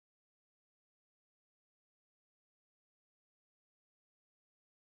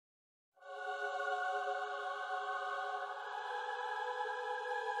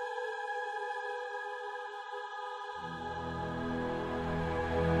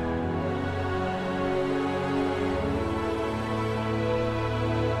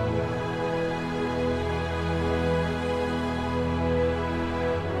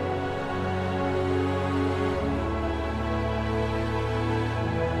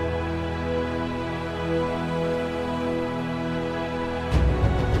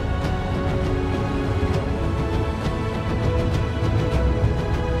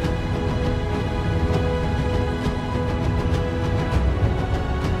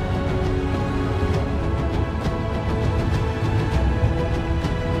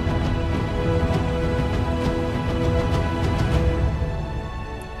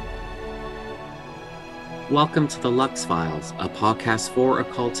Welcome to the LVX Files, a podcast for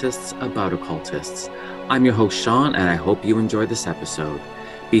occultists about occultists. I'm your host, Sean, and I hope you enjoy this episode.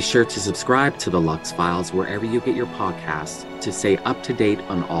 Be sure to subscribe to the LVX Files wherever you get your podcasts to stay up to date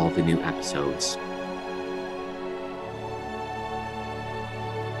on all the new episodes.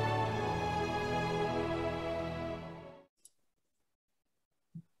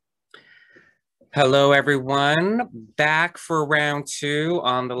 Hello, everyone. Back for round 2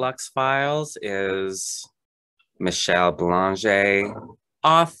 on the LVX Files is Michelle Belanger,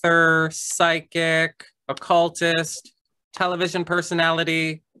 author, psychic, occultist, television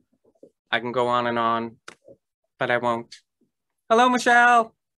personality. I can go on, but I won't. Hello,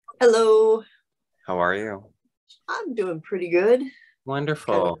 Michelle. Hello. How are you? I'm doing pretty good.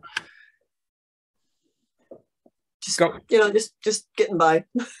 Wonderful. Just getting by.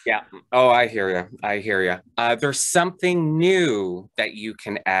 Yeah. Oh, I hear you. I hear you. There's something new that you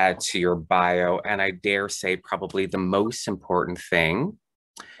can add to your bio, and I dare say probably the most important thing.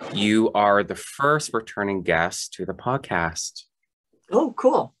 You are the first returning guest to the podcast. Oh,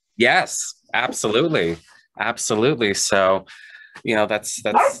 cool. Yes, absolutely. Absolutely. So, that's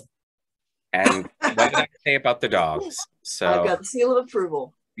and what did I say about the dogs? So I've got the seal of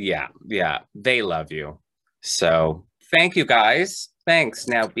approval. Yeah, they love you. So thank you, guys. Thanks.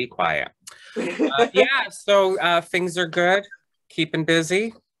 Now be quiet. So things are good. Keeping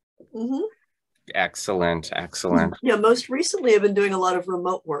busy. Mm-hmm. Excellent. Yeah, most recently I've been doing a lot of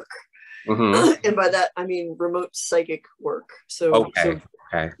remote work. Mm-hmm. And by that, I mean remote psychic work. So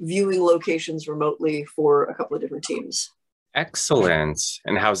viewing locations remotely for a couple of different teams. Excellent.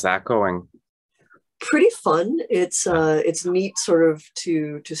 And how's that going? Pretty fun. It's neat sort of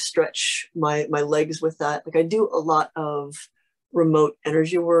to stretch my legs with that. Like I do a lot of remote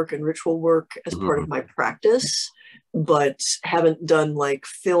energy work and ritual work as part of my practice, but haven't done like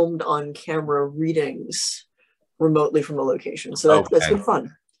filmed on camera readings remotely from a location. So that's been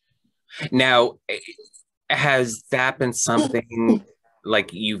fun. Now, has that been something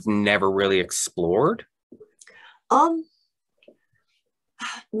like you've never really explored?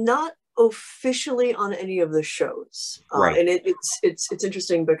 Not officially on any of the shows. Right. And it's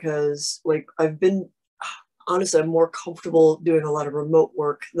interesting because like honestly, I'm more comfortable doing a lot of remote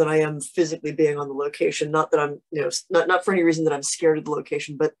work than I am physically being on the location. Not that I'm, not for any reason that I'm scared of the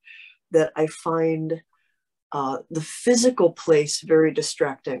location, but that I find the physical place very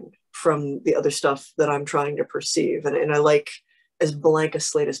distracting from the other stuff that I'm trying to perceive. And I like as blank a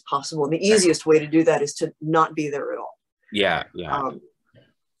slate as possible. And the easiest way to do that is to not be there at all. Yeah.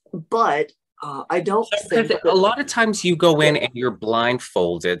 But I don't think that, a lot of times you go in and you're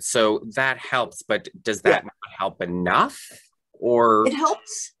blindfolded, so that helps. But does that not help enough? Or it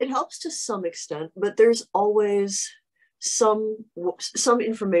helps to some extent, but there's always some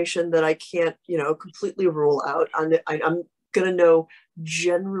information that I can't completely rule out. I'm gonna know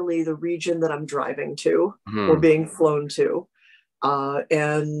generally the region that I'm driving to or being flown to,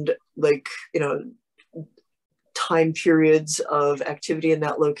 and like time periods of activity in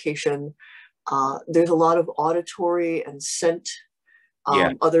that location. There's a lot of auditory and scent,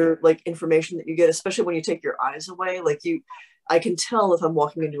 other like information that you get, especially when you take your eyes away. Like I can tell if I'm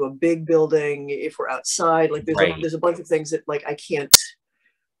walking into a big building, if we're outside, like there's a bunch of things that like I can't,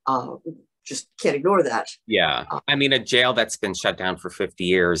 just can't ignore that. Yeah. I mean, a jail that's been shut down for 50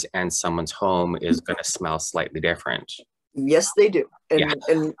 years and someone's home is going to smell slightly different. Yes, they do.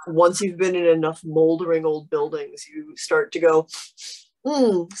 And once you've been in enough moldering old buildings, you start to go,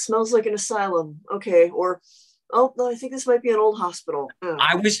 smells like an asylum. Okay. Or, oh, no, I think this might be an old hospital.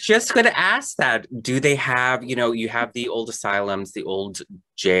 I was just going to ask that. Do they have, you have the old asylums, the old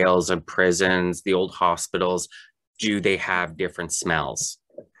jails and prisons, the old hospitals. Do they have different smells?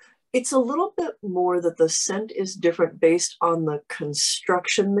 It's a little bit more that the scent is different based on the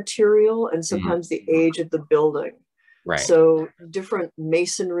construction material and sometimes the age of the building. Right. So different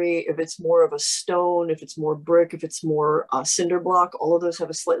masonry, if it's more of a stone, if it's more brick, if it's more cinder block, all of those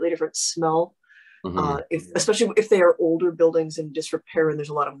have a slightly different smell. Especially if they are older buildings in disrepair and there's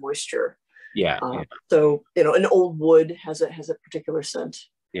a lot of moisture. So an old wood has a particular scent.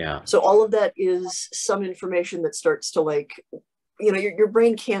 Yeah. So all of that is some information that starts to like, your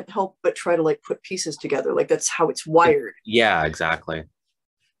brain can't help but try to like put pieces together. Like that's how it's wired. Yeah, exactly.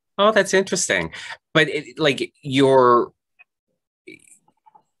 Oh, that's interesting. But you're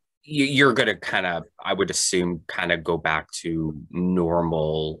going to kind of, I would assume, kind of go back to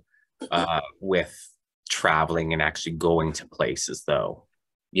normal with traveling and actually going to places, though.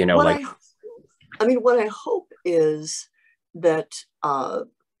 What I hope is that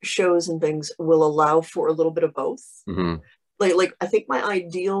shows and things will allow for a little bit of both. Like I think my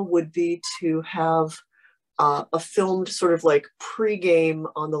ideal would be to have a filmed sort of like pre-game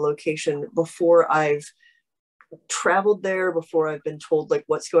on the location before I've traveled there, before I've been told like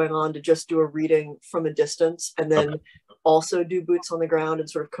what's going on, to just do a reading from a distance, and then also do boots on the ground and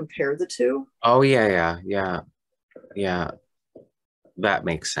sort of compare the two. Oh yeah. That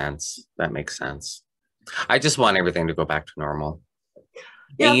makes sense. That makes sense. I just want everything to go back to normal.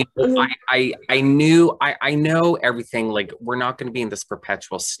 Yeah, And, you know, I know everything. Like, we're not going to be in this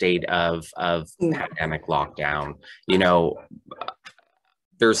perpetual state of pandemic lockdown. You know,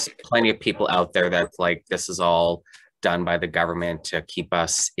 there's plenty of people out there that's like, this is all done by the government to keep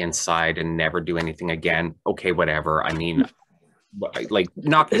us inside and never do anything again. Okay, whatever. I mean, like,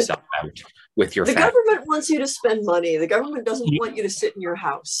 knock yourself out with your the government wants you to spend money. The government doesn't want you to sit in your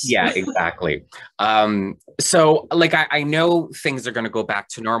house. Yeah, exactly. So like, I know things are going to go back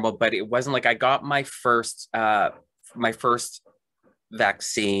to normal, but it wasn't like I got my first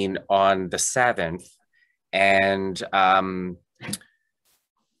vaccine on the 7th, and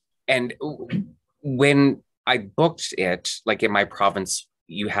when I booked it, like in my province,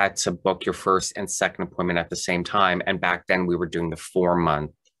 you had to book your first and second appointment at the same time. And back then we were doing the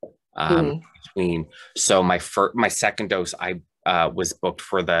 4-month between. So my second dose, I was booked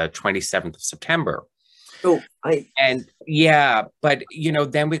for the 27th of September. And yeah, but you know,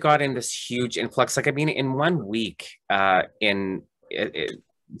 then we got in this huge influx. Like, I mean, in 1 week, in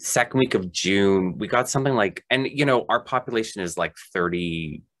second week of June, we got something like, and you know, our population is like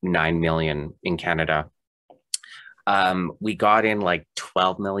 39 million in Canada. We got in like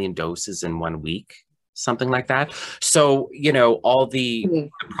 12 million doses in 1 week, something like that. So, you know, all the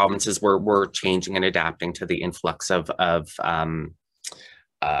provinces were changing and adapting to the influx of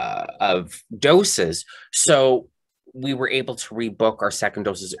doses. So we were able to rebook our second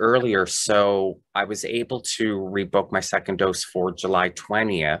doses earlier. So I was able to rebook my second dose for July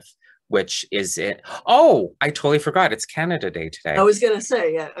 20th, which is it. Oh, I totally forgot. It's Canada Day today. I was going to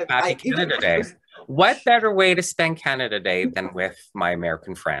say, yeah. Happy Canada Day. What better way to spend Canada Day than with my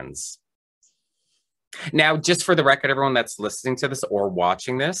American friends? Now, just for the record, everyone that's listening to this or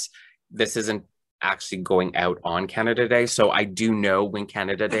watching this, this isn't actually going out on Canada Day. So I do know when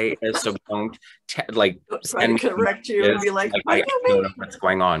Canada Day is. So don't try to correct you and be like I don't know what's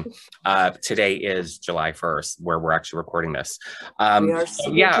going on. Today is July 1st, where we're actually recording this. We are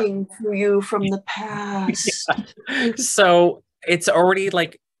speaking to you from the past. So it's already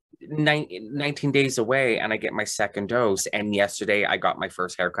like 19 days away, and I get my second dose. And yesterday I got my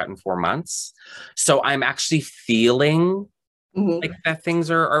first haircut in 4 months. So I'm actually feeling like that things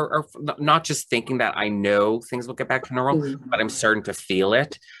are not just thinking that I know things will get back to normal, but I'm starting to feel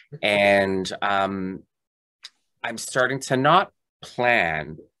it. And I'm starting to not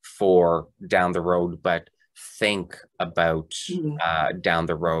plan for down the road, but think about down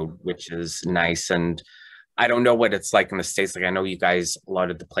the road, which is nice. And I don't know what it's like in the States. Like, I know you guys, a lot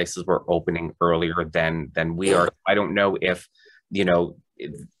of the places were opening earlier than we are. I don't know if, you know,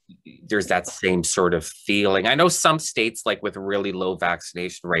 there's that same sort of feeling. I know some states, like with really low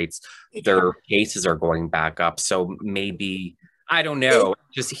vaccination rates, their cases are going back up. So maybe, I don't know,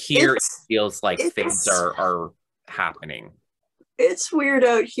 just here it feels like things are happening. It's weird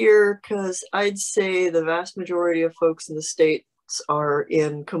out here because I'd say the vast majority of folks in the States are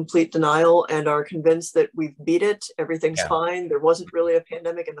in complete denial and are convinced that we've beat it. Everything's fine. There wasn't really a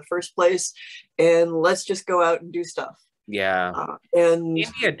pandemic in the first place. And let's just go out and do stuff. Yeah. And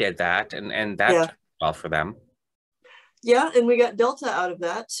India did that, and that took well for them. Yeah, and we got Delta out of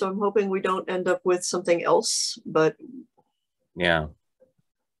that, so I'm hoping we don't end up with something else. But yeah.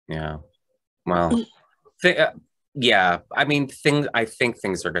 Well, yeah. I mean, I think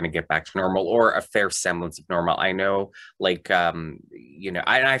things are going to get back to normal, or a fair semblance of normal. I know, like, you know,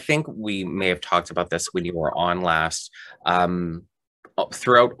 I think we may have talked about this when you were on last.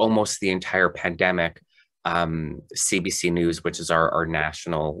 Throughout almost the entire pandemic, CBC News, which is our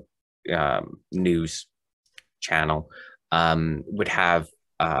national news channel, would have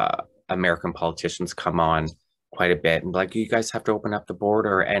American politicians come on quite a bit and be like, you guys have to open up the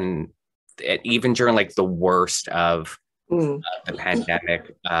border. And even during like the worst of the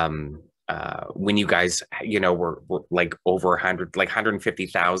pandemic, when you guys, you know, were like over 100, like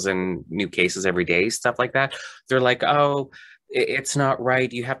 150,000 new cases every day, stuff like that, they're like, oh, it's not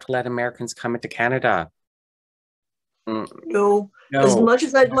right. You have to let Americans come into Canada. No, as much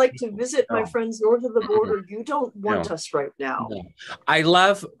as I'd like to visit my friends north of the border, you don't want us right now. I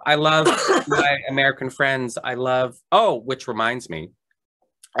love my American friends. Which reminds me,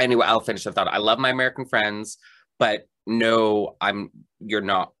 anyway, I'll finish the thought. I love my American friends, but no, you're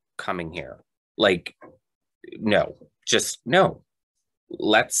not coming here. Like, no, just no.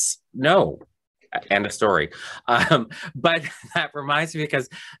 No. End of story. But that reminds me because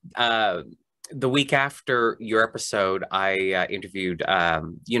the week after your episode, I interviewed,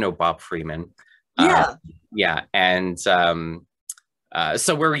 Bob Freeman. Yeah. Yeah. And so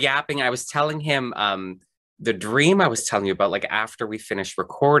we're yapping. I was telling him the dream I was telling you about, like after we finished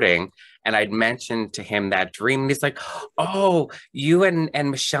recording, and I'd mentioned to him that dream, and he's like, "Oh, you and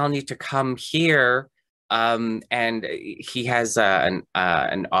Michelle need to come here." And he has an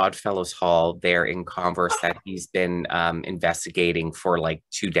Oddfellows Hall there in Converse that he's been investigating for like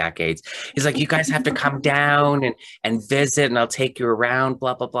 2 decades. He's like, "You guys have to come down and visit, and I'll take you around,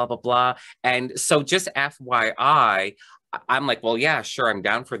 blah blah blah blah blah." And so, just FYI, I'm like, well, yeah, sure, I'm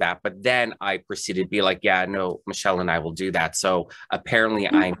down for that. But then I proceeded to be like, yeah, no, Michelle and I will do that. So apparently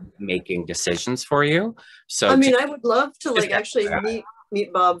I'm making decisions for you. So I mean, I would love to like actually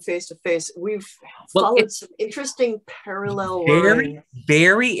meet Bob face to face. We've followed some interesting parallel lines.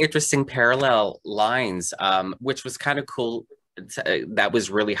 Very interesting parallel lines, which was kind of cool. That was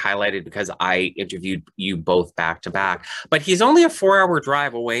really highlighted because I interviewed you both back to back, but he's only a 4-hour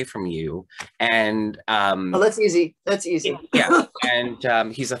drive away from you. And that's easy. Yeah.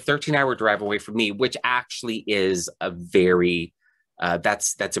 And he's a 13-hour drive away from me, which actually is a very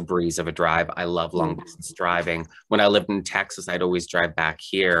that's a breeze of a drive. I love long distance driving. When I lived in Texas, I'd always drive back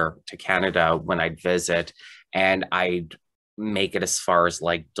here to Canada when I'd visit, and I'd make it as far as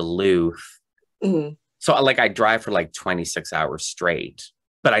like Duluth. So like I drive for like 26 hours straight,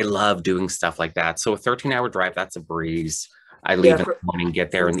 but I love doing stuff like that. So a 13-hour drive, that's a breeze. I leave in the morning,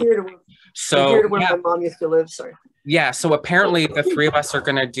 get there. So here to where my mom used to live, sorry. Yeah, so apparently the three of us are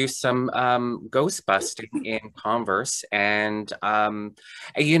going to do some ghost busting in Converse. And,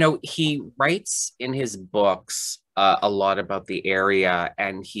 he writes in his books a lot about the area,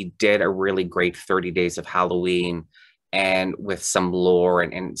 and he did a really great 30 Days of Halloween and with some lore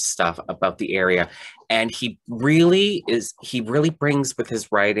and stuff about the area. And he really brings with his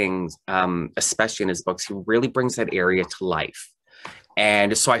writings, especially in his books, he really brings that area to life.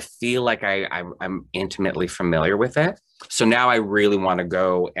 And so I feel like I'm intimately familiar with it. So now I really want to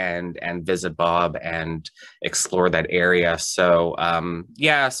go and visit Bob and explore that area. So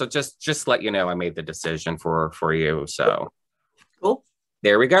so just let you know, I made the decision for you. So cool.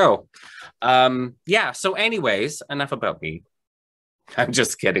 There we go. So anyways, enough about me. I'm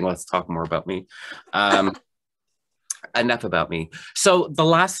just kidding. Let's talk more about me. Enough about me. So the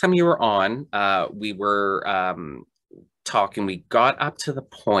last time you were on, we were talking, we got up to the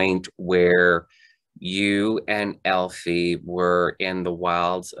point where you and Elfie were in the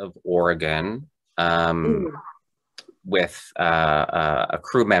wilds of Oregon with a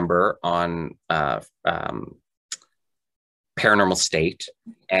crew member on Paranormal State,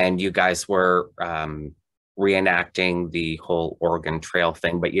 and you guys were reenacting the whole Oregon Trail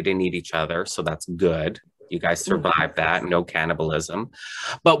thing, but you didn't eat each other, so that's good. You guys survived that, no cannibalism.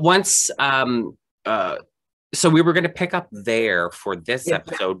 But once so we were going to pick up there for this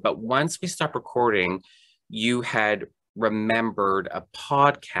episode, but once we stopped recording, you had remembered a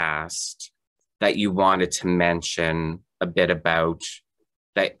podcast that you wanted to mention a bit about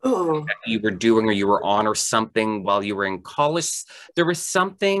that you were doing or you were on or something while you were in college. There was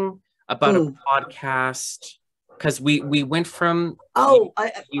something about a podcast, because we went from not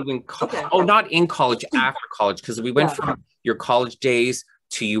in college, after college, because we went from your college days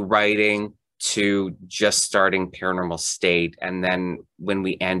to you writing to just starting Paranormal State. And then when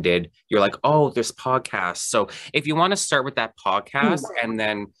we ended, you're like, oh, this podcast. So if you want to start with that podcast and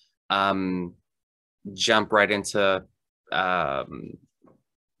then jump right into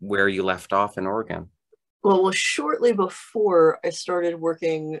where you left off in Oregon. Well, shortly before I started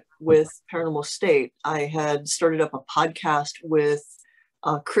working with Paranormal State, I had started up a podcast with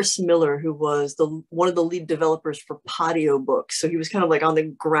Chris Miller, who was one of the lead developers for Patio Books. So he was kind of like on the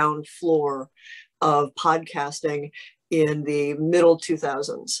ground floor of podcasting in the middle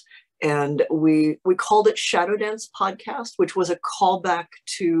 2000s. And we called it Shadow Dance Podcast, which was a callback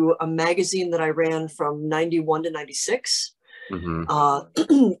to a magazine that I ran from 91 to 96.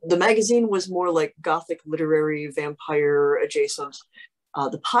 The magazine was more like gothic literary vampire adjacent.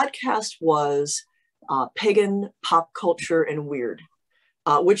 The podcast was pagan, pop culture, and weird.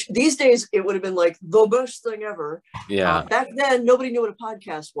 Which these days it would have been like the best thing ever. Back then, nobody knew what a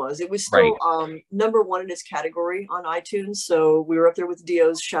podcast was. It was still number one in its category on iTunes. So we were up there with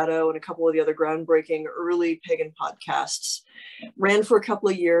Dio's Shadow and a couple of the other groundbreaking early pagan podcasts. Ran for a couple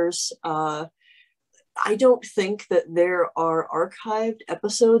of years. I don't think that there are archived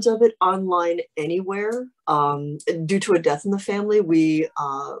episodes of it online anywhere. Due to a death in the family, we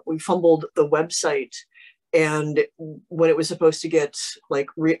fumbled the website. And when it was supposed to get like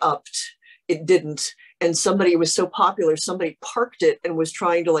re-upped, it didn't. And somebody was so popular, somebody parked it and was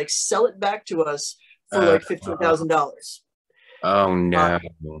trying to like sell it back to us for like $15,000. Oh no.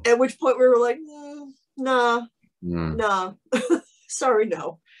 At which point we were like, nah, sorry,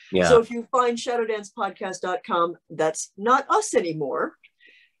 no. Yeah. So if you find shadowdancepodcast.com, that's not us anymore.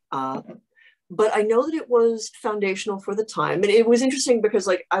 But I know that it was foundational for the time. And it was interesting because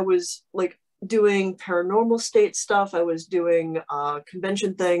like I was like doing Paranormal State stuff. I was doing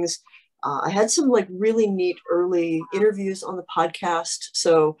convention things. I had some like really neat early interviews on the podcast.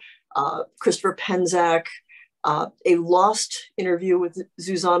 So Christopher Penzak, a lost interview with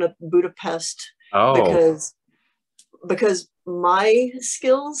Zuzana Budapest, because my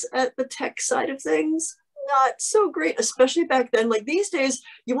skills at the tech side of things, not so great, especially back then. Like these days,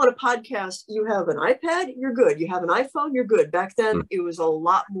 you want a podcast, you have an iPad, you're good. You have an iPhone, you're good. Back then, it was a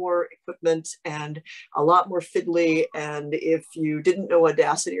lot more equipment and a lot more fiddly. And if you didn't know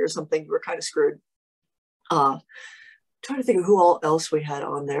Audacity or something, you were kind of screwed. Trying to think of who all else we had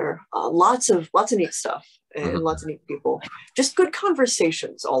on there. Lots of neat stuff and lots of neat people. Just good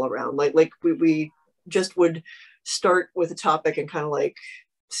conversations all around. Like we just would start with a topic and kind of like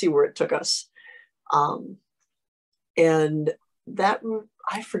see where it took us. And that,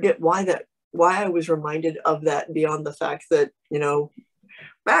 I forget why I was reminded of that beyond the fact that, you know,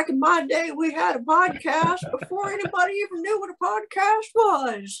 back in my day, we had a podcast before anybody even knew what a podcast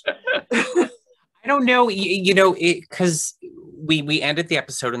was. I don't know, you know, because we ended the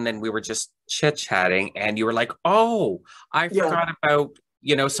episode and then we were just chit-chatting and you were like, oh, I forgot about,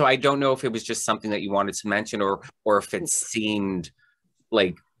 you know, so I don't know if it was just something that you wanted to mention or if it seemed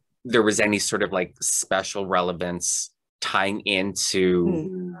like there was any sort of like special relevance tying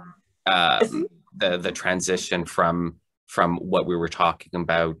into the transition from what we were talking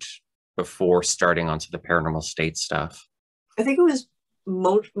about before starting onto the Paranormal State stuff. I think it was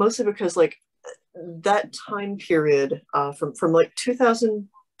mostly because like that time period from like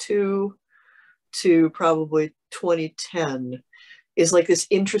 2002 to probably 2010 is like this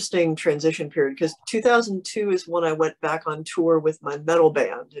interesting transition period, because 2002 is when I went back on tour with my metal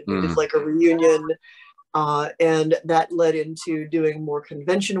band and we did like a reunion, and that led into doing more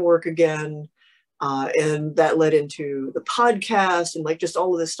convention work again, and that led into the podcast, and like just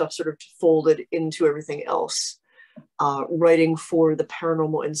all of this stuff sort of folded into everything else. Writing for the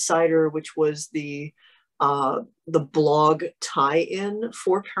Paranormal Insider, which was the blog tie-in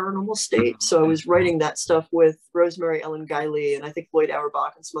for Paranormal State. So I was writing that stuff with Rosemary Ellen Guiley and I think Lloyd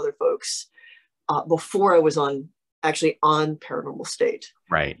Auerbach and some other folks before I was actually on Paranormal State.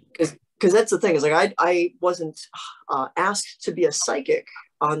 Right. Because that's the thing, is like I wasn't asked to be a psychic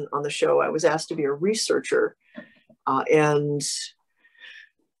on the show. I was asked to be a researcher, and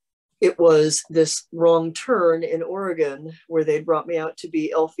it was this wrong turn in Oregon where they brought me out to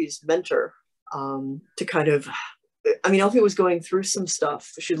be Elfie's mentor, to kind of, I mean, Elfie was going through some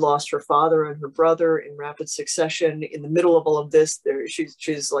stuff. She'd lost her father and her brother in rapid succession. In the middle of all of this,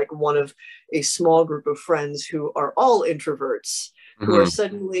 she's like one of a small group of friends who are all introverts, who are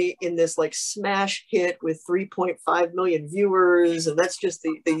suddenly in this like smash hit with 3.5 million viewers. And that's just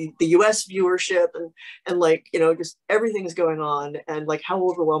the US viewership, and like, you know, just everything's going on and like how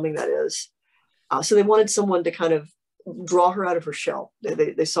overwhelming that is. So they wanted someone to kind of draw her out of her shell.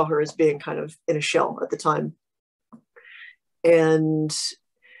 They saw her as being kind of in a shell at the time. And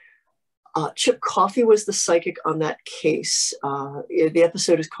Chip Coffey was the psychic on that case. The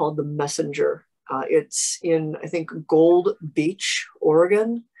episode is called The Messenger. It's in, I think, Gold Beach,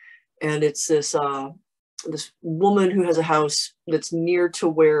 Oregon. And it's this woman who has a house that's near to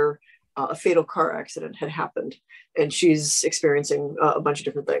where a fatal car accident had happened. And she's experiencing a bunch of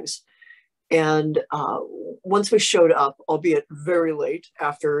different things. And once we showed up, albeit very late,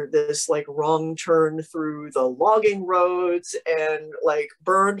 after this like wrong turn through the logging roads and like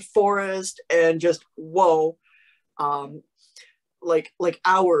burned forest and just whoa, like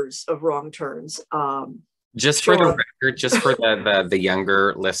hours of wrong turns. Just for the record, just for the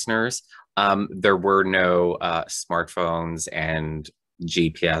younger listeners, there were no smartphones and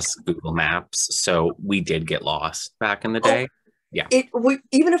GPS, Google Maps, so we did get lost back in the day. Yeah.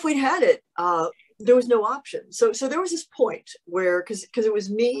 Even if we'd had it, there was no option. So there was this point where, because it was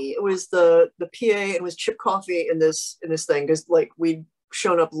me, it was the PA, and it was Chip Coffey in this thing, because like we'd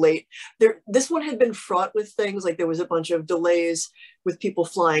shown up late. This one had been fraught with things, like there was a bunch of delays with people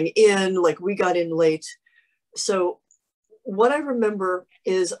flying in, like we got in late. So what I remember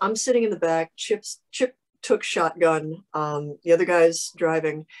is I'm sitting in the back, Chip took shotgun, the other guy's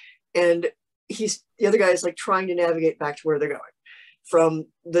driving, and the other guy is like trying to navigate back to where they're going.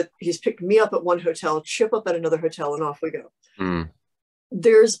 He's picked me up at one hotel, Chip up at another hotel, and off we go.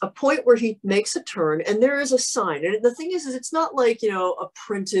 there's a point where he makes a turn and there is a sign. And the thing is it's not like, a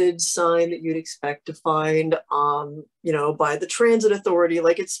printed sign that you'd expect to find, by the transit authority.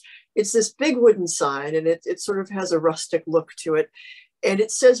 Like it's this big wooden sign, and it sort of has a rustic look to it. And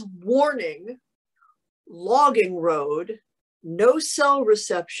it says, "Warning, logging road, no cell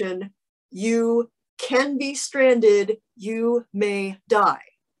reception. You can be stranded. You may die."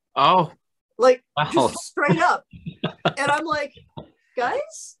 Oh, like wow. Just straight up. And I'm like,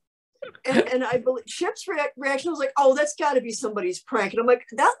 guys, and I believe Chip's reaction was like, "Oh, that's got to be somebody's prank." And I'm like,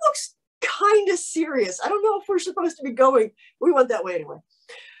 that looks kind of serious. I don't know if we're supposed to be going. We went that way anyway.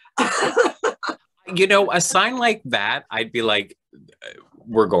 A sign like that, I'd be like,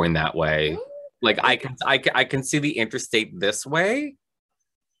 we're going that way. Like I can see the interstate this way.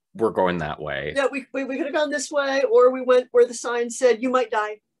 We're going that way. Yeah, we could have gone this way, or we went where the sign said, "You might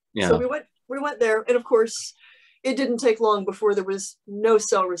die." Yeah. So we went there, and of course, it didn't take long before there was no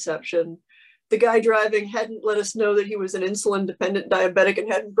cell reception. The guy driving hadn't let us know that he was an insulin-dependent diabetic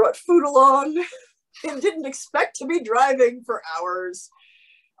and hadn't brought food along, and didn't expect to be driving for hours.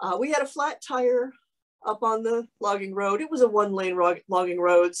 We had a flat tire up on the logging road. It was a one-lane logging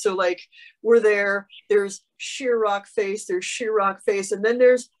road. So we're there's sheer rock face, and then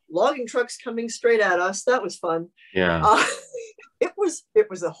there's logging trucks coming straight at us. That was fun. Yeah. It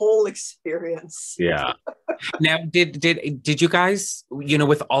was a whole experience. Yeah. Now, did you guys,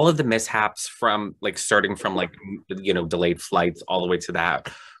 with all of the mishaps from starting from delayed flights all the way to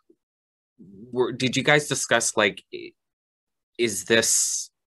that, did you guys discuss is this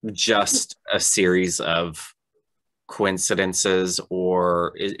just a series of coincidences,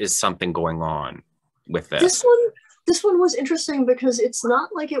 or is something going on with this? This one was interesting because it's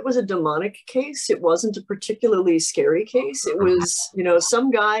not like it was a demonic case. It wasn't a particularly scary case. It was,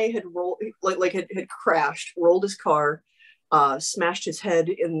 some guy had had crashed, rolled his car, smashed his head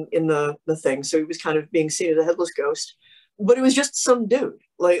in the thing. So he was kind of being seen as a headless ghost. But it was just some dude.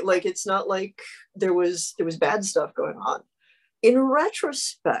 Like it's not like there was bad stuff going on. In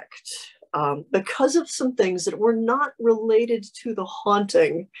retrospect, because of some things that were not related to the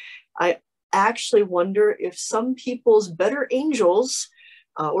haunting, I actually wonder if some people's better angels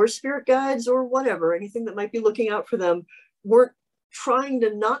or spirit guides or whatever, anything that might be looking out for them, weren't trying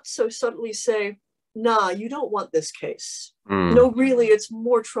to not so subtly say, "Nah, you don't want this case. No, really, it's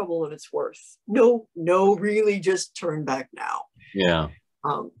more trouble than it's worth. No, really, just turn back now." Yeah.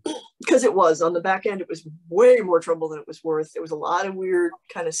 Because it was on the back end, it was way more trouble than it was worth. There was a lot of weird,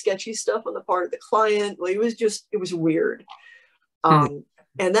 kind of sketchy stuff on the part of the client. It was weird.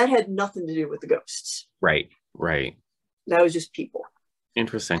 And that had nothing to do with the ghosts. Right. That was just people.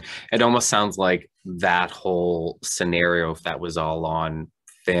 Interesting. It almost sounds like that whole scenario, if that was all on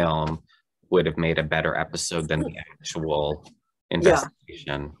film, would have made a better episode than the actual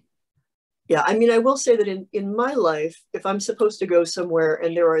investigation. Yeah, I mean, I will say that in my life, if I'm supposed to go somewhere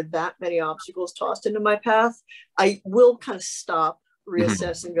and there are that many obstacles tossed into my path, I will kind of stop,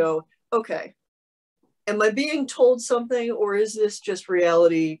 reassess, and go, okay, am I being told something, or is this just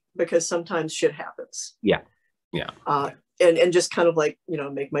reality? Because sometimes shit happens. Yeah. And just kind of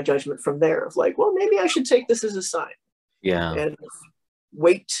make my judgment from there of well, maybe I should take this as a sign. Yeah. And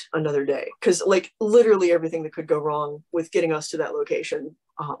wait another day. Because literally everything that could go wrong with getting us to that location,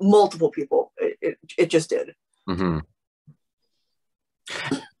 multiple people, it just did. Mm-hmm.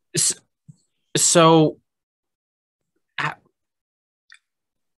 So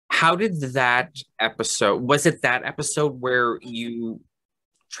how did that episode, was it that episode where you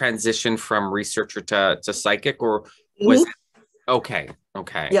transitioned from researcher to psychic, or was it? Okay.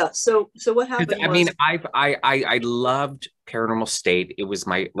 Yeah. So what happened? I mean, I loved Paranormal State. It was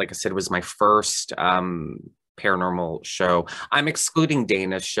like I said, it was my first paranormal show. I'm excluding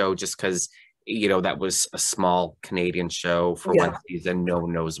Dana's show just because that was a small Canadian show for one season. No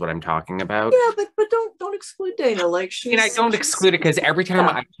one knows what I'm talking about. Yeah, but don't exclude Dana. I don't exclude it because every time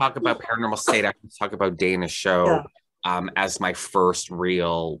I talk about Paranormal State, I talk about Dana's show as my first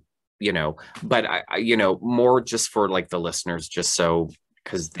real, but I more just for the listeners, just so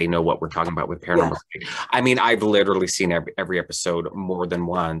because they know what we're talking about with Paranormal State. I mean, I've literally seen every episode more than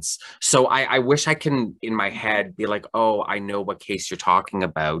once. So I wish I can, in my head, be like, oh, I know what case you're talking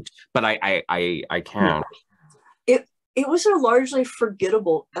about, but I can't. It was a largely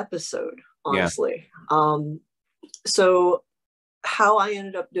forgettable episode, honestly. Yeah. So how I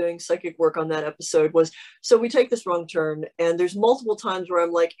ended up doing psychic work on that episode was, so we take this wrong turn, and there's multiple times where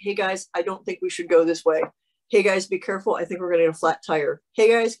I'm like, hey guys, I don't think we should go this way. Hey guys, be careful. I think we're going to get a flat tire. Hey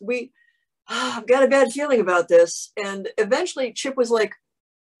guys, I've got a bad feeling about this. And eventually Chip was like,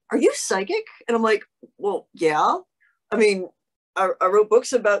 are you psychic? And I'm like, well, yeah. I mean, I wrote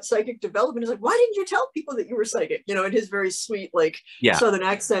books about psychic development. He's like, why didn't you tell people that you were psychic? You know, in his very sweet, like, Southern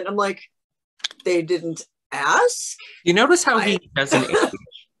accent. I'm like, they didn't ask. You notice how he doesn't age?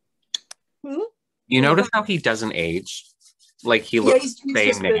 You notice how he doesn't age? Like, he looks the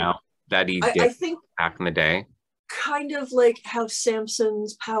same now that he did, I think, back in the day. Kind of like how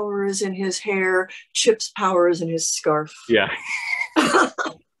Samson's power is in his hair, Chip's power is in his scarf. Yeah.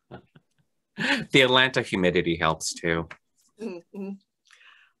 The Atlanta humidity helps too.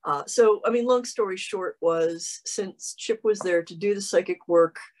 So, I mean, long story short was, since Chip was there to do the psychic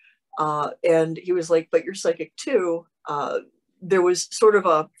work, and he was like, but you're psychic too, there was sort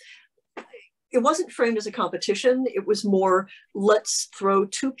of it wasn't framed as a competition. It was more, let's throw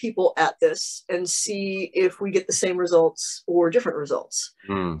two people at this and see if we get the same results or different results.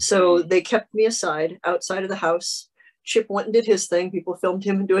 So they kept me outside of the house. Chip went and did his thing. People filmed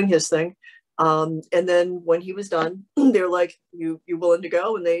him doing his thing. And then when he was done, they're like, you willing to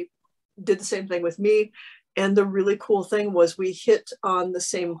go? And they did the same thing with me. And the really cool thing was, we hit on the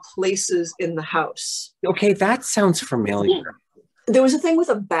same places in the house. Okay, that sounds familiar. There was a thing with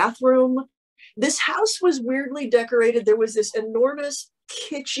a bathroom. This house was weirdly decorated. There was this enormous,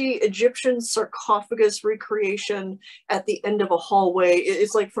 kitschy Egyptian sarcophagus recreation at the end of a hallway.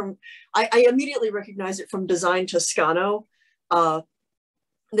 It's like I immediately recognized it from Design Toscano. A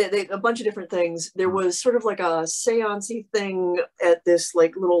bunch of different things. There was sort of like a seance-y thing at this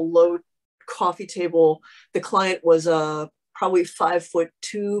like little low coffee table. The client was probably 5'2",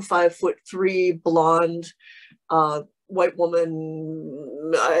 5'3", blonde, white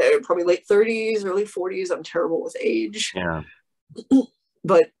woman, probably late 30s, early 40s. I'm terrible with age. Yeah.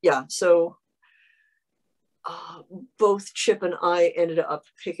 But yeah, so both Chip and I ended up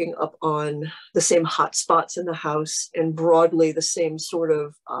picking up on the same hot spots in the house, and broadly the same sort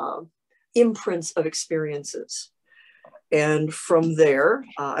of imprints of experiences. And from there,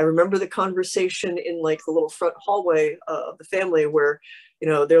 I remember the conversation in like the little front hallway of the family where, you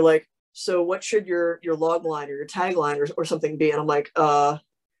know, they're like, so what should your log line or your tagline or something be? And I'm like, well,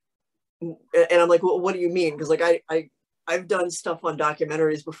 what do you mean? Because like I've done stuff on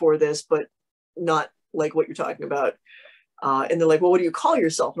documentaries before this, but not like what you're talking about. And they're like, well, what do you call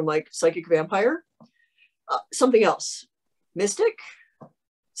yourself? And I'm like, psychic vampire, something else, mystic,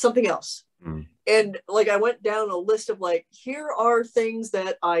 something else. And like, I went down a list of like, here are things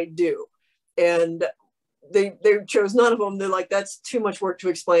that I do. And they chose none of them. They're like, that's too much work to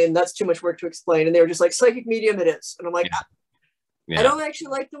explain. That's too much work to explain. And they were just like, psychic medium it is. And I'm like, I don't actually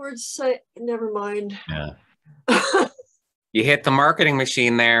like the word never mind. Yeah. You hit the marketing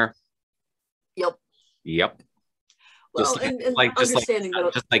machine there. Yep. Well, just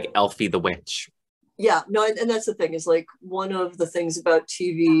like Elfie the Witch. Yeah, no, and that's the thing, is like, one of the things about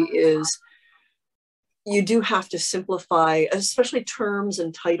TV is you do have to simplify, especially terms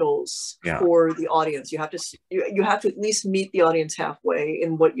and titles for the audience. You have to at least meet the audience halfway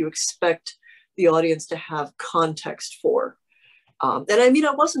in what you expect the audience to have context for. And I mean,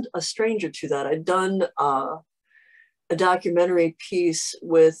 I wasn't a stranger to that. I'd done a documentary piece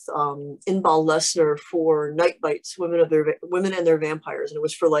with Inbal Lesnar for Night Bites, Women and Their Vampires, and it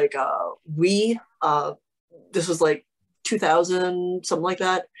was for like this was like 2000, something like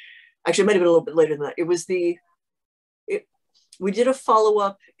that. Actually, it might have been a little bit later than that. It was we did a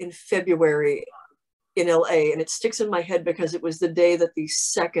follow-up in February in LA, and it sticks in my head because it was the day that the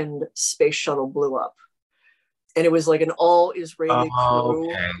second space shuttle blew up. And it was like an all Israeli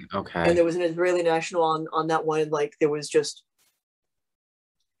crew. Okay. And there was an Israeli national on that one. And like, there was just,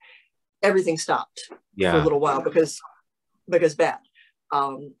 everything stopped for a little while because bad.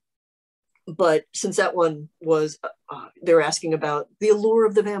 But since that one was, they were asking about the allure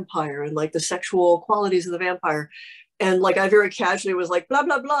of the vampire and like the sexual qualities of the vampire. And like, I very casually was like, blah,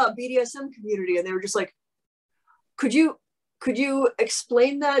 blah, blah, BDSM community. And they were just like, could you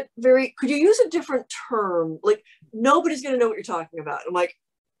explain that could you use a different term? Like, nobody's going to know what you're talking about. I'm like,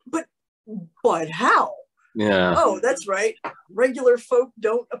 but how? Yeah. Oh, that's right. Regular folk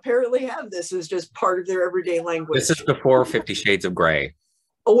don't apparently have this as just part of their everyday language. This is before 50 Shades of Grey.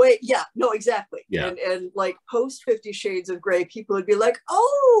 Oh, wait. Yeah, no, exactly. Yeah. And like post 50 Shades of Grey, people would be like,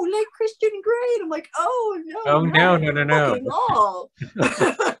 oh, like Christian Grey. And I'm like, oh, no. Oh, no. All.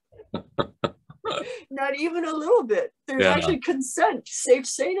 Not even a little bit. There's actually consent, safe,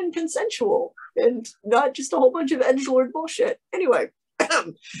 sane, and consensual, and not just a whole bunch of edgelord bullshit. Anyway,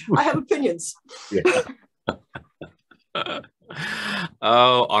 I have opinions. Oh,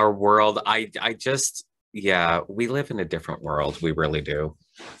 our world. I just, we live in a different world. We really do.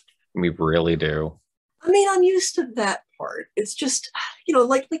 We really do. I mean, I'm used to that part. It's just,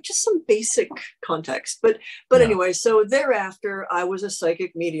 like just some basic context. But Yeah. anyway, so thereafter, I was a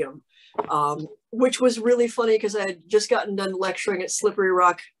psychic medium, which was really funny because I had just gotten done lecturing at Slippery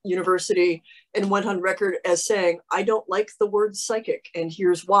Rock University and went on record as saying, I don't like the word psychic, and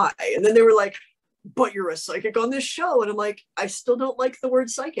here's why. And then they were like, but you're a psychic on this show. And I'm like, I still don't like the word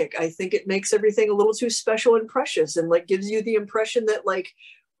psychic. I think it makes everything a little too special and precious, and like gives you the impression that like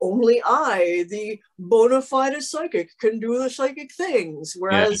only I, the bona fide psychic, can do the psychic things.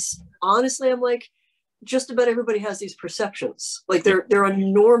 Whereas honestly, I'm like, just about everybody has these perceptions. Like they're a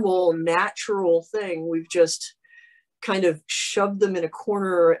normal, natural thing. We've just kind of shoved them in a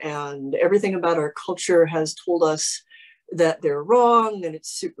corner, and everything about our culture has told us that they're wrong and it's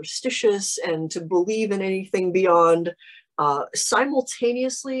superstitious, and to believe in anything beyond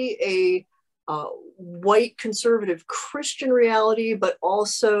simultaneously a white conservative Christian reality, but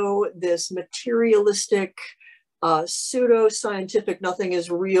also this materialistic, pseudo-scientific, nothing is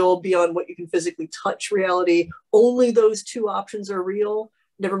real beyond what you can physically touch reality. Only those two options are real.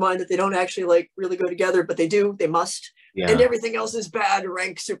 Never mind that they don't actually like really go together, but they do, they must. Yeah. And everything else is bad,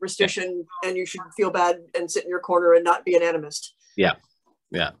 rank superstition, and you should feel bad and sit in your corner and not be an animist. Yeah.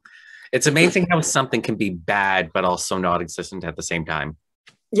 Yeah. It's amazing how something can be bad, but also not existent at the same time.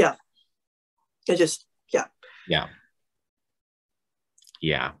 Yeah. It just, yeah. Yeah.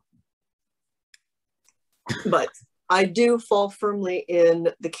 Yeah. But I do fall firmly in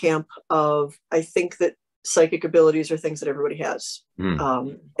the camp of, I think that psychic abilities are things that everybody has.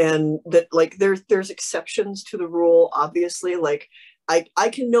 And that like there's exceptions to the rule, obviously. Like I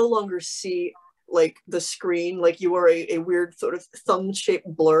can no longer see like the screen, like you are a weird sort of thumb-shaped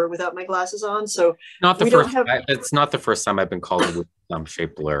blur without my glasses on. So it's not the first time I've been called a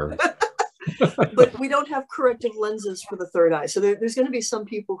thumb-shaped blur. But we don't have corrective lenses for the third eye. So there's going to be some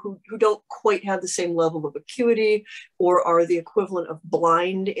people who don't quite have the same level of acuity or are the equivalent of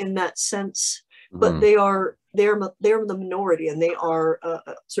blind in that sense. But they're the minority, and they are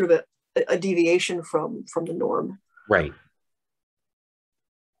sort of a deviation from the norm. Right.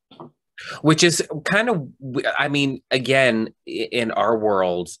 Which is kind of, I mean, again, in our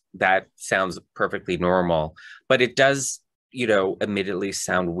world, that sounds perfectly normal, but it does, immediately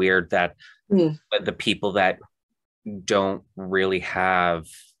sound weird that the people that don't really have,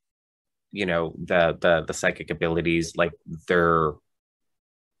 the psychic abilities, like they're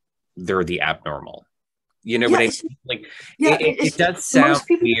the abnormal. You know what I mean? Like, it does sound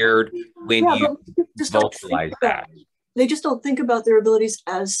weird when you vocalize that. They just don't think about their abilities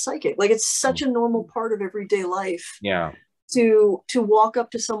as psychic. Like it's such a normal part of everyday life. Yeah. To walk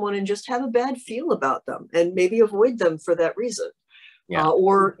up to someone and just have a bad feel about them and maybe avoid them for that reason. Yeah.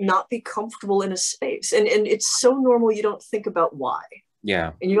 Or not be comfortable in a space. And it's so normal you don't think about why.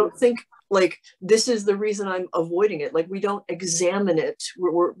 Yeah. And you don't think like this is the reason I'm avoiding it. Like we don't examine it.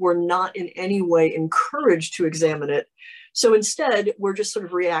 We're not in any way encouraged to examine it. So instead, we're just sort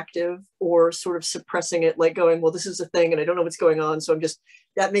of reactive or sort of suppressing it, like going, well, this is a thing and I don't know what's going on. So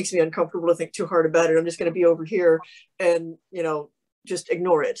that makes me uncomfortable to think too hard about it. I'm just going to be over here and, just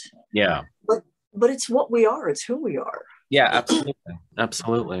ignore it. Yeah. But it's what we are. It's who we are. Yeah, absolutely.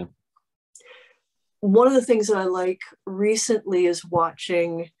 Absolutely. One of the things that I like recently is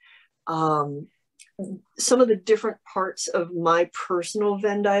watching some of the different parts of my personal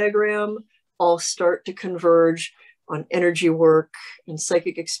Venn diagram all start to converge on energy work and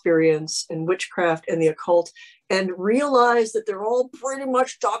psychic experience and witchcraft and the occult, and realize that they're all pretty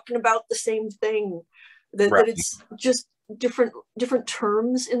much talking about the same thing, that it's just different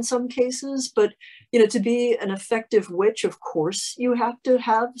terms in some cases. But to be an effective witch, of course you have to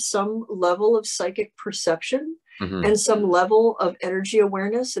have some level of psychic perception and some level of energy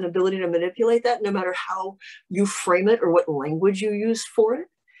awareness and ability to manipulate that, no matter how you frame it or what language you use for it.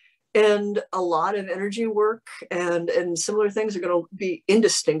 And a lot of energy work and similar things are going to be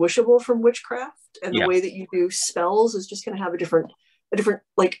indistinguishable from witchcraft. And the way that you do spells is just going to have a different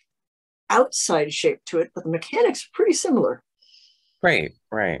like outside shape to it, but the mechanics are pretty similar. Right.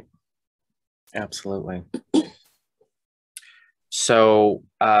 Absolutely. So,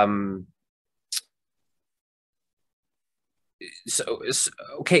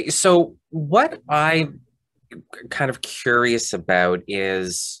 okay. So what I'm kind of curious about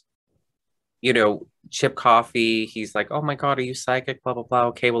is, Chip Coffee, he's like, oh my God, are you psychic? Blah, blah, blah.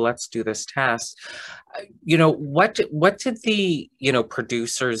 Okay, well, let's do this test. What did the,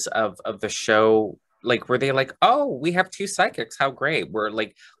 producers of the show, like, were they like, oh, we have two psychics. How great. We're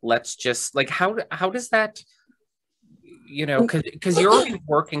like, let's just like, how does that, because you're already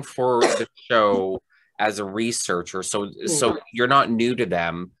working for the show as a researcher. So you're not new to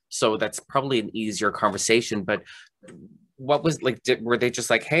them. So that's probably an easier conversation. But what was like, were they just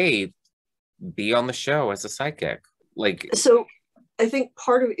like, hey, be on the show as a psychic? Like, so I think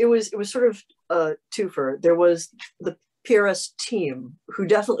part of it was sort of a twofer. There was the PRS team who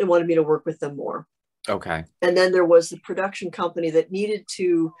definitely wanted me to work with them more. okay. And then there was the production company that needed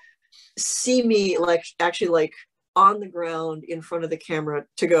to see me like actually like on the ground in front of the camera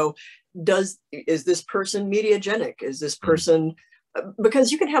to go, is this person mediagenic? Is this person,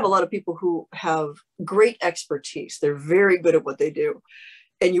 because you can have a lot of people who have great expertise. They're very good at what they do.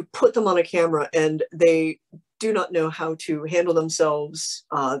 And you put them on a camera and they do not know how to handle themselves.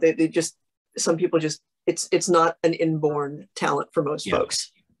 They just, some people just, it's not an inborn talent for most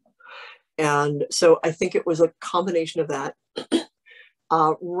folks. And so I think it was a combination of that.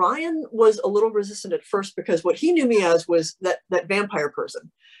 Ryan was a little resistant at first because what he knew me as was that vampire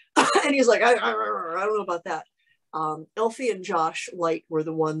person. And he's like, I don't know about that. Elfie and Josh Light were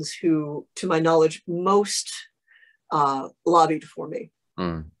the ones who, to my knowledge, most lobbied for me.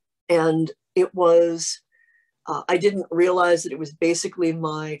 And it was, I didn't realize that it was basically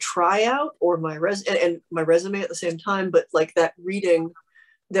my tryout or my my resume at the same time, but like that reading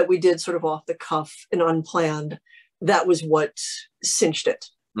that we did sort of off the cuff and unplanned, that was what cinched it.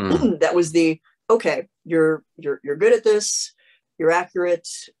 That was the, okay, you're good at this, you're accurate,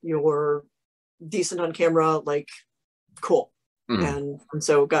 you're decent on camera, like, cool. And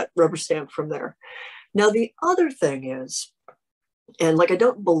so got rubber stamped from there. Now the other thing is, and like I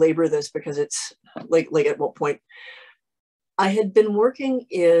don't belabor this because it's like at what point, I had been working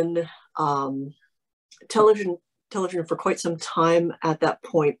in television for quite some time at that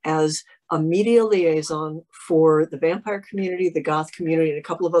point as a media liaison for the vampire community, the goth community, and a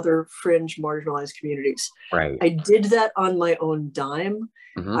couple of other fringe marginalized communities. Right. I did that on my own dime.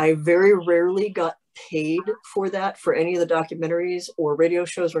 I very rarely got paid for that for any of the documentaries or radio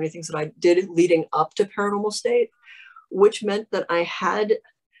shows or anything that I did leading up to Paranormal State, which meant that I had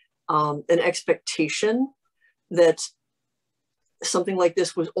an expectation that something like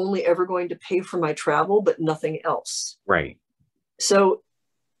this was only ever going to pay for my travel, but nothing else. Right. So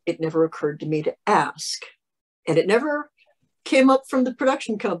it never occurred to me to ask. And it never came up from the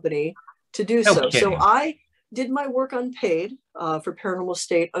production company to do so. Okay. So I did my work unpaid for Paranormal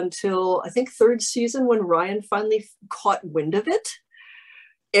State until I think third season, when Ryan finally caught wind of it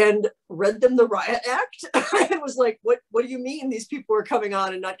and read them the riot act. And was like, what do you mean these people are coming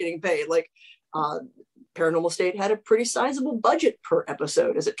on and not getting paid? Like, Paranormal State had a pretty sizable budget per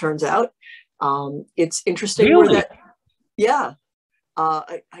episode, as it turns out. It's interesting really? where that, yeah,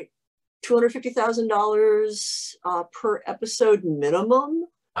 $250,000 per episode minimum.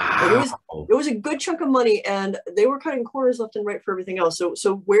 Wow. Like it was a good chunk of money, and they were cutting corners left and right for everything else.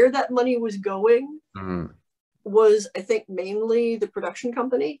 So where that money was going was, I think, mainly the production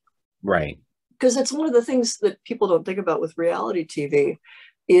company. Right. Because it's one of the things that people don't think about with reality TV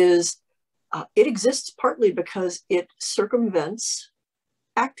is it exists partly because it circumvents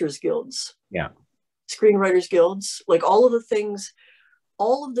actors guilds, screenwriters guilds, like all of the things,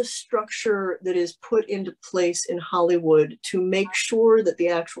 all of the structure that is put into place in Hollywood to make sure that the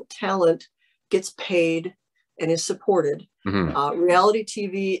actual talent gets paid and is supported. Reality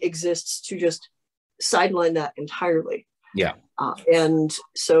TV exists to just sideline that entirely. And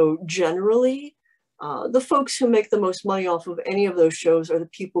so generally, the folks who make the most money off of any of those shows are the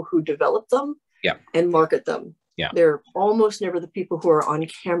people who develop them and market them. They're almost never the people who are on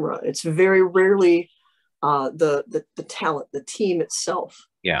camera. It's very rarely the talent, the team itself.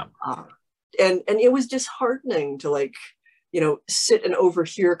 And it was disheartening to, like, sit and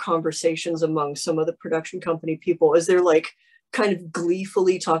overhear conversations among some of the production company people as they're like kind of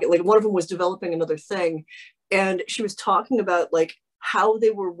gleefully talking. Like, one of them was developing another thing, and she was talking about like how they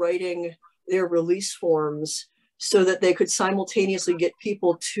were writing their release forms so that they could simultaneously get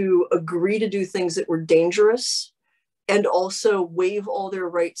people to agree to do things that were dangerous and also waive all their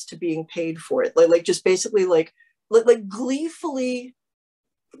rights to being paid for it. Like just basically like gleefully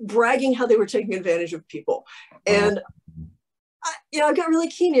bragging how they were taking advantage of people. And I got really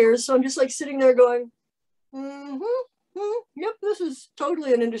keen ears, so I'm just like sitting there going, yep, this is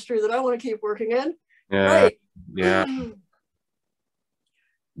totally an industry that I want to keep working in. Right.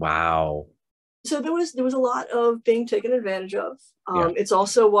 Wow. So there was a lot of being taken advantage of. It's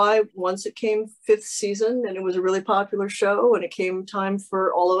also why once it came fifth season and it was a really popular show and it came time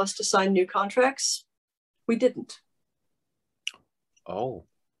for all of us to sign new contracts, we didn't. Oh.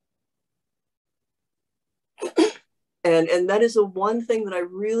 And that is the one thing that I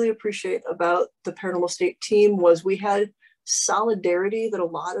really appreciate about the Paranormal State team was we had solidarity that a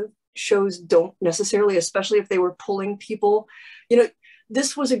lot of shows don't necessarily, especially if they were pulling people.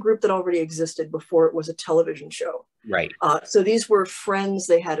 this was a group that already existed before it was a television show. Right. So these were friends.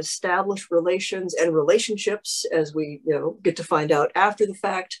 They had established relations and relationships, as we get to find out after the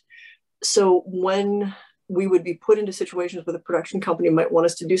fact. So when we would be put into situations where the production company might want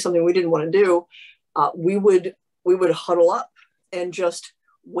us to do something we didn't want to do, we would huddle up and just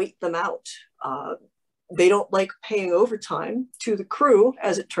wait them out. They don't like paying overtime to the crew,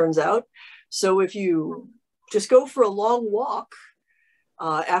 as it turns out. So if you just go for a long walk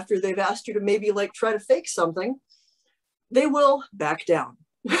after they've asked you to maybe like try to fake something, they will back down.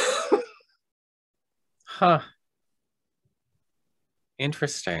 Huh.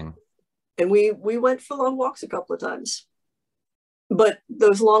 Interesting. And we went for long walks a couple of times. But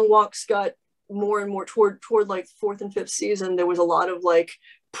those long walks got more and more toward like fourth and fifth season. There was a lot of like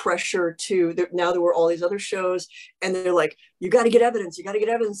pressure to now there were all these other shows, and they're like, you got to get evidence,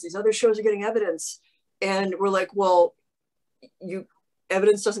 these other shows are getting evidence. And we're like, well,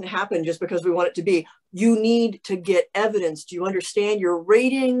 evidence doesn't happen just because we want it to be. You need to get evidence. Do you understand? Your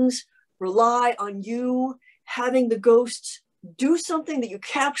ratings rely on you having the ghosts do something that you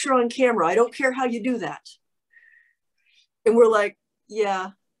capture on camera. I don't care how you do that. And we're like, yeah,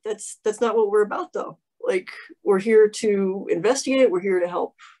 that's not what we're about though. Like, we're here to investigate. We're here to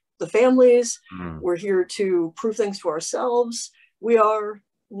help the families. We're here to prove things to ourselves. We are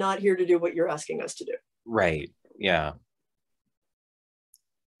not here to do what you're asking us to do. Right. Yeah.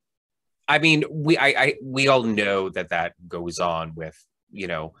 I mean, we all know that goes on with,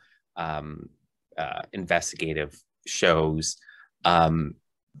 investigative shows.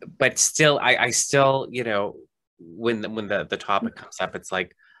 But still, I still, when the topic comes up, it's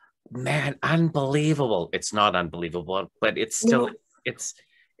like, man, unbelievable. It's not unbelievable, but it's still, it's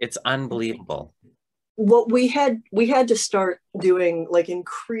unbelievable. What we had to start doing like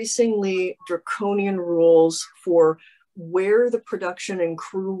increasingly draconian rules for where the production and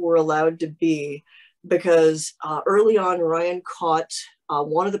crew were allowed to be, because early on Ryan caught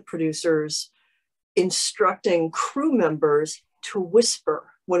one of the producers instructing crew members to whisper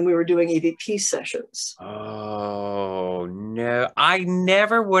when we were doing EVP sessions. Oh no, I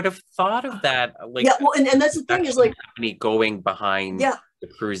never would have thought of that. Like, yeah, well, and that's the thing is like going behind the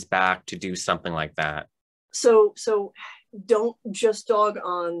crew's back to do something like that. So don't just dog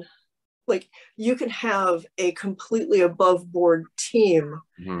on, like, you can have a completely above board team,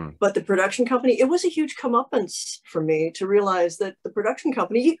 but the production company, it was a huge comeuppance for me to realize that the production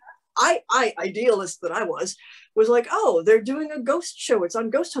company, I idealist that I was like, oh, they're doing a ghost show. It's on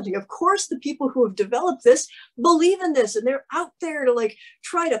ghost hunting. Of course, the people who have developed this believe in this, and they're out there to like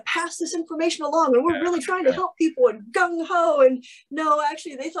try to pass this information along. And we're really trying to help people and gung ho. And no,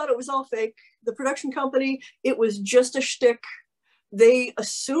 actually, they thought it was all fake. The production company, it was just a shtick. They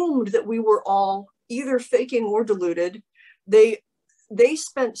assumed that we were all either faking or deluded. They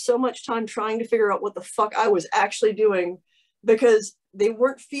spent so much time trying to figure out what the fuck I was actually doing, because they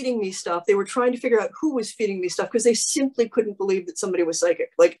weren't feeding me stuff. They were trying to figure out who was feeding me stuff, because they simply couldn't believe that somebody was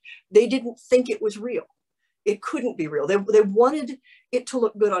psychic. Like, they didn't think it was real. It couldn't be real. They wanted it to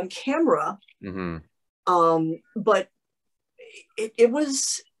look good on camera. But it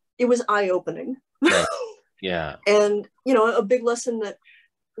was eye-opening. Right. Yeah. And, a big lesson that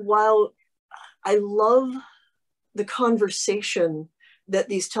while I love the conversation that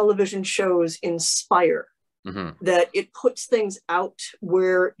these television shows inspire, that it puts things out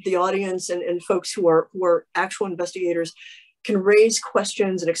where the audience and folks who are actual investigators can raise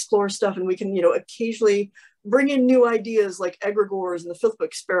questions and explore stuff. And we can, occasionally bring in new ideas like egregores and the Filth Book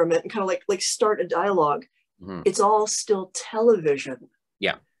experiment and kind of like start a dialogue. It's all still television.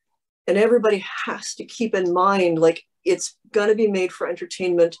 Yeah. And everybody has to keep in mind, like, it's going to be made for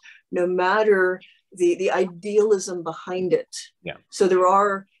entertainment, no matter the idealism behind it. Yeah. So there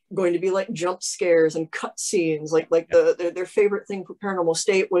are going to be like jump scares and cut scenes. Like their favorite thing for Paranormal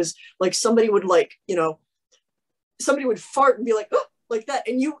State was like somebody would fart and be like, oh, like that.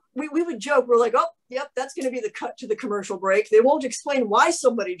 And we would joke. We're like, oh, yep, that's going to be the cut to the commercial break. They won't explain why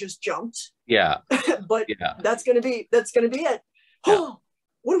somebody just jumped. Yeah. But that's going to be it. Yeah. Oh,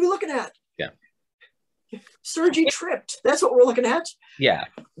 what are we looking at? Yeah. Sergi tripped. That's what we're looking at. Yeah.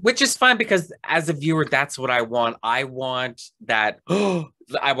 Which is fine, because as a viewer, that's what I want. I want that.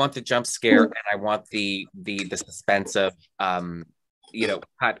 I want the jump scare, and I want the suspense of,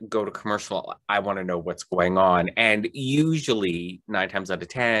 go to commercial. I want to know what's going on. And usually 9 times out of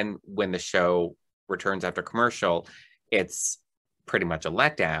 10, when the show returns after commercial, it's pretty much a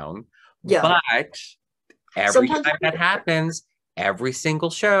letdown. Yeah. But every time that happens, every single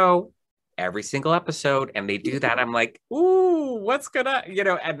show, every single episode, and they do that, I'm like, ooh, what's gonna,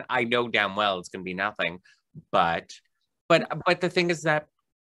 and I know damn well it's gonna be nothing, but But the thing is that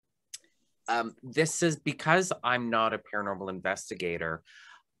this is because I'm not a paranormal investigator.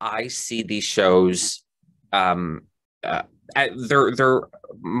 I see these shows. They're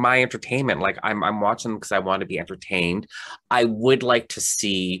my entertainment. Like I'm watching them because I want to be entertained. I would like to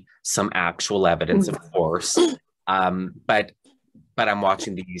see some actual evidence, of course. But I'm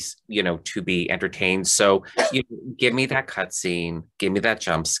watching these, to be entertained. So give me that cutscene, give me that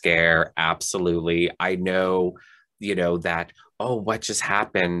jump scare. Absolutely. I know, that, oh, what just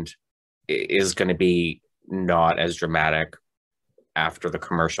happened is going to be not as dramatic after the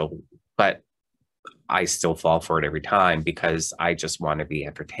commercial, but I still fall for it every time because I just want to be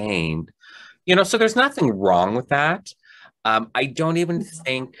entertained. So there's nothing wrong with that. I don't even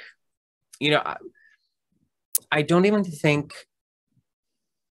think, I don't even think,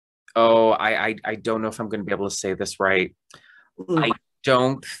 I don't know if I'm going to be able to say this right. I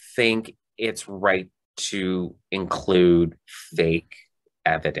don't think it's right to include fake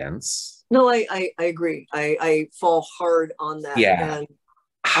evidence. No, I agree. I fall hard on that. Yeah. And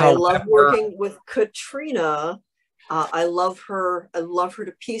I love working with Katrina. I love her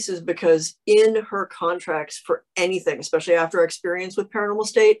to pieces because in her contracts for anything, especially after our experience with Paranormal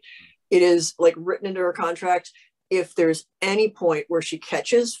State, it is like written into her contract. If there's any point where she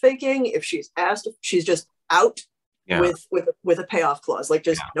catches faking, if she's asked, she's just out with a payoff clause, like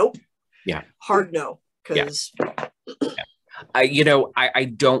just nope. Yeah. Hard no. Because I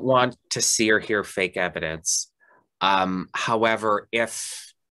don't want to see or hear fake evidence. However,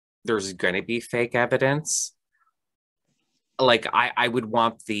 if there's going to be fake evidence, like I would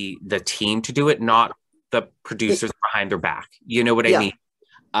want the team to do it, not the producers behind their back. You know what I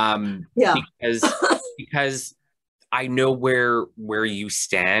mean? Because I know where you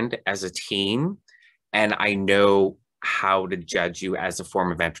stand as a team, and I know how to judge you as a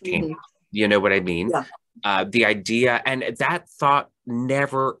form of entertainment. You know what I mean? Yeah. The idea, and that thought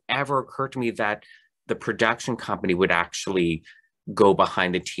never, ever occurred to me that the production company would actually go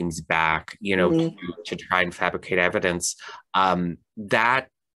behind the team's back, to try and fabricate evidence. That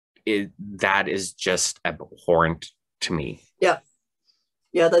is just abhorrent to me. Yeah.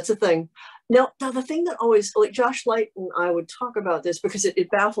 Yeah, that's the thing. Now the thing that always, like Josh Light and I would talk about this because it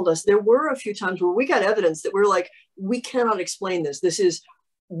baffled us. There were a few times where we got evidence that we're like, we cannot explain this. This is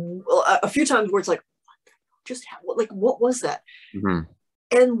a few times where it's like, what was that?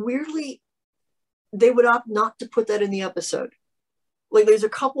 And weirdly, they would opt not to put that in the episode. Like there's a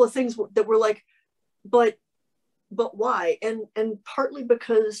couple of things that were like, but why? And partly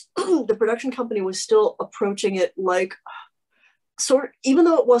because the production company was still approaching it like, even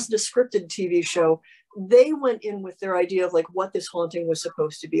though it wasn't a scripted TV show, they went in with their idea of like what this haunting was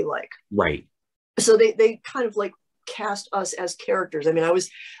supposed to be like. Right. So they kind of like cast us as characters. I mean, I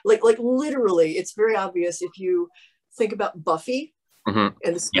was like literally, it's very obvious if you think about Buffy and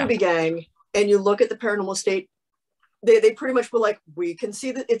the Scooby Gang and you look at the Paranormal State, they pretty much were like, we can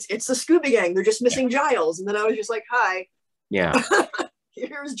see that it's the Scooby Gang. They're just missing Giles. And then I was just like, hi. Yeah.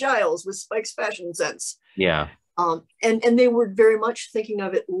 Here's Giles with Spike's fashion sense. Yeah. And they were very much thinking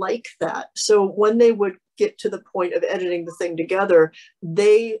of it like that. So when they would get to the point of editing the thing together,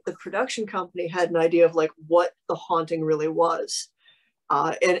 the production company had an idea of like what the haunting really was.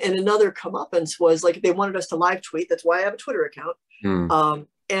 And another comeuppance was like, they wanted us to live tweet. That's why I have a Twitter account.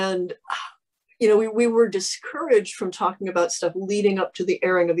 And we were discouraged from talking about stuff leading up to the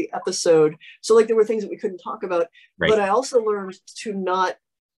airing of the episode. So like there were things that we couldn't talk about, but I also learned to not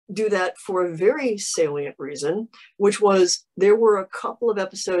do that for a very salient reason, which was there were a couple of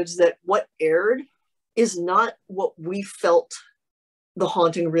episodes that what aired is not what we felt the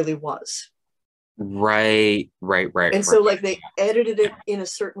haunting really was. Right. And so like they edited it in a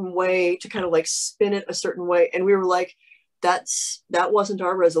certain way to kind of like spin it a certain way. And we were like, that wasn't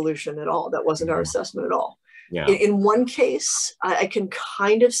our resolution at all. That wasn't our assessment at all. Yeah. In one case, I can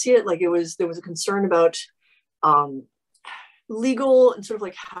kind of see it. Like there was a concern about legal and sort of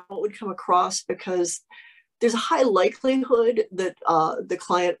like how it would come across, because there's a high likelihood that the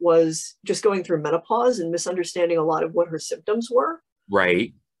client was just going through menopause and misunderstanding a lot of what her symptoms were.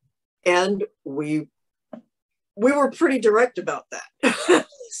 Right. And we were pretty direct about that.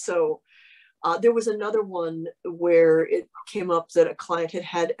 So there was another one where it came up that a client had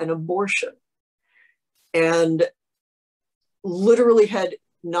had an abortion and literally had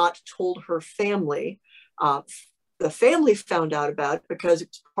not told her family. The family found out about it because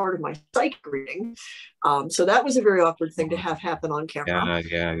it's part of my psych reading. So that was a very awkward thing to have happen on camera.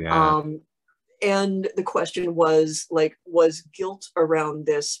 Yeah. And the question was like, was guilt around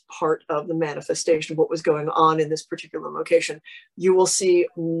this part of the manifestation of what was going on in this particular location? You will see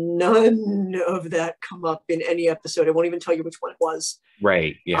none of that come up in any episode. I won't even tell you which one it was.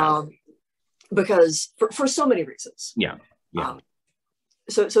 Right. Yeah. Because for so many reasons. Yeah. Yeah.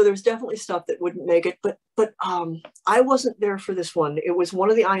 So there's definitely stuff that wouldn't make it, but I wasn't there for this one. It was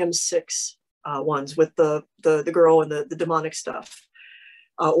one of the IM6 ones with the girl and the demonic stuff.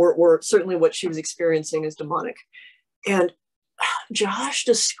 Or certainly what she was experiencing is demonic. And Josh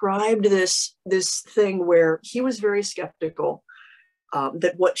described this thing where he was very skeptical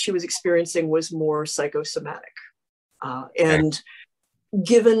that what she was experiencing was more psychosomatic. And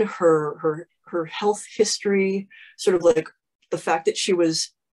given her health history, sort of like the fact that she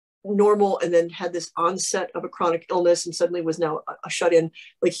was normal and then had this onset of a chronic illness and suddenly was now a shut-in,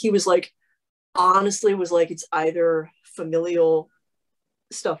 like he was like, honestly was like, it's either familial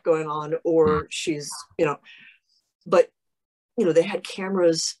stuff going on or she's, but they had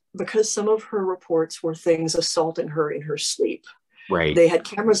cameras because some of her reports were things assaulting her in her sleep. Right. They had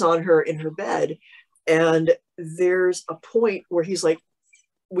cameras on her in her bed, and there's a point where he's like,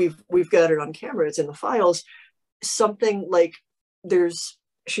 we've got it on camera, it's in the files, something like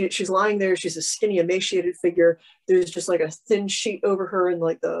she's lying there, she's a skinny emaciated figure, there's just like a thin sheet over her and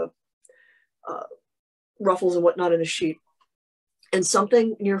like the ruffles and whatnot in the sheet, and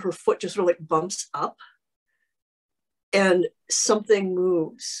something near her foot just sort of like bumps up and something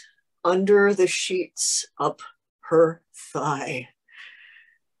moves under the sheets up her thigh.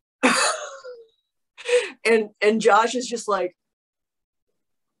 and Josh is just like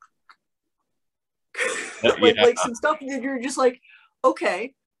like some stuff that you're just like,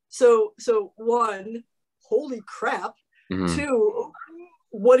 okay, so one, holy crap, two,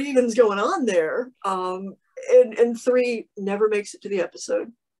 what even's going on there? And three, never makes it to the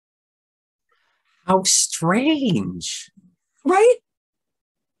episode. How strange. Right?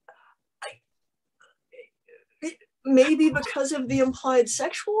 Maybe because of the implied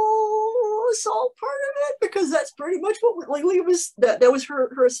sexual assault part of it, because that's pretty much what like it was, that was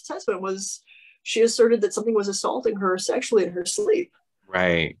her assessment, was she asserted that something was assaulting her sexually in her sleep.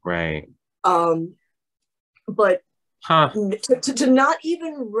 Right. But to not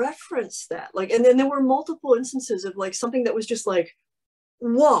even reference that, like, and then there were multiple instances of like something that was just like,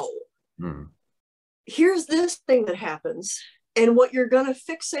 whoa, here's this thing that happens, and what you're gonna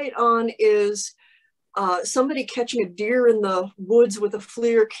fixate on is somebody catching a deer in the woods with a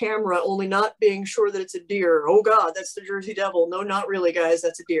FLIR camera, only not being sure that it's a deer. Oh God, that's the Jersey Devil. No, not really, guys,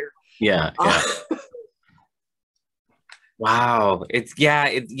 that's a deer. Yeah. Wow.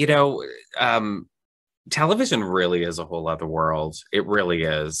 Television really is a whole other world. It really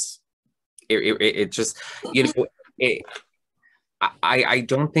is. It just, I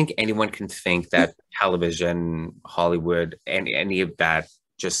don't think anyone can think that television, Hollywood, and any of that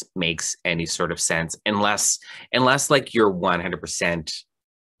just makes any sort of sense unless like you're 100%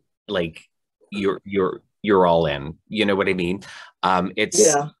 like you're all in. You know what I mean?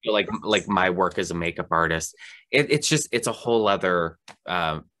 It's like my work as a makeup artist. It's a whole other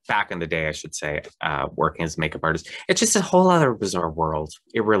back in the day, I should say, working as a makeup artist. It's just a whole other bizarre world.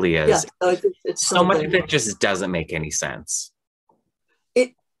 It really is. Yeah, it's so much of it just doesn't make any sense.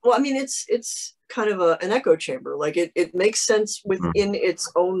 Well, I mean, it's kind of an echo chamber. Like it makes sense within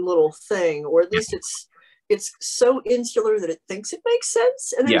its own little thing, or at least it's so insular that it thinks it makes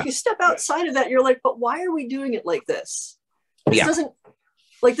sense. And then if you step outside of that, you're like, but why are we doing it like this? This doesn't,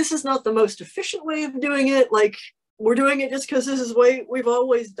 like, this is not the most efficient way of doing it. Like, we're doing it just because this is the way we've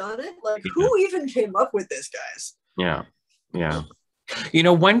always done it. Like, who even came up with this, guys? Yeah.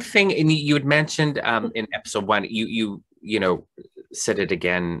 One thing, and you had mentioned in episode 1, you said it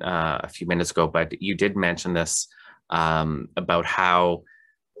again a few minutes ago, but you did mention this about how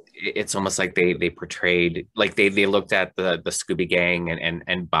it's almost like they portrayed, like they looked at the Scooby Gang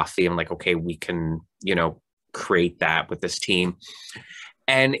and Buffy and like, okay, we can create that with this team.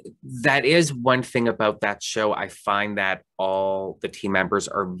 And that is one thing about that show. I find that all the team members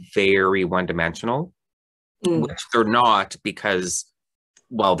are very one-dimensional, which they're not, because,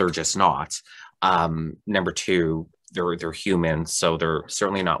 well, they're just not. Number two, they're human, so they're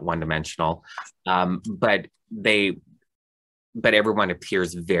certainly not one-dimensional. But everyone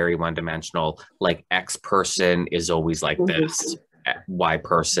appears very one-dimensional. Like X person is always like this. Y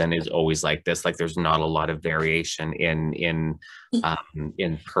person is always like this. Like there's not a lot of variation in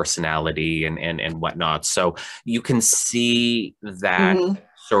personality and whatnot. So you can see that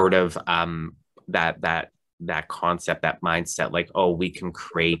sort of that concept, that mindset, like, oh, we can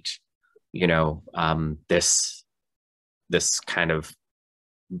create, this kind of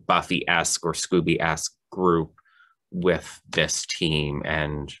Buffy-esque or Scooby-esque group with this team.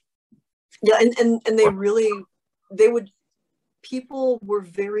 And yeah, and people were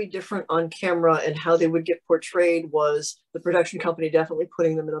very different on camera, and how they would get portrayed was the production company definitely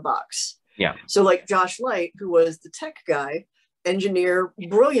putting them in a box. Yeah. So like Josh Light, who was the tech guy, engineer,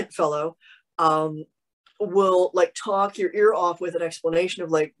 brilliant fellow, will like talk your ear off with an explanation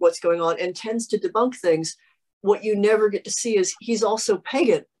of like what's going on, and tends to debunk things. What you never get to see is he's also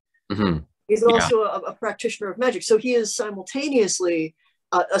pagan. Mm-hmm. He's also a practitioner of magic. So he is simultaneously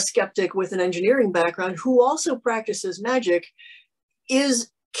a skeptic with an engineering background who also practices magic, is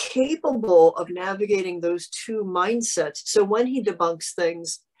capable of navigating those two mindsets. So when he debunks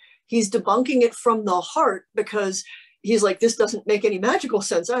things, he's debunking it from the heart, because he's like, this doesn't make any magical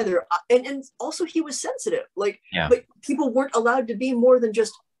sense either. And also he was sensitive, like, but people weren't allowed to be more than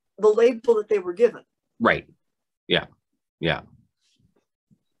just the label that they were given. Right. Yeah. Yeah.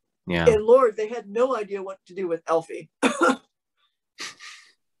 Yeah. And Lord, they had no idea what to do with Elfie.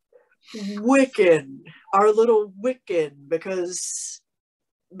 Wiccan, our little Wiccan, because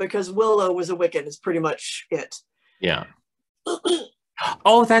Willow was a Wiccan is pretty much it. Yeah.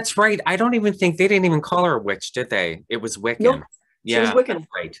 Oh, that's right. I don't even think they didn't even call her a witch, did they? It was Wiccan. Nope. Yeah, she was Wiccan.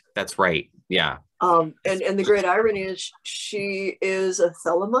 That's right. Yeah. And the great irony is she is a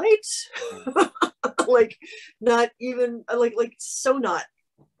Thelemite. Like, not even like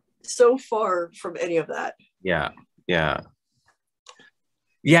so far from any of that. Yeah. Yeah.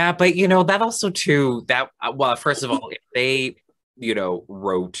 Yeah, but that also too, well, first of all, if they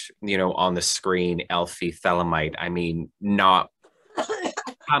wrote on the screen Elfie Thelemite, I mean, not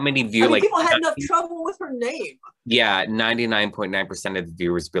how many viewers, people had enough trouble with her name. Yeah, 99.9% of the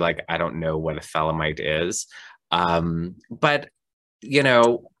viewers be like, I don't know what a Thelemite is. But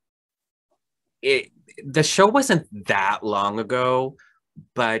the show wasn't that long ago,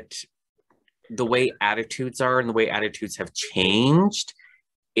 but the way attitudes are and the way attitudes have changed,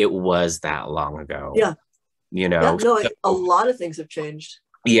 it was that long ago. Yeah. So, a lot of things have changed.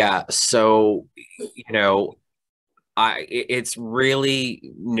 Yeah. So, it's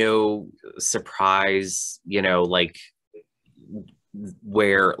really no surprise, like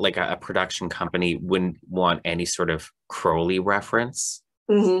where like a production company wouldn't want any sort of Crowley reference.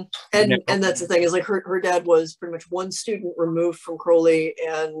 Mm-hmm. And that's the thing, is like her dad was pretty much one student removed from Crowley,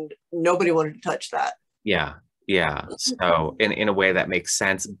 and nobody wanted to touch that. Yeah. Yeah. So in a way that makes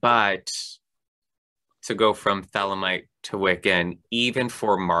sense, but to go from Thelemite to Wiccan, even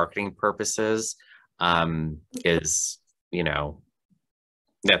for marketing purposes, is,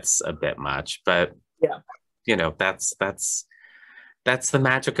 that's a bit much, but that's the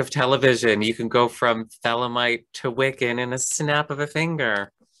magic of television. You can go from Thelemite to Wiccan in a snap of a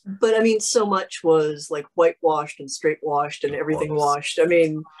finger. But I mean, so much was like whitewashed and straight washed and everything washed. I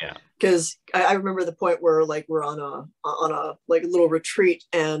mean, because I remember the point where like we're on a like little retreat,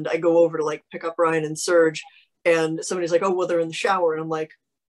 and I go over to like pick up Ryan and Serge, and somebody's like, oh, well, they're in the shower, and I'm like,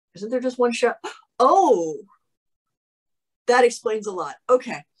 isn't there just one shower? Oh, that explains a lot.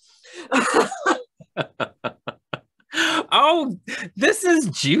 Okay. Oh, this is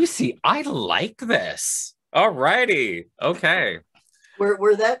juicy. I like this. All righty. Okay.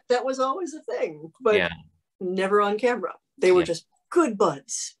 Where that was always a thing, but never on camera. They were just good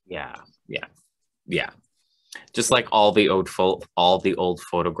buds. Yeah. Just like all the old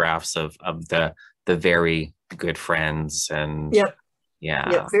photographs of the very good friends, and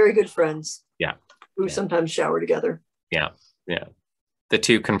very good friends. Yeah. Who sometimes shower together. Yeah. The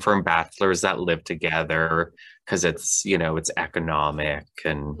two confirmed bachelors that live together because it's it's economic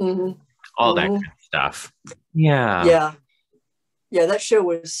and all that kind of stuff. Yeah. Yeah, that show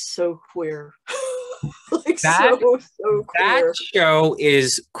was so queer. Like so queer. That show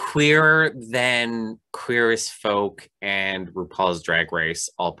is queerer than Queer as Folk and RuPaul's Drag Race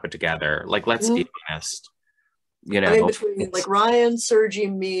all put together. Like, let's be honest. I mean, between like Ryan, Sergi,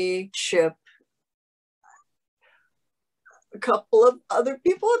 me, Chip, a couple of other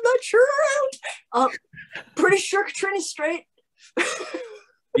people I'm not sure around. Pretty sure Katrina's straight.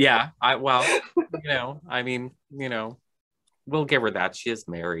 Yeah, I mean, we'll give her that. She is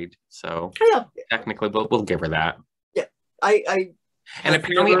married, so technically we'll give her that. Yeah, and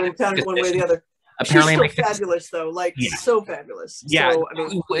apparently one way or the other. Apparently, she's so fabulous, though. Like so fabulous. Yeah, so, I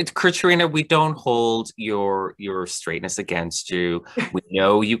mean, Katrina, we don't hold your straightness against you. We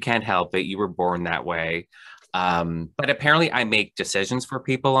know you can't help it. You were born that way. But apparently, I make decisions for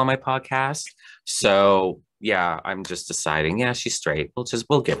people on my podcast. So yeah, I'm just deciding. Yeah, she's straight.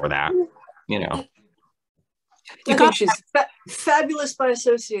 We'll give her that. I think she's fabulous by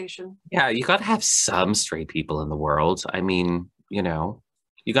association. Yeah, you got to have some straight people in the world. I mean,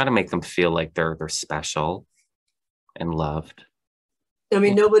 You got to make them feel like they're special and loved. I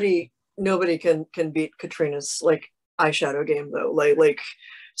mean, nobody can beat Katrina's like eyeshadow game though.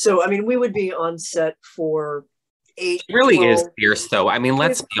 So I mean, we would be on set for 8, It really 12, is fierce, though. I mean,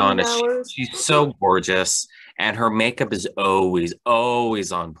 let's be 15 honest. hours. She's so gorgeous, and her makeup is always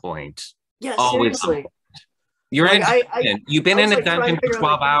on point. Yeah, Always on seriously. point. You're Like in a dungeon. You've been I was in a like trying dungeon to for figure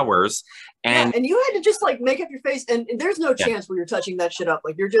out 12 like, hours, yeah, and and you had to just like make up your face, and there's no yeah, chance where you're touching that shit up.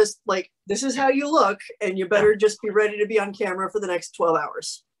 Like you're just like, this is how you look, and you better just be ready to be on camera for the next 12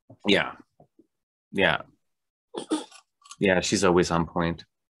 hours. yeah, yeah, yeah. She's always on point.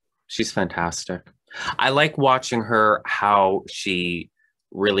 She's fantastic. I like watching her, how she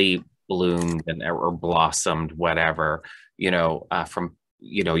really bloomed and or blossomed, whatever, from,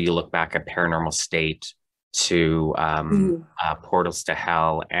 you look back at Paranormal State to Portals to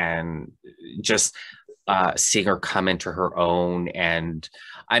Hell, and just seeing her come into her own. And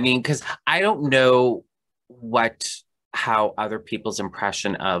I mean, because I don't know how other people's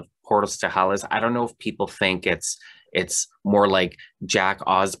impression of Portals to Hell is. I don't know if people think it's more like Jack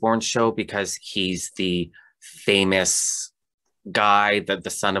Osborne's show because he's the famous guy, the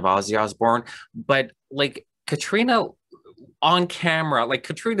son of Ozzy Osbourne. But like Katrina on camera, like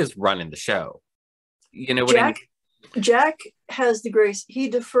Katrina's running the show. You know what I mean? Jack has the grace. He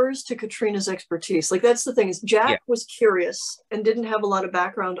defers to Katrina's expertise. Like that's the thing is Jack was curious and didn't have a lot of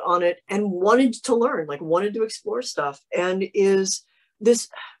background on it and wanted to learn, like wanted to explore stuff, and is this.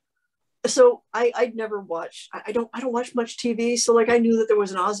 So I'd never watched. I don't watch much TV. So like I knew that there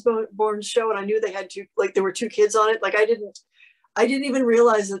was an Osbourne show, and I knew they had there were 2 kids on it. Like I didn't even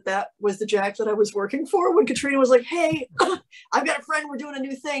realize that was the Jack that I was working for when Katrina was like, hey, I've got a friend, we're doing a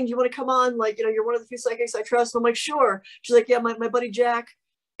new thing. Do you want to come on? Like, you're one of the few psychics I trust. And I'm like, sure. She's like, yeah, my buddy Jack.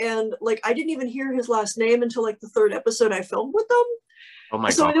 And like, I didn't even hear his last name until like the 3rd episode I filmed with them. Oh my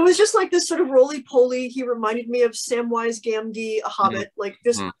so God. It was just like this sort of roly-poly. He reminded me of Samwise Gamgee, a Hobbit, like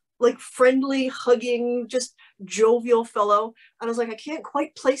just like friendly, hugging, just jovial fellow. And I was like, I can't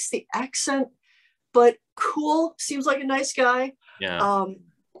quite place the accent, but cool, seems like a nice guy. Yeah.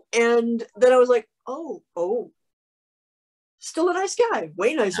 And then I was like, oh, still a nice guy,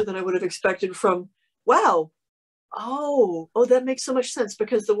 way nicer than I would have expected from, wow. Oh, that makes so much sense,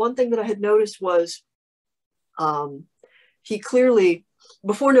 because the one thing that I had noticed was he clearly,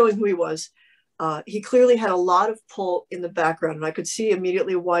 before knowing who he was, he clearly had a lot of pull in the background. And I could see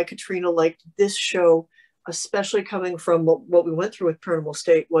immediately why Katrina liked this show, especially coming from what we went through with Paranormal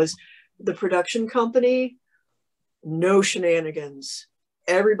State, was the production company, no shenanigans.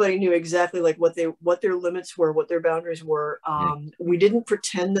 Everybody knew exactly like what their limits were, what their boundaries were. We didn't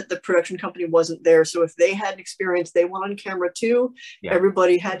pretend that the production company wasn't there. So if they had an experience they went on camera too,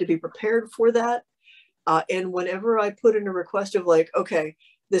 everybody had to be prepared for that. And whenever I put in a request of like, okay,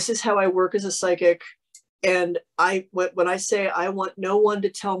 this is how I work as a psychic, and when I say I want no one to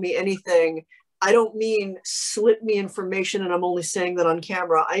tell me anything, I don't mean slip me information and I'm only saying that on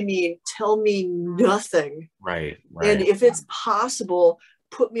camera. I mean, tell me nothing. Right. And if it's possible,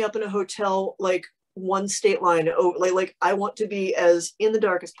 put me up in a hotel, like 1 state line over. Like I want to be as in the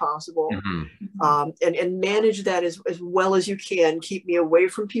dark as possible, and manage that as well as you can. Keep me away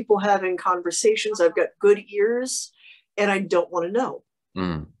from people having conversations. I've got good ears, and I don't want to know.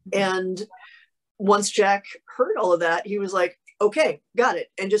 And once Jack heard all of that, he was like, okay, got it.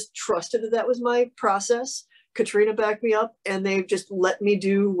 And just trusted that was my process. Katrina backed me up, and they've just let me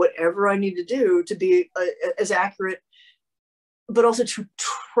do whatever I need to do to be as accurate, but also to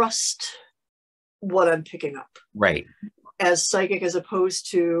trust what I'm picking up. Right. As psychic, as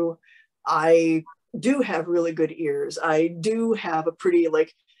opposed to, I do have really good ears. I do have a pretty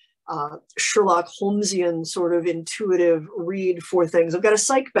Sherlock Holmesian sort of intuitive read for things. I've got a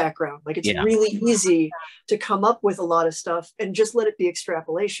psych background. Like it's really easy to come up with a lot of stuff and just let it be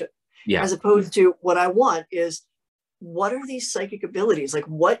extrapolation. As opposed to what I want is, what are these psychic abilities? Like,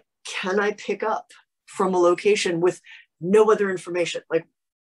 what can I pick up from a location with no other information? Like,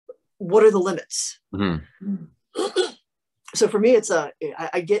 what are the limits? So for me,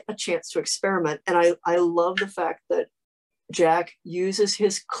 I get a chance to experiment, and I love the fact that Jack uses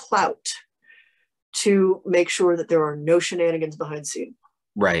his clout to make sure that there are no shenanigans behind scene.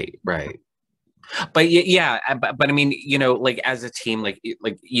 Right. But but I mean, like as a team, like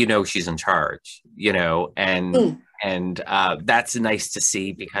she's in charge, and that's nice to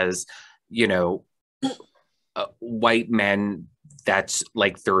see, because white men, that's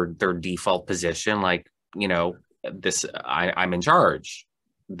like their default position. Like, this, I'm in charge.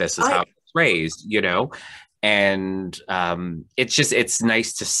 This is how it's raised, and it's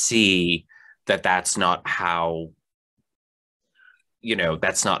nice to see that that's not how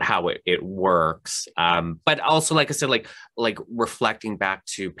that's not how it works. But also, like I said, like reflecting back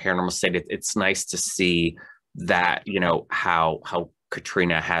to Paranormal State, it's nice to see that, how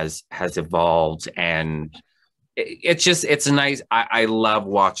Katrina has evolved, and it's nice. I love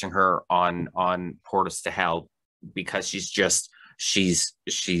watching her on Portals to Hell, because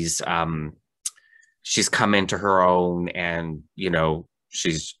she's come into her own, and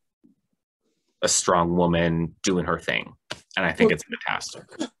she's a strong woman doing her thing, and I think it's fantastic.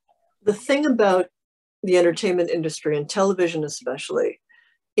 The thing about the entertainment industry, and television especially,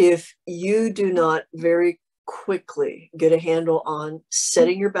 if you do not very quickly get a handle on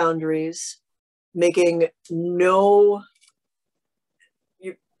setting your boundaries, making you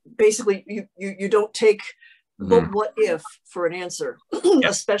don't take but what if for an answer,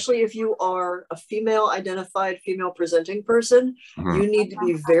 especially if you are a female presenting person. You need to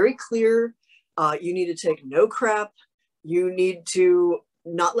be very clear. You need to take no crap. You need to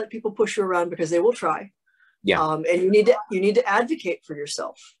not let people push you around, because they will try. And you need to advocate for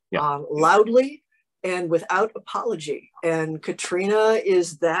yourself loudly and without apology. And Katrina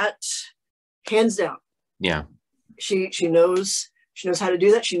is that, hands down. She knows how to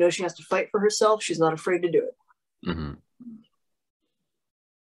do that. She knows she has to fight for herself. She's not afraid to do it.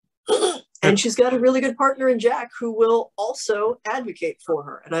 And she's got a really good partner in Jack, who will also advocate for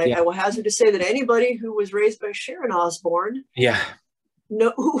her. And I will hazard to say that anybody who was raised by Sharon Osbourne,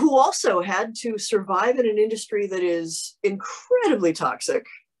 who also had to survive in an industry that is incredibly toxic.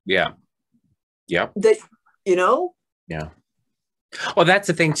 That, Well, that's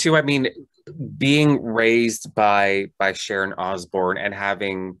the thing too. I mean, being raised by Sharon Osbourne and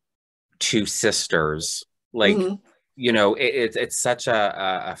having two sisters, like, it's such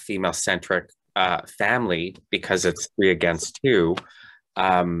a female centric family, because it's 3 against 2.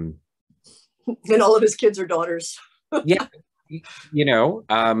 And all of his kids are daughters.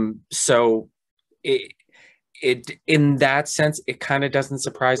 So it in that sense, it kind of doesn't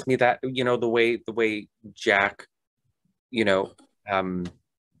surprise me that, the way Jack,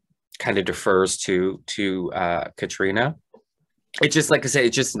 kind of defers to Katrina. It's just, like I said,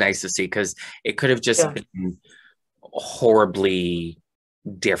 it's just nice to see, because it could have just been horribly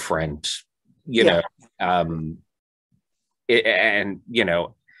different, and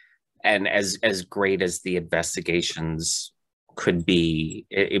as great as the investigations could be,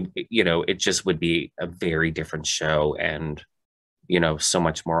 it just would be a very different show, and so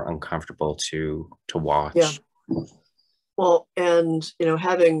much more uncomfortable to watch. Well, and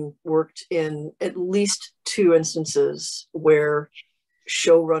having worked in at least 2 instances where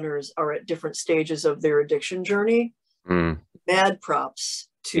showrunners are at different stages of their addiction journey, mad props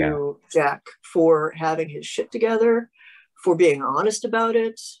to Jack for having his shit together, for being honest about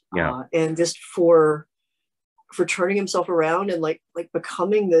it, and just for turning himself around and like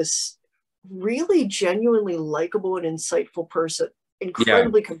becoming this really genuinely likable and insightful person,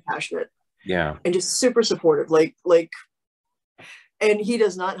 incredibly compassionate, and just super supportive. And he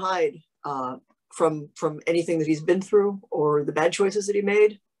does not hide from anything that he's been through or the bad choices that he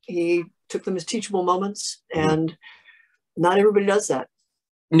made. He took them as teachable moments, and not everybody does that.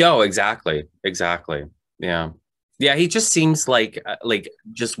 No, exactly. Yeah. He just seems like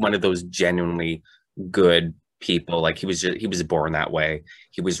just one of those genuinely good people. Like he was born that way.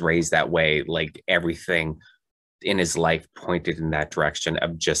 He was raised that way. Like everything in his life pointed in that direction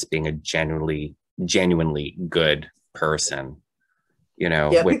of just being a genuinely good person.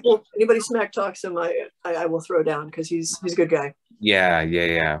 Anybody smack talks him, I will throw down, because he's a good guy.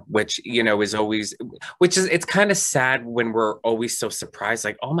 Which is always, it's kind of sad when we're always so surprised,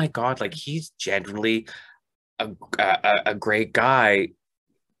 like, oh my god, like he's genuinely a great guy,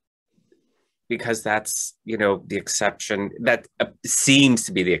 because that's the exception, that seems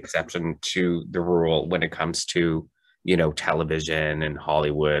to be the exception to the rule when it comes to television and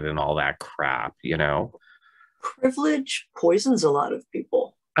Hollywood and all that crap. Privilege poisons a lot of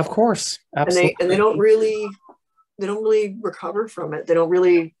people. Of course, absolutely. And they don't really recover from it. They don't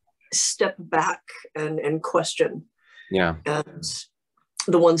really step back and question. And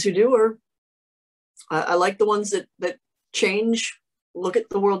the ones who do are, I like the ones that change, look at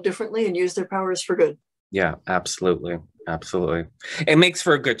the world differently, and use their powers for good. Absolutely. It makes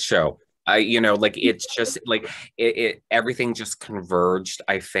for a good show. It's just like it everything just converged,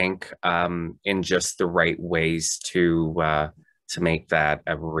 I think, in just the right ways to make that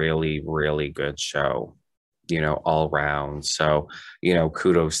a really, really good show, all around. So,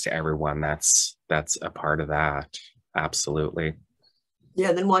 kudos to everyone that's a part of that. Absolutely.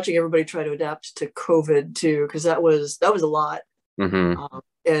 And then watching everybody try to adapt to COVID too, because that was a lot.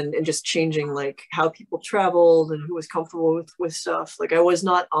 and just changing like how people traveled and who was comfortable with stuff. Like I was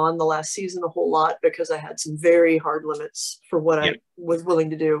not on the last season a whole lot because I had some very hard limits for what I was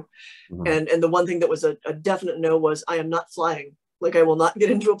willing to do. And the one thing that was a definite no was I am not flying. Like I will not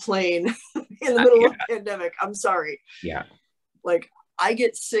get into a plane in the middle of a pandemic. I'm sorry. Yeah. Like I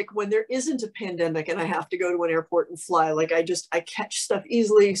get sick when there isn't a pandemic and I have to go to an airport and fly. Like I catch stuff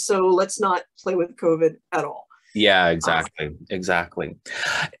easily. So let's not play with COVID at all. Yeah, exactly. Exactly.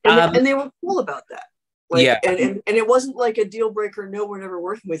 And they were cool about that. Like, yeah. And it wasn't like a deal breaker. No, we're never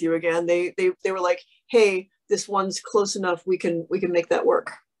working with you again. They were like, hey, this one's close enough. We can make that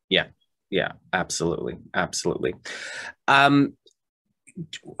work. Yeah. Yeah, absolutely. Absolutely. I'm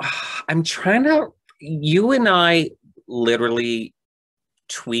trying to, you and I literally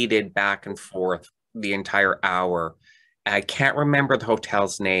tweeted back and forth the entire hour. I can't remember the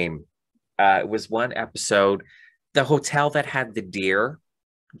hotel's name. It was one episode, the hotel that had the deer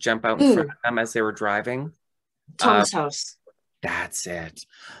jump out in front of them as they were driving. Thomas House. That's it.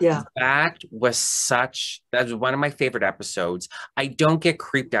 Yeah. That was one of my favorite episodes. I don't get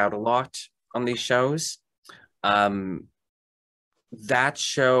creeped out a lot on these shows. That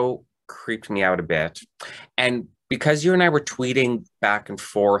show creeped me out a bit. And because you and I were tweeting back and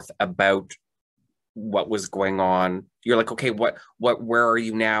forth about what was going on, you're like, okay, where are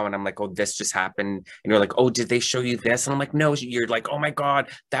you now? And I'm like, oh, this just happened. And you're like, oh, did they show you this? And I'm like, no. You're like, oh my God,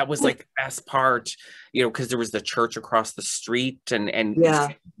 that was like the best part, because there was the church across the street and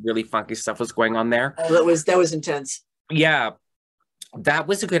really funky stuff was going on there. Oh, that was intense. Yeah, that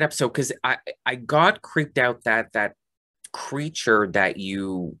was a good episode because I got creeped out that creature that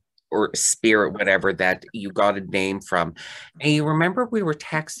you, or spirit, whatever, that you got a name from. And you remember we were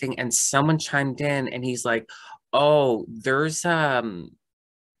texting and someone chimed in and he's like, oh, there's I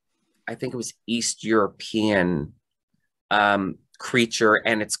think it was East European creature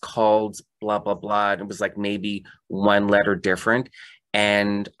and it's called blah blah blah, and it was like maybe one letter different.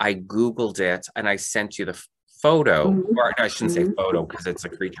 And I Googled it and I sent you the photo, or I shouldn't say photo because it's a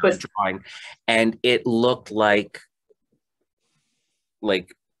creature drawing, and it looked like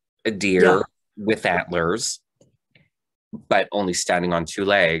a deer with antlers, but only standing on two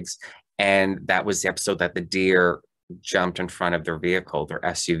legs. And that was the episode that the deer jumped in front of their vehicle, their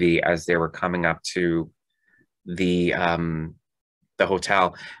SUV, as they were coming up to the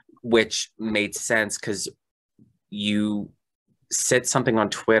hotel, which made sense because you said something on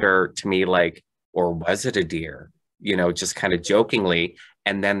Twitter to me like, or was it a deer? Just kind of jokingly.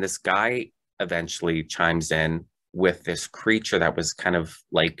 And then this guy eventually chimes in with this creature that was kind of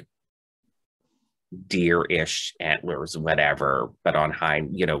like deer-ish antlers, whatever, but on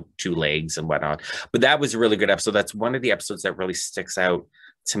hind, two legs and whatnot. But that was a really good episode. That's one of the episodes that really sticks out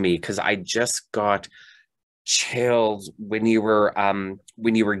to me because I just got chills when you were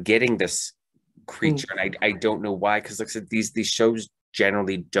getting this creature, and I don't know why, because like I said, these shows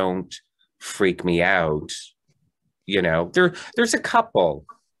generally don't freak me out. There's a couple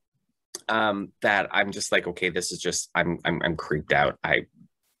that I'm just like, okay, this is just I'm creeped out.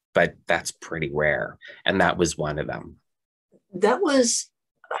 But that's pretty rare. And that was one of them. That was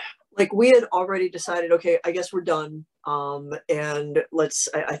like, we had already decided, okay, I guess we're done. And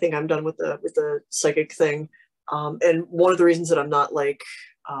I think I'm done with the psychic thing. And one of the reasons that I'm not like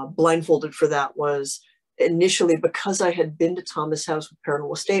blindfolded for that was initially because I had been to Thomas House with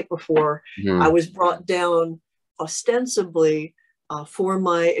Paranormal State before. I was brought down ostensibly for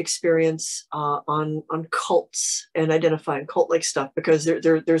my experience on cults and identifying cult-like stuff, because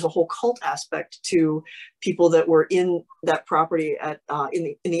there's a whole cult aspect to people that were in that property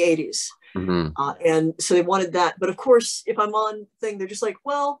in the 80s. And so they wanted that. But of course, if I'm on thing, they're just like,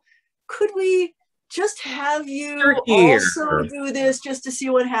 well, could we just have you also do this just to see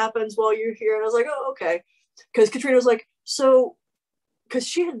what happens while you're here? And I was like, oh, okay. Because Katrina was like, so, because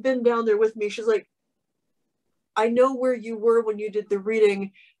she had been down there with me, she's like, I know where you were when you did the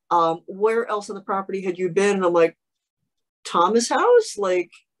reading. Where else on the property had you been? And I'm like, Thomas House?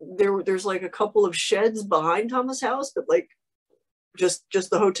 Like there's like a couple of sheds behind Thomas House, but like just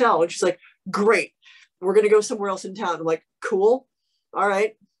the hotel. And she's like, great, we're gonna go somewhere else in town. I'm like, cool, all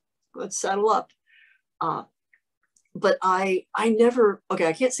right, let's settle up. But I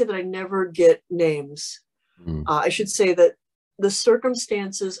can't say that I never get names. I should say that the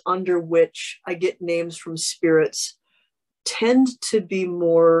circumstances under which I get names from spirits tend to be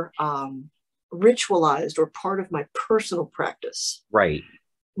more ritualized or part of my personal practice. Right.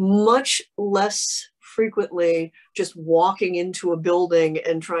 Much less frequently just walking into a building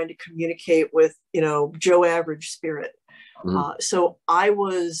and trying to communicate with, Joe Average spirit. So I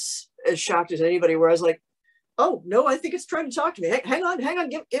was as shocked as anybody, where I was like, oh no, I think it's trying to talk to me. Hang on,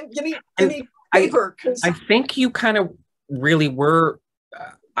 give me And paper. I think you kind of really were.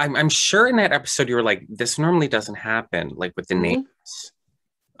 I'm sure in that episode you were like, this normally doesn't happen, like with the names.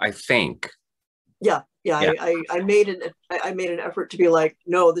 I think. Yeah. Yeah. I made an effort to be like,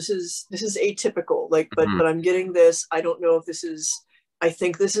 no, this is atypical. Like, but I'm getting this. I don't know if this is. I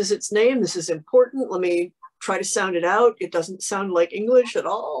think this is its name. This is important. Let me try to sound it out. It doesn't sound like English at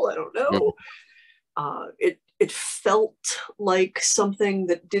all. I don't know. It felt like something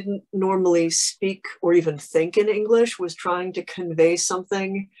that didn't normally speak or even think in English was trying to convey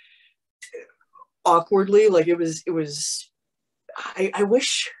something awkwardly. Like it was. I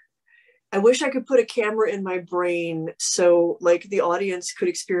wish I could put a camera in my brain so like the audience could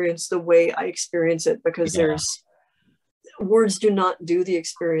experience the way I experience it, because there's words do not do the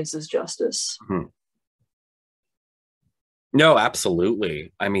experiences justice. No,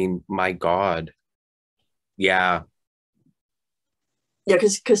 absolutely. I mean, my God. Yeah. Yeah,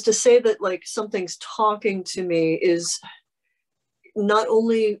 because to say that like something's talking to me is not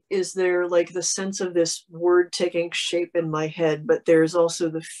only is there like the sense of this word taking shape in my head, but there's also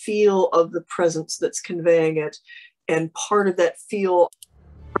the feel of the presence that's conveying it. And part of that feel.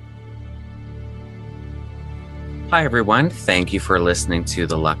 Hi, everyone. Thank you for listening to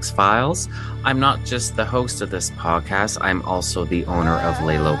the Lux Files. I'm not just the host of this podcast, I'm also the owner of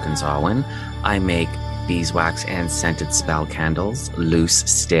Le Lokenzawen. I make beeswax and scented spell candles, loose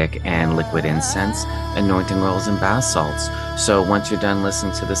stick and liquid incense, anointing oils, and bath salts. So once you're done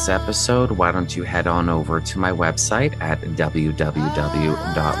listening to this episode, why don't you head on over to my website at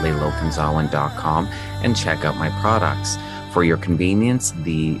www.lelokenzawen.com and check out my products. For your convenience,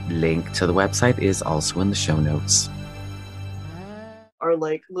 the link to the website is also in the show notes. Are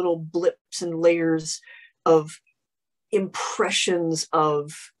like little blips and layers of impressions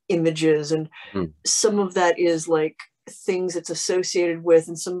of images, and some of that is like things it's associated with,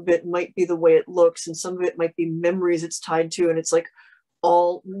 and some of it might be the way it looks, and some of it might be memories it's tied to, and it's like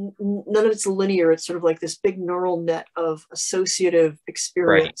none of it's linear. It's sort of like this big neural net of associative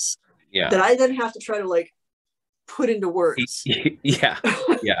experience that I then have to try to like put into words. Yeah.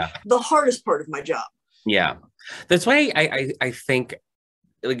 The hardest part of my job. Yeah. That's why I think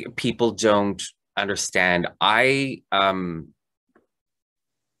like people don't understand. I'm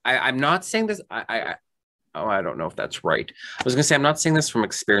not saying this. I don't know if that's right. I was gonna say I'm not saying this from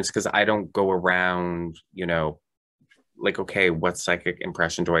experience, because I don't go around, like, okay, what psychic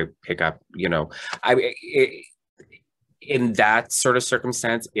impression do I pick up? In that sort of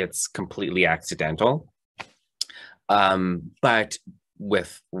circumstance, it's completely accidental. But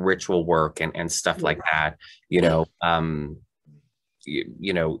with ritual work and stuff like that, you're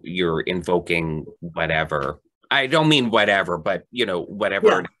invoking whatever. I don't mean whatever, but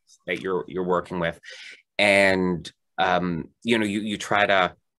whatever it is that you're working with, and you try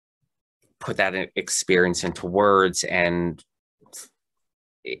to put that experience into words, and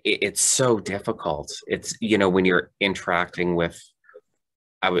it's so difficult. It's when you're interacting with.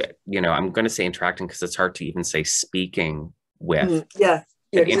 I'm going to say interacting because it's hard to even say speaking with.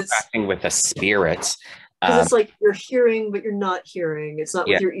 Interacting with a spirit. Because it's like you're hearing, but you're not hearing. It's not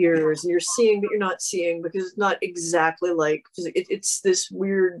with your ears, and you're seeing, but you're not seeing, because it's not exactly like it's this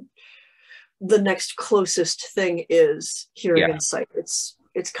weird. The next closest thing is hearing and sight. It's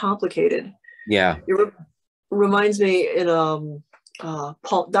complicated. Yeah, it reminds me in Dr.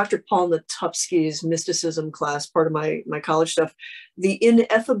 Paul Natupsky's mysticism class, part of my college stuff, the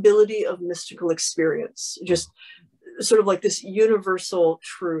ineffability of mystical experience, just sort of like this universal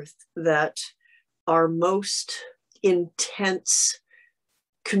truth that our most intense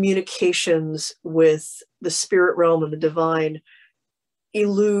communications with the spirit realm and the divine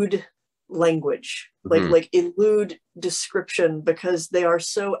elude language, like elude description, because they are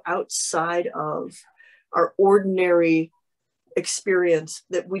so outside of our ordinary experience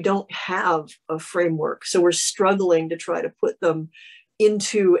that we don't have a framework. So we're struggling to try to put them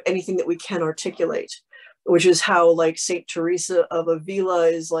into anything that we can articulate, which is how like Saint Teresa of Avila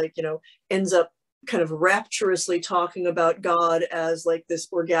is like, ends up kind of rapturously talking about God as like this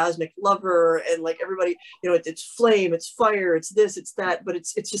orgasmic lover, and like everybody, it's flame, it's fire, it's this, it's that, but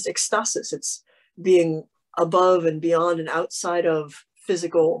it's just ecstasis. It's being above and beyond and outside of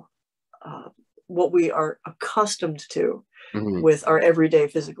physical, what we are accustomed to with our everyday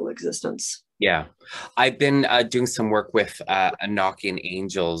physical existence. Yeah. I've been doing some work with Enochian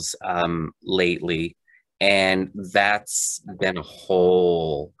Angels lately, and that's been a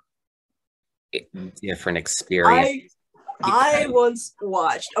whole different experience. I once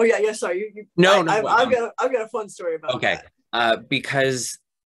watched. Oh yeah. Sorry. No. I've got a fun story about that. Because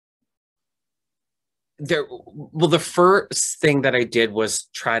the first thing that I did was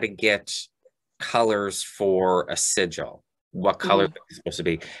try to get colors for a sigil, what color it's supposed to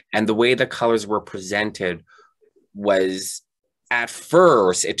be. And the way the colors were presented was, at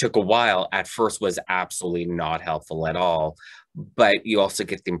first, it took a while. At first was absolutely not helpful at all. But you also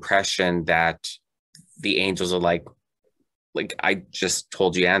get the impression that the angels are like I just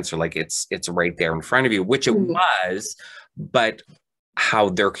told you answer, like it's right there in front of you, which it was, but how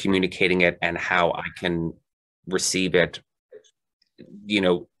they're communicating it and how I can receive it,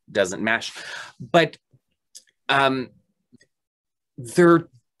 doesn't mesh. But they're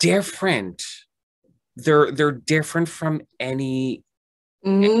different. They're different from any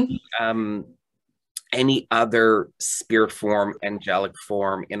other spirit form, angelic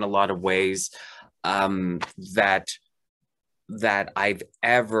form, in a lot of ways, that I've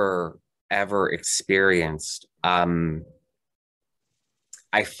ever experienced.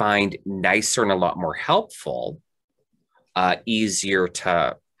 I find nicer and a lot more helpful, easier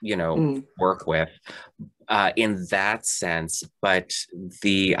to work with, in that sense. But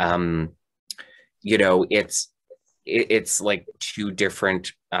the it's like two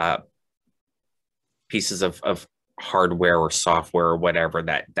different pieces of hardware or software or whatever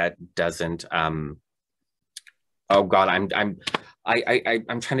that doesn't oh god, I'm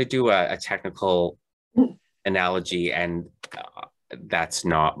trying to do a technical analogy, and that's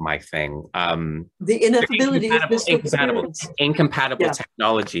not my thing. The ineffability of this experience. Incompatible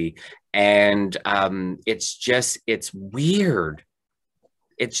technology. And it's weird.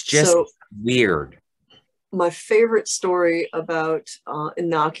 It's just weird. My favorite story about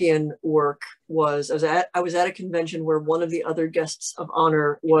Enochian work was I was at a convention where one of the other guests of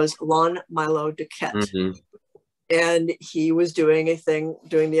honor was Lon Milo Duquette. And he was doing the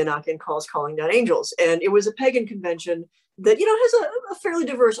Enochian calls, calling down angels. And it was a pagan convention that, has a fairly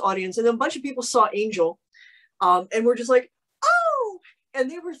diverse audience. And then a bunch of people saw Angel, and were just like, oh,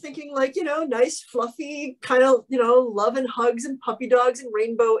 and they were thinking like, nice, fluffy, kind of, love and hugs and puppy dogs and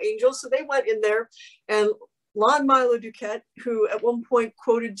rainbow angels. So they went in there, and Lon Milo Duquette, who at one point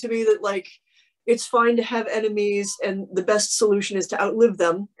quoted to me that like, it's fine to have enemies and the best solution is to outlive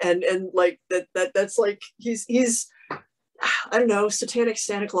them. And like that's like, he's, I don't know, satanic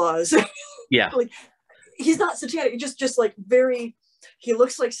Santa Claus. Yeah. Like, he's not satanic, just like he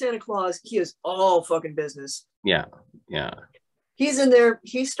looks like Santa Claus. He is all fucking business. Yeah. Yeah. He's in there,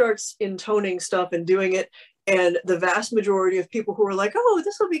 he starts intoning stuff and doing it. And the vast majority of people who are like, oh,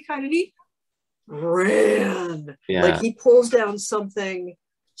 this will be kind of neat, ran. Yeah. Like, he pulls down something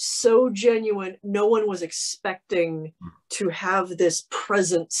so genuine, no one was expecting to have this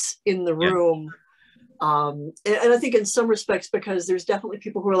presence in the room. And I think in some respects, because there's definitely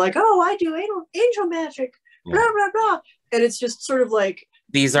people who are like, oh, I do angel magic, blah blah blah, and it's just sort of like,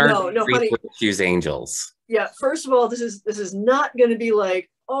 these aren't no honey, choose angels. Yeah, first of all, this is not going to be like,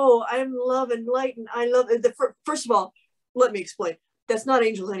 oh, I'm love and light and I love it. First of all, let me explain. That's not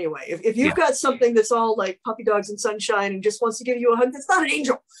angels anyway. If you've got something that's all like puppy dogs and sunshine and just wants to give you a hug, that's not an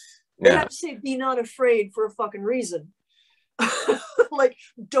angel. They have to say, be not afraid, for a fucking reason. Like,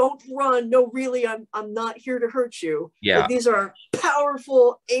 don't run. No, really, I'm not here to hurt you. Yeah. Like, these are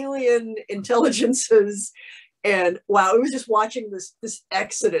powerful alien intelligences. And wow, it was just watching this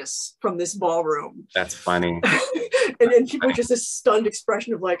exodus from this ballroom. That's funny. And then people just this stunned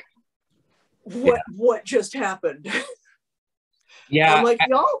expression of like, what just happened? Yeah. I'm like,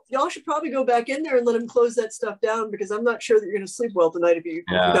 y'all should probably go back in there and let him close that stuff down, because I'm not sure that you're going to sleep well tonight if you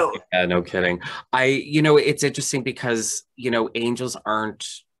don't. Yeah, no kidding. It's interesting because, angels aren't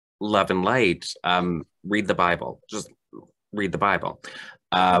love and light. Read the Bible. Just read the Bible.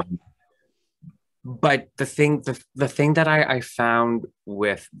 But the thing that I found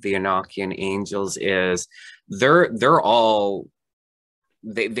with the Enochian angels is they're all,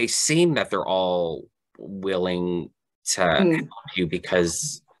 they seem that they're all willing to help you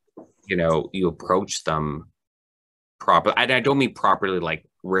because you approach them properly. I don't mean properly like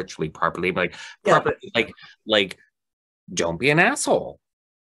ritually properly, but like properly, like don't be an asshole.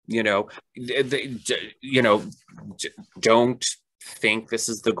 Don't think this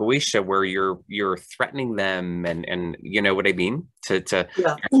is the Goetia where you're threatening them and you know what I mean, to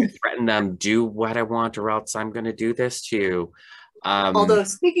threaten them, do what I want or else I'm going to do this to you. Although,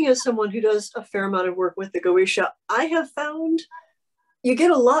 speaking as someone who does a fair amount of work with the Goetia, I have found you get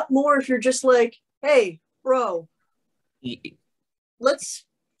a lot more if you're just like, hey, bro, let's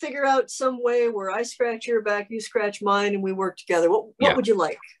figure out some way where I scratch your back, you scratch mine, and we work together. What would you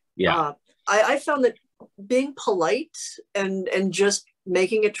like? Yeah. I found that being polite and just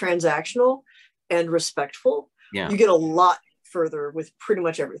making it transactional and respectful, you get a lot further with pretty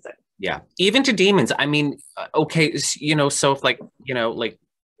much everything. Yeah. Even to demons. I mean, okay, so if like, like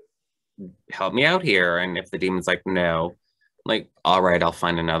help me out here. And if the demon's like, no, like, all right, I'll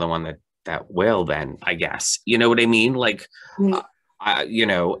find another one that will then, I guess. You know what I mean? Like, Mm.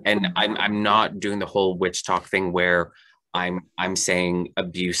 and I'm not doing the whole witch talk thing where I'm saying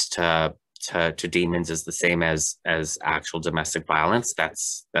abuse to demons is the same as actual domestic violence.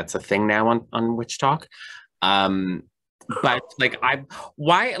 That's a thing now on witch talk. But like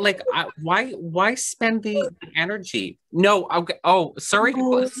why spend the energy? No, okay. Oh, sorry.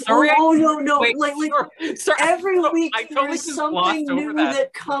 Sorry. No. Wait, sorry. Every week I totally there's just something glossed over new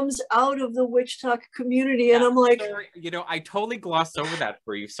that comes out of the witch talk community, and I'm like, sorry. I totally glossed over that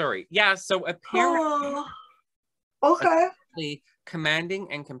for you. Sorry. Yeah, so apparently, oh, okay. commanding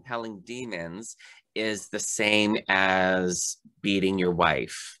and compelling demons is the same as beating your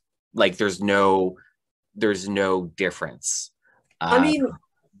wife. Like there's no difference. I mean,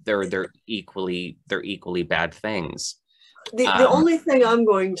 they're equally bad things. the only thing I'm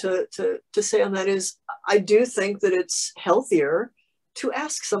going to say on that is I do think that it's healthier to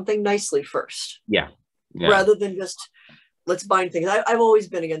ask something nicely first. Yeah. Rather than just let's bind things. I've always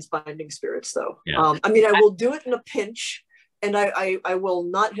been against binding spirits, though. Yeah. I mean, I will do it in a pinch, and I will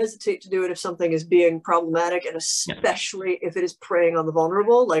not hesitate to do it if something is being problematic, and especially if it is preying on the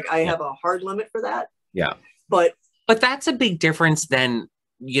vulnerable. Like I have a hard limit for that. Yeah. But that's a big difference than,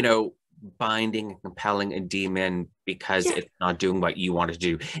 binding and compelling a demon because it's not doing what you want to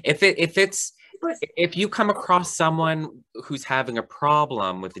do. If you come across someone who's having a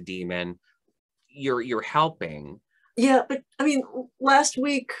problem with the demon, you're helping. Yeah, but I mean, last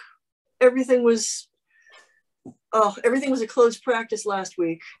week everything was a closed practice last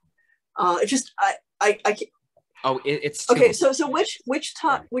week. It just I can't. Oh, it's okay. So witch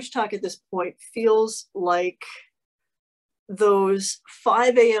talk at this point feels like those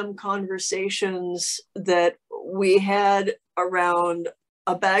 5 a.m. conversations that we had around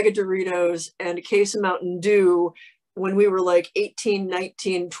a bag of Doritos and a case of Mountain Dew when we were like 18,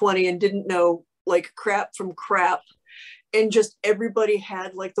 19, 20 and didn't know like crap from crap. And just everybody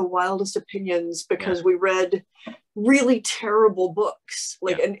had like the wildest opinions because we read really terrible books,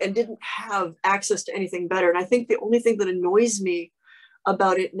 like, and didn't have access to anything better. And I think the only thing that annoys me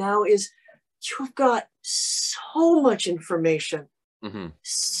about it now is you've got so much information,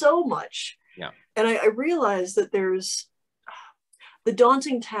 so much. Yeah. And I realize that there's the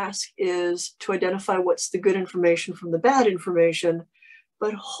daunting task is to identify what's the good information from the bad information,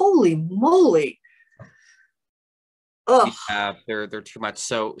 but holy moly. Yeah, they're too much.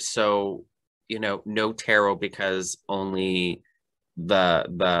 So no tarot because only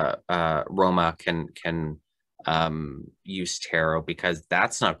the Roma can use tarot because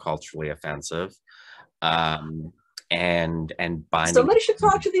that's not culturally offensive. And binding. Somebody should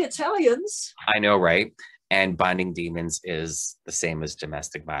talk to the Italians. I know, right? And binding demons is the same as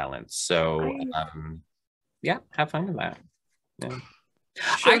domestic violence. So have fun with that. Yeah.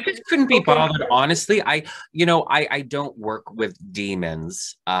 Sure. I just couldn't be bothered, honestly. I don't work with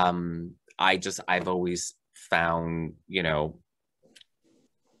demons. I've always found,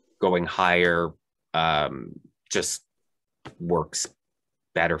 going higher just works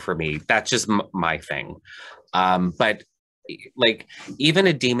better for me. That's just my thing. But like even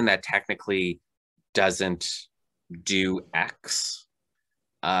a demon that technically doesn't do X,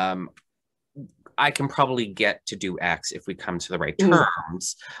 I can probably get to do X if we come to the right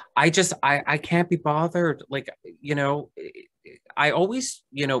terms. I can't be bothered. Like, I always,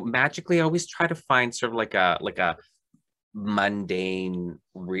 magically I always try to find sort of like a mundane,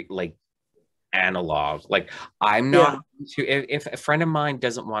 like analog. Like I'm not if a friend of mine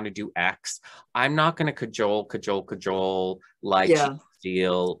doesn't want to do X, I'm not going to cajole, like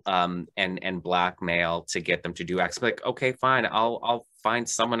steal, and blackmail to get them to do X. Like, okay, fine, I'll find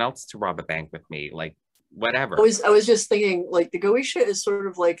someone else to rob a bank with me. Like, whatever. I was just thinking, like, the Goetia is sort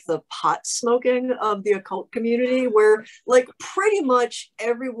of like the pot smoking of the occult community, where like pretty much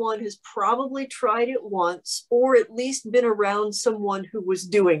everyone has probably tried it once or at least been around someone who was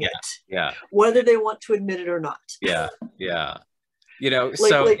doing it. Yeah. Whether they want to admit it or not. Yeah.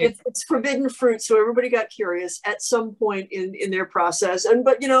 It's forbidden fruit, so everybody got curious at some point in their process.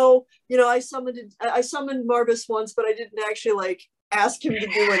 But I summoned Marvis once, but I didn't actually like ask him to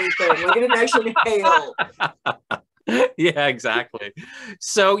do anything. Like, I didn't actually hail. Yeah, exactly.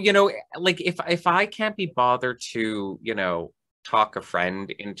 So like if I can't be bothered to talk a friend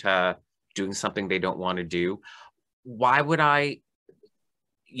into doing something they don't want to do, why would I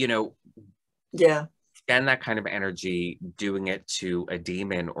spend that kind of energy doing it to a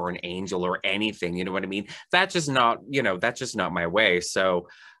demon or an angel or anything? You know what I mean? That's just not my way. So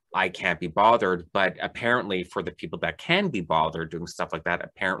I can't be bothered. But apparently for the people that can be bothered doing stuff like that,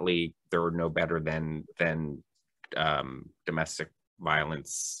 apparently they're no better than domestic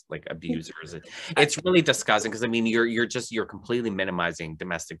violence, like abusers. It's really disgusting because I mean you're completely minimizing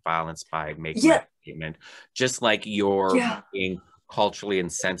domestic violence by making that statement, just like you're being culturally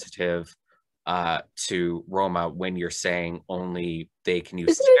insensitive to Roma when you're saying only they can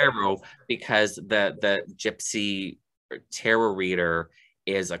use tarot because the gypsy tarot reader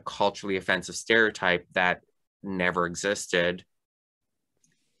is a culturally offensive stereotype that never existed.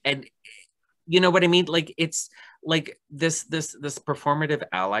 And you know what I mean? Like it's like this performative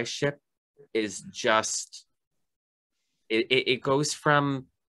allyship is just it goes from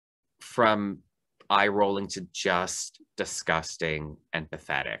eye rolling to just disgusting and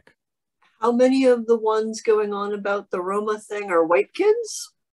pathetic. How many of the ones going on about the Roma thing are white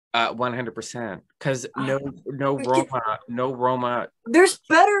kids? 100%. Because no Roma. There's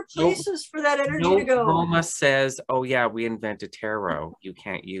better places for that energy to go. Roma says, "Oh yeah, we invented tarot. You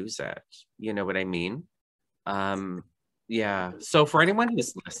can't use it." You know what I mean? Yeah. So for anyone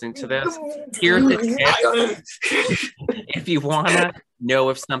who's listening to this, here's the tip. If you wanna know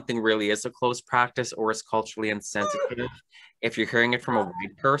if something really is a close practice or is culturally insensitive, if you're hearing it from a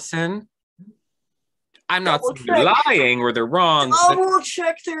white person, I'm not saying you're lying or they're wrong. Double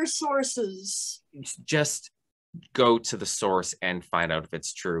check their sources. Just go to the source and find out if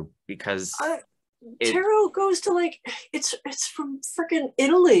it's true, because tarot goes to like it's from freaking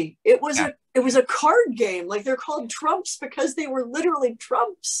Italy. It was a card game. Like they're called trumps because they were literally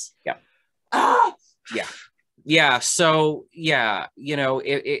trumps. Yeah. Yeah. So yeah, you know,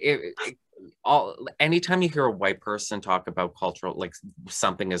 anytime you hear a white person talk about cultural, like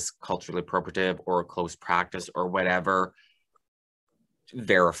something is culturally appropriative or a close practice or whatever,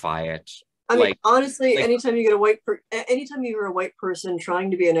 verify it. I mean, honestly, anytime you hear a white person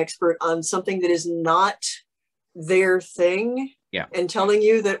trying to be an expert on something that is not their thing, and telling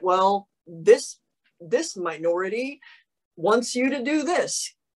you that, well, this minority wants you to do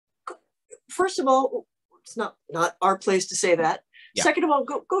this. First of all, it's not our place to say that. Second of all,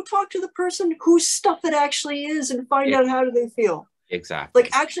 go talk to the person whose stuff it actually is and find out how do they feel. Exactly.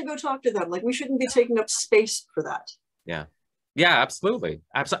 Like actually go talk to them. Like we shouldn't be taking up space for that. Yeah, absolutely.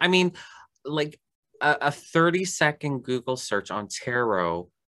 I mean, like a 30-second Google search on tarot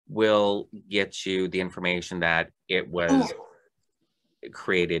will get you the information that it was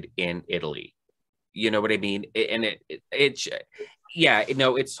created in Italy. You know what I mean? It's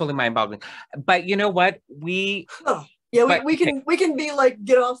totally mind-boggling. But you know what? We can be like,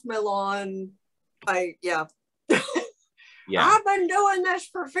 get off my lawn. I've been doing this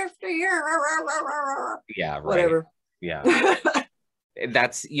for 50 years. Yeah, right. Whatever. Yeah.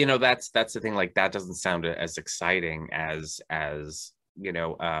 That's the thing. Like that doesn't sound as exciting as you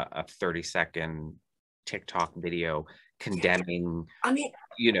know a 30-second TikTok video condemning. I mean,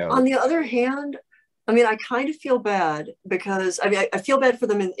 you know. On the other hand, I mean, I kind of feel bad because I feel bad for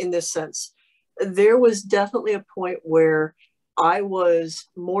them in this sense. There was definitely a point where I was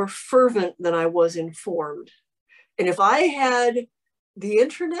more fervent than I was informed. And if I had the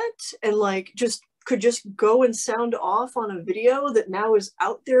internet and like could just go and sound off on a video that now is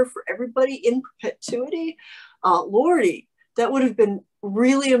out there for everybody in perpetuity, Lordy, that would have been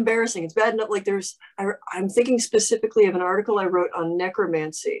really embarrassing. It's bad enough. Like I'm thinking specifically of an article I wrote on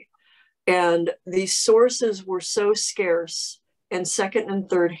necromancy, and the sources were so scarce and second and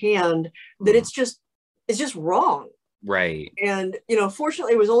third hand that it's just wrong. Right. And, you know,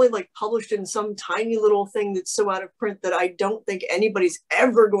 fortunately it was only like published in some tiny little thing that's so out of print that I don't think anybody's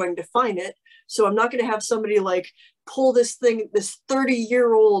ever going to find it. So I'm not going to have somebody like pull this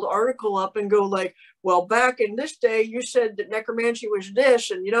 30-year-old article up and go like, well, back in this day, you said that necromancy was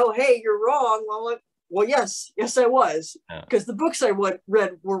this, and, you know, hey, you're wrong. Well, yes, I was, because the books I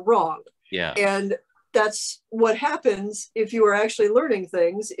read were wrong. Yeah. And that's what happens if you are actually learning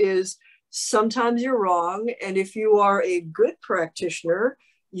things is sometimes you're wrong. And if you are a good practitioner,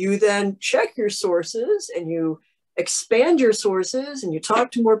 you then check your sources and you expand your sources and you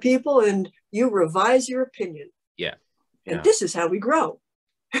talk to more people and you revise your opinion. Yeah. And this is how we grow.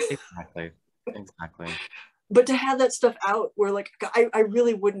 Exactly. But to have that stuff out where like, I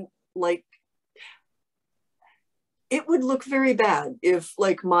really wouldn't like, it would look very bad if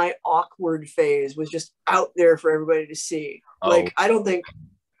like my awkward phase was just out there for everybody to see. Like, I don't think.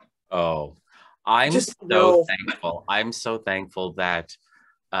 I'm so thankful. I'm so thankful that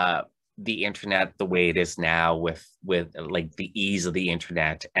the internet, the way it is now with like the ease of the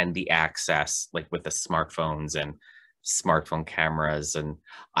internet and the access, like with the smartphones and smartphone cameras, and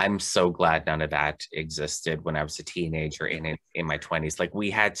I'm so glad none of that existed when I was a teenager in my 20s. Like,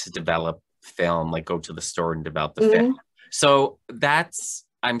 we had to develop film, like go to the store and develop the film. So that's,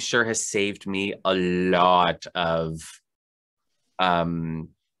 I'm sure, has saved me a lot of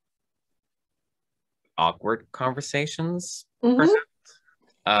awkward conversations. Yeah.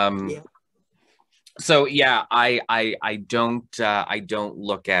 So yeah, I don't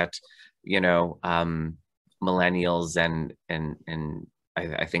look at, you know, millennials and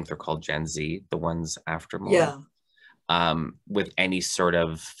I think they're called Gen Z, the ones after millennials, with any sort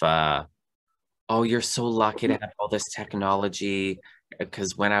of oh, you're so lucky to have all this technology,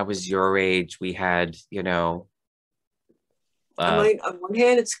 because when I was your age, we had, you know, on one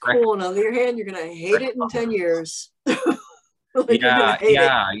hand, it's cool, and on the other hand, you're gonna hate it in 10 years. Like,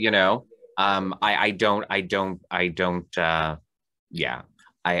 yeah, you know. I'm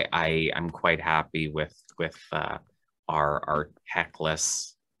quite happy with our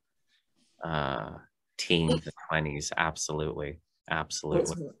techless teens and 20s. Absolutely.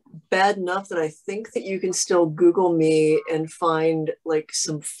 It's bad enough that I think that you can still Google me and find like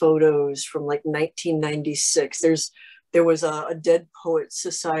some photos from like 1996. There was a Dead Poets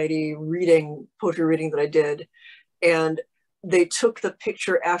Society poetry reading that I did, and they took the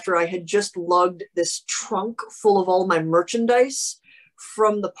picture after I had just lugged this trunk full of all my merchandise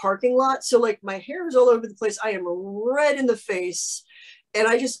from the parking lot. So like my hair is all over the place. I am red in the face, and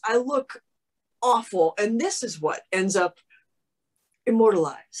I look awful. And this is what ends up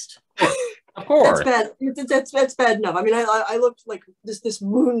immortalized. Of course. That's bad. That's bad enough. I mean, I looked like this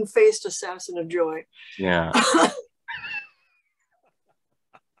moon-faced assassin of joy. Yeah.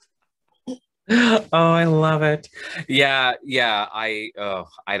 Oh, I love it. Yeah. I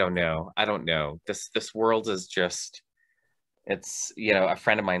don't know. This world is just, it's, you know, a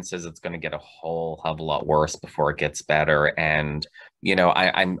friend of mine says it's going to get a whole hell of a lot worse before it gets better. And, you know,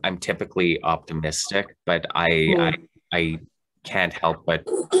 I'm typically optimistic, but I can't help but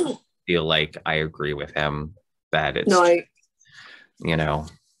feel like I agree with him that it's, you know,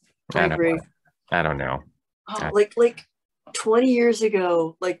 I agree. I don't know. Oh, like 20 years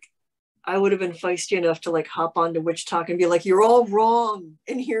ago, like, I would have been feisty enough to like hop onto Witch Talk and be like, you're all wrong,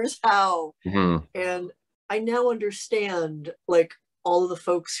 and here's how. And I now understand like all of the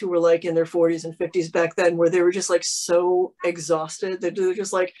folks who were like in their 40s and 50s back then, where they were just like so exhausted that they're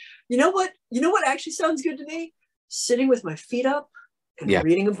just like, you know what actually sounds good to me? Sitting with my feet up and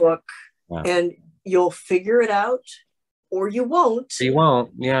reading a book, and you'll figure it out, or you won't. You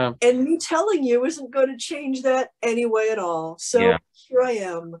won't, yeah. And me telling you isn't going to change that anyway at all. So here I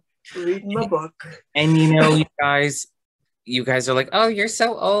am, reading my book. And you know, you guys are like, oh, you're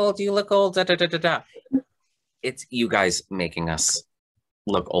so old, you look old, da da da da da. It's you guys making us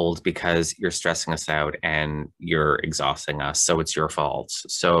look old because you're stressing us out and you're exhausting us, so it's your fault.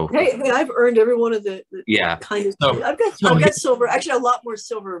 So hey, I've earned every one of the kind of. So, I've got silver, actually a lot more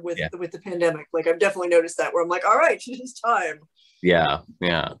silver with the pandemic. Like, I've definitely noticed that, where I'm like, all right, it's time. Yeah.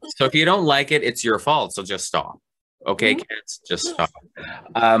 So if you don't like it, it's your fault, so just stop. Okay, kids, just stop.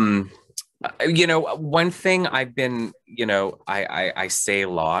 You know, one thing I've been, you know, I say a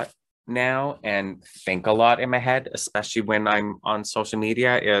lot now and think a lot in my head, especially when I'm on social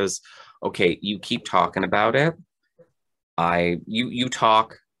media, is, okay, you keep talking about it. You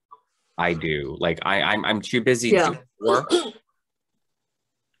talk, I do. Like, I'm too busy doing work.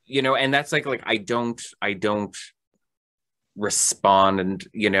 You know, and that's like I don't respond, and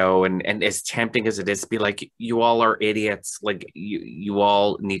you know, and as tempting as it is to be like, you all are idiots, like you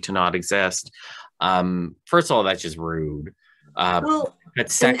all need to not exist. First of all, that's just rude. But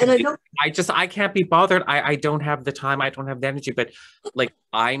second, and I can't be bothered. I don't have the time, I don't have the energy, but like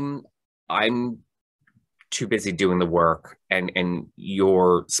I'm too busy doing the work, and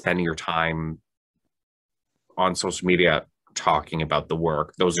you're spending your time on social media talking about the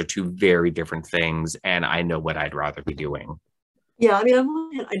work. Those are two very different things, and I know what I'd rather be doing. Yeah, I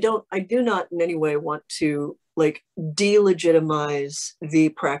mean, I do not in any way want to like delegitimize the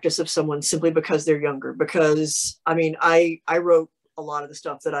practice of someone simply because they're younger, because I mean, I wrote a lot of the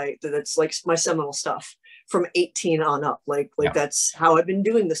stuff that's like my seminal stuff from 18 on up, like that's how I've been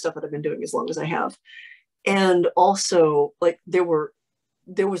doing the stuff that I've been doing as long as I have. And also, like, there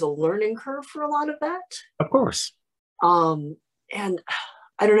was a learning curve for a lot of that, of course. And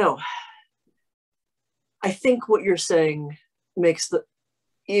I don't know, I think what you're saying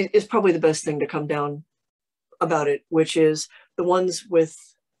is probably the best thing to come down about it, which is the ones with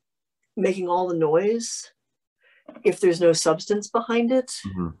making all the noise, if there's no substance behind it,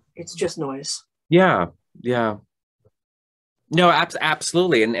 it's just noise. No,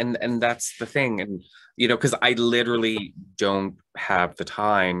 absolutely. And that's the thing. And you know, because I literally don't have the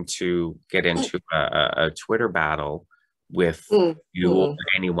time to get into a Twitter battle with you or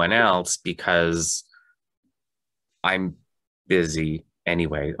anyone else because I'm busy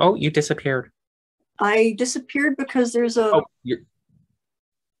anyway. Oh, you disappeared. I disappeared because there's a. Oh, you're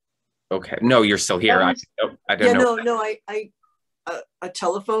okay. No, you're still here. Was, I don't know. No. A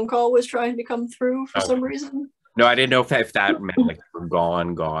telephone call was trying to come through for some reason. No, I didn't know if that meant like you're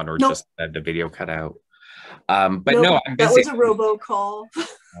gone, or just that the video cut out. But no, I'm busy. That was a robocall.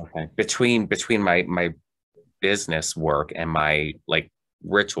 Okay. Between my business work and my like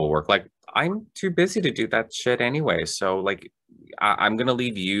ritual work, like I'm too busy to do that shit anyway. So like I'm gonna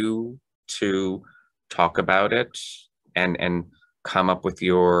leave you to talk about it and come up with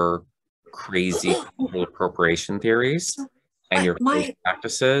your crazy appropriation theories and your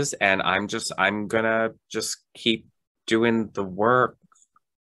practices, and I'm gonna just keep doing the work,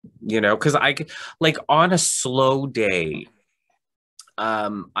 you know, because I like on a slow day,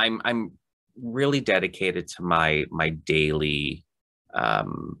 I'm really dedicated to my daily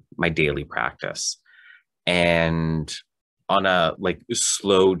practice, and on a like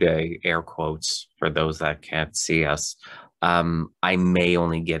slow day, air quotes for those that can't see us, I may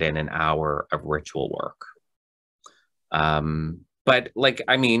only get in an hour of ritual work. But like,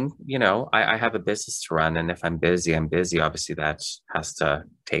 I mean, you know, I have a business to run, and if I'm busy, I'm busy. Obviously, that has to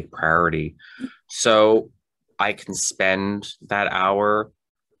take priority. So I can spend that hour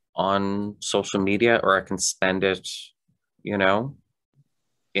on social media, or I can spend it, you know,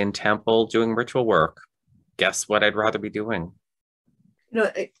 in temple doing ritual work. Guess what I'd rather be doing? You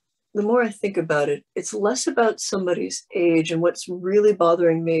know, the more I think about it, it's less about somebody's age. And what's really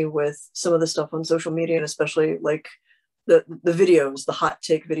bothering me with some of the stuff on social media, and especially like the videos, the hot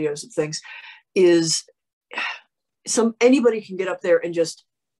take videos of things, is anybody can get up there and just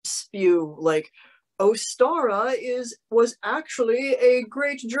spew like, Ostara was actually a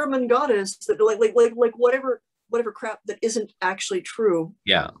great German goddess, that like whatever crap that isn't actually true.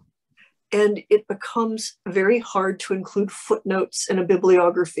 Yeah. And it becomes very hard to include footnotes and a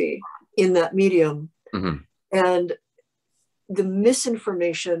bibliography in that medium. Mm-hmm. And the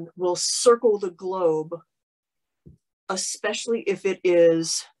misinformation will circle the globe, especially if it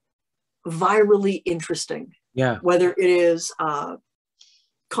is virally interesting. Yeah. Whether it is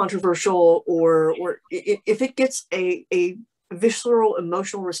controversial or if it gets a visceral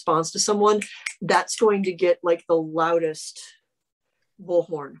emotional response to someone, that's going to get like the loudest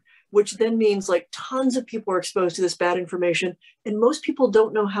bullhorn, which then means like tons of people are exposed to this bad information, and most people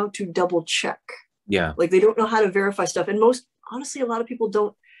don't know how to double check. Yeah. Like they don't know how to verify stuff. And honestly, a lot of people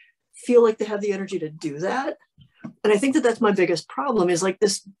don't feel like they have the energy to do that. And I think that that's my biggest problem, is like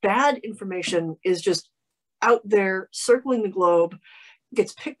this bad information is just out there circling the globe,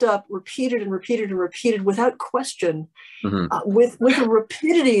 gets picked up, repeated and repeated and repeated without question, with a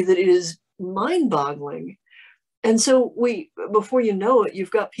rapidity that is mind-boggling. And so before you know it, you've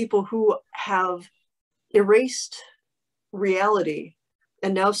got people who have erased reality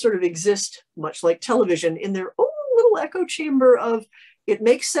and now sort of exist, much like television, in their own little echo chamber of it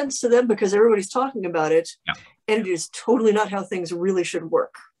makes sense to them because everybody's talking about it. Yeah. And it is totally not how things really should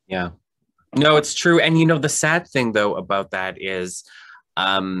work. Yeah. No, it's true. And you know, the sad thing though about that is,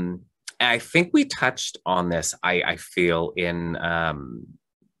 I think we touched on this, I feel, in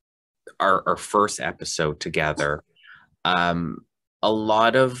our first episode together. A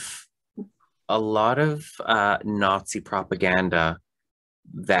lot of Nazi propaganda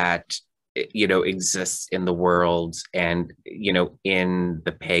that, you know, exists in the world, and you know, in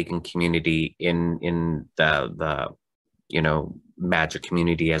the pagan community, in the you know, magic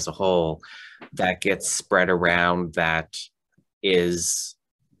community as a whole, that gets spread around, that is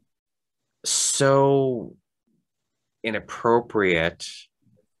so inappropriate,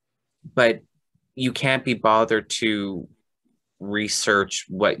 but you can't be bothered to research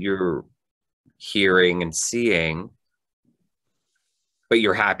what you're hearing and seeing, but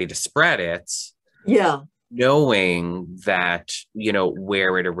you're happy to spread it. Yeah. Knowing that, you know,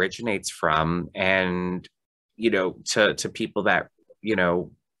 where it originates from, and, you know, to people that, you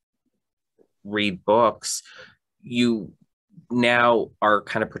know, read books, you now are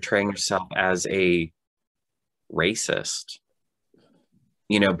kind of portraying yourself as a racist,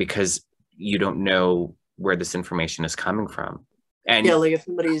 you know, because you don't know where this information is coming from. And yeah, like if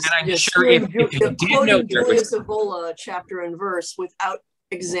somebody's sure if you did know Julius Evola chapter and verse without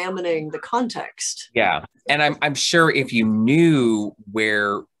examining the context. Yeah. And I'm sure if you knew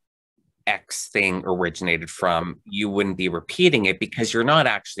where X thing originated from, you wouldn't be repeating it because you're not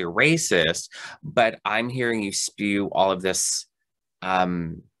actually a racist. But I'm hearing you spew all of this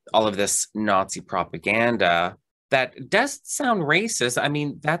all of this Nazi propaganda that does sound racist. I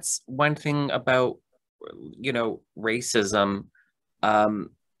mean, that's one thing about, racism.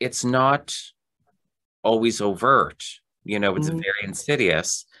 It's not always overt, it's very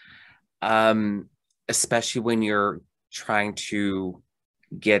insidious, especially when you're trying to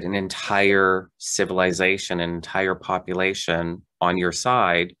get an entire civilization, an entire population on your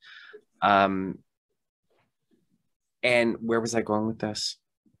side. And where was I going with this?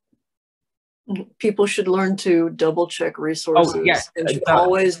 People should learn to double check resources and should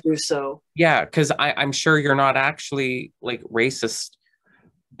always do so. Yeah, because I'm sure you're not actually like racist,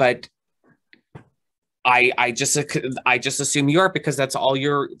 but I just assume you are, because that's all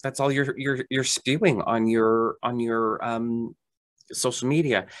you're spewing on your social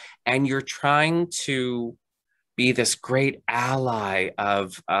media, and you're trying to be this great ally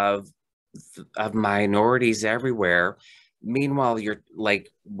of minorities everywhere. Meanwhile, you're like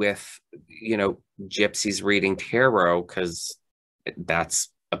with gypsies reading tarot, because that's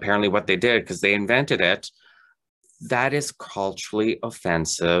apparently what they did, because they invented it. That is culturally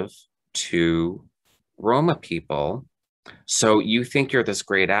offensive to Roma people. So you think you're this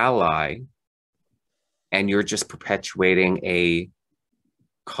great ally, and you're just perpetuating a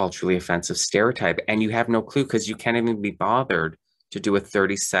culturally offensive stereotype, and you have no clue, because you can't even be bothered to do a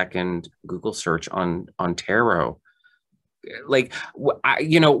 30-second Google search on tarot. Like,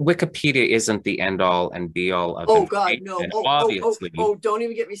 Wikipedia isn't the end all and be all of oh god, no. Obviously. Don't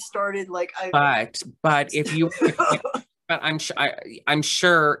even get me started. Like, but if you but I'm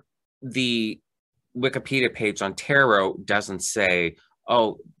sure the Wikipedia page on tarot doesn't say,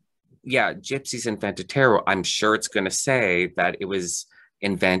 oh yeah, gypsies invented tarot. I'm sure it's going to say that it was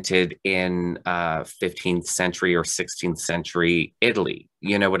invented in 15th century or 16th century Italy.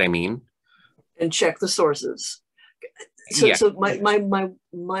 You know what I mean? And check the sources. So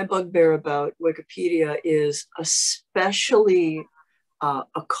my bugbear about Wikipedia is especially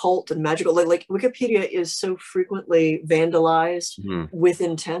occult and magical. Like Wikipedia is so frequently vandalized with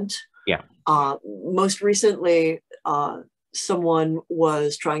intent. Yeah. Most recently, someone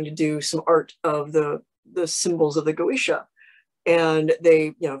was trying to do some art of the symbols of the Goetia, and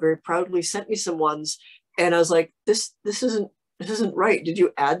they very proudly sent me some ones, and I was like, this isn't right. Did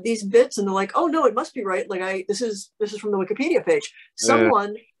you add these bits? And they're like, oh no, it must be right. Like this is from the Wikipedia page.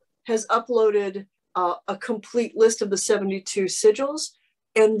 Someone has uploaded a complete list of the 72 sigils,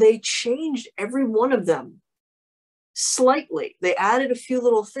 and they changed every one of them slightly. They added a few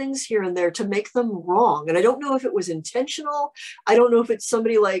little things here and there to make them wrong. And I don't know if it was intentional. I don't know if it's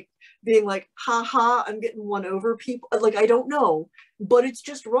somebody like being like, haha, I'm getting one over people. Like, I don't know, but it's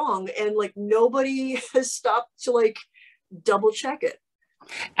just wrong. And like, nobody has stopped to like double check it.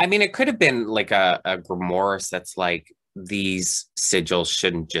 I mean, it could have been like a grimoire that's like, these sigils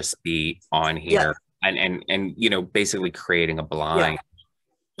shouldn't just be on here. And basically creating a blind.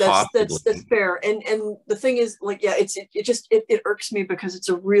 That's fair. And the thing is, like, it irks me, because it's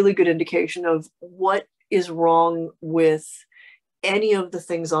a really good indication of what is wrong with any of the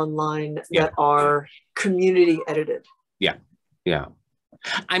things online that are community edited. Yeah.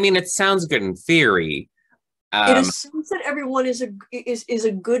 I mean, it sounds good in theory. It assumes that everyone is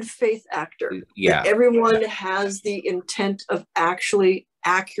a good faith actor. Yeah. That everyone has the intent of actually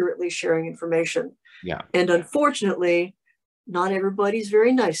accurately sharing information. Yeah. And unfortunately, not everybody's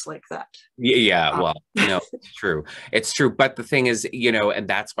very nice like that. Yeah. Well, it's true. It's true. But the thing is, and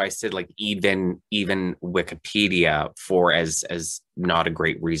that's why I said, like, even Wikipedia, for as not a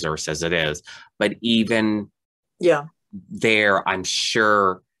great resource as it is, but even there, I'm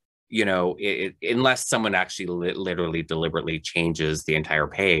sure, unless someone actually literally deliberately changes the entire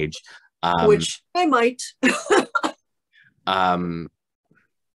page, which I might.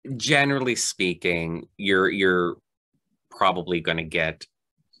 Generally speaking, you're probably going to get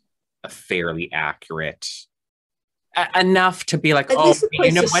a fairly accurate enough to be like, oh,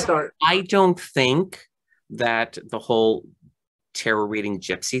 you know what? I don't think that the whole tarot reading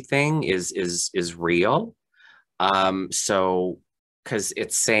gypsy thing is real. So, because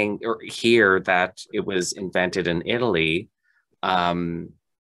it's saying here that it was invented in Italy.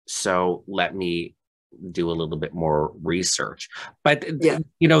 So let me do a little bit more research. But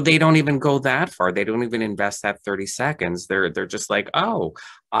they don't even go that far. They don't even invest that 30 seconds. They're just like, oh,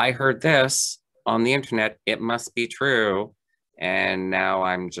 I heard this on the internet, it must be true, and now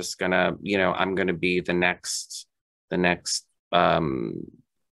I'm just gonna I'm gonna be the next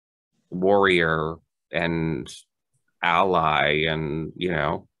warrior and ally, and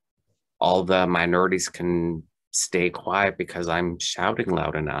all the minorities can stay quiet because I'm shouting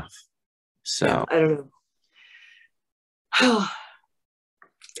loud enough. So I don't know.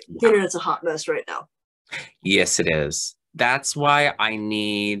 the internet's a hot mess right now. Yes, it is. That's why I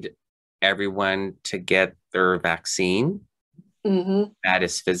need everyone to get their vaccine that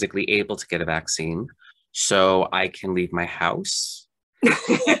is physically able to get a vaccine, so I can leave my house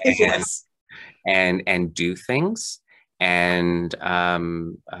Yes. and do things and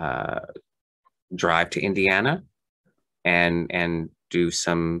drive to Indiana and do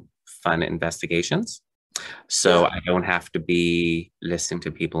some fun investigations. So I don't have to be listening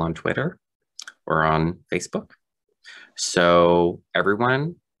to people on Twitter or on Facebook. So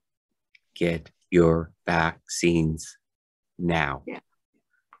everyone, get your vaccines now. Yeah.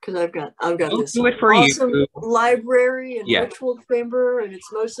 Because I've got this do it for awesome you. library and ritual chamber, and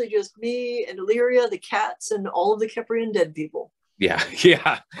it's mostly just me and Illyria, the cats, and all of the Keprian dead people. Yeah.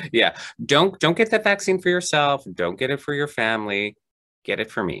 Don't get that vaccine for yourself. Don't get it for your family. Get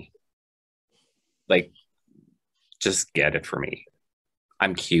it for me. Like, just get it for me.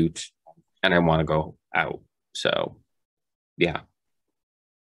 I'm cute and I want to go out. So, yeah.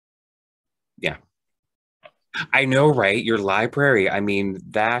 I know, right? Your library. I mean,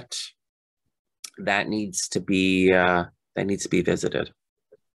 that needs to be visited.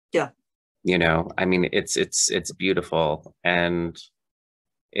 Yeah. You know, I mean, it's beautiful and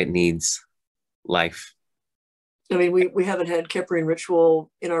it needs life. I mean, we haven't had Keprian ritual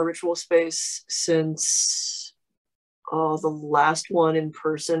in our ritual space since the last one in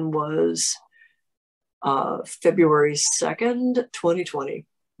person was February 2nd, 2020.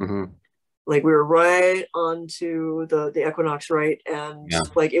 Like we were right onto the equinox, right? And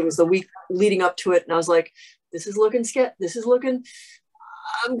like it was the week leading up to it, and I was like, this is looking sketch. This is looking.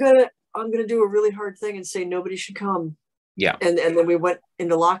 I'm gonna do a really hard thing and say nobody should come. Yeah. And then we went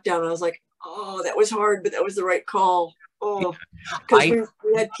into lockdown, and I was like, oh, that was hard, but that was the right call. Oh, because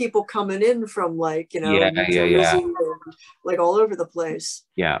we had people coming in from like, you know, New Jersey and like all over the place.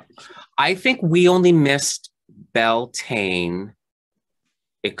 Yeah. I think we only missed Beltane.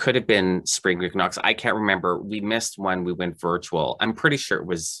 It could have been Spring Equinox. I can't remember. We missed one. We went virtual. I'm pretty sure it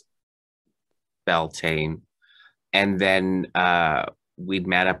was Beltane. And then we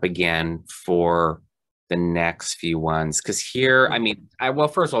met up again for the next few ones. Because here, I mean, well,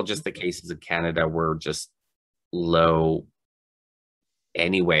 first of all, just the cases in Canada were just low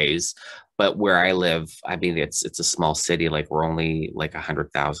anyways. But where I live, I mean, it's a small city. Like we're only like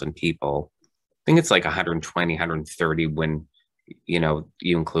 100,000 people. I think it's like 120, 130 when you know,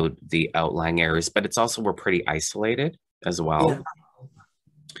 you include the outlying areas, but it's also, we're pretty isolated as well.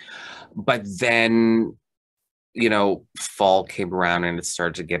 But then, you know, fall came around and it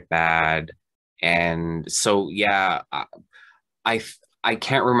started to get bad. And so, yeah, I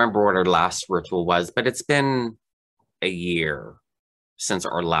can't remember what our last ritual was, but it's been a year since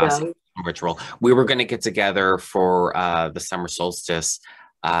our last ritual. We were going to get together for the summer solstice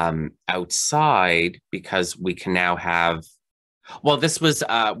outside because we can now have. Well, this was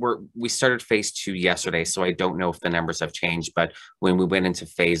we started phase 2 yesterday, so I don't know if the numbers have changed. But when we went into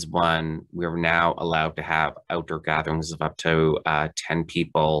phase 1, we were now allowed to have outdoor gatherings of up to 10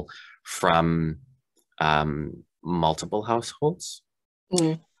 people from multiple households.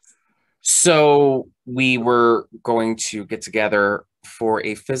 So we were going to get together for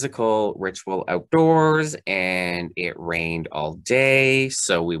a physical ritual outdoors, and it rained all day,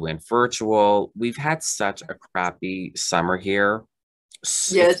 so we went virtual. We've had such a crappy summer here.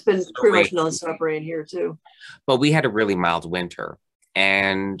 Yeah, it's been pretty much nonstop rain here too. But we had a really mild winter,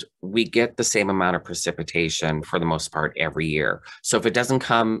 and we get the same amount of precipitation for the most part every year. So if it doesn't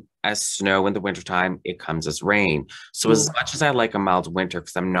come as snow in the wintertime, it comes as rain. So as much as I like a mild winter,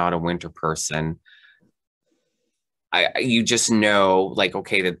 because I'm not a winter person, you just know, like,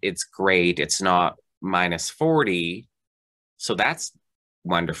 okay, that it's great. It's not minus 40. So that's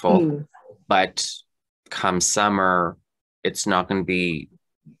wonderful. But come summer, it's not going to be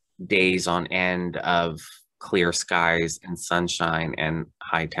days on end of clear skies and sunshine and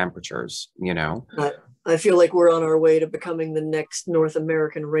high temperatures, you know? I feel like we're on our way to becoming the next North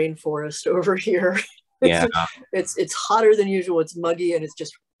American rainforest over here. Yeah. It's hotter than usual. It's muggy and it's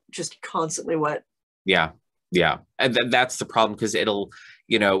just constantly wet. Yeah. And that's the problem, because it'll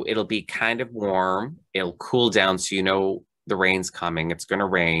be kind of warm. It'll cool down. So, you know, the rain's coming. It's going to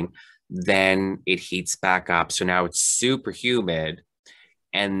rain. Then it heats back up. So now it's super humid.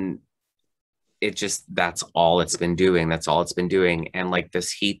 And that's all it's been doing. That's all it's been doing. And like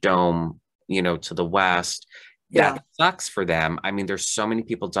this heat dome, you know, to the west, that sucks for them. I mean, there's so many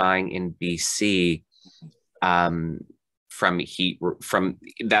people dying in BC from heat,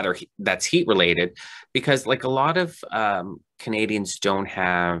 that's heat related, because like a lot of Canadians don't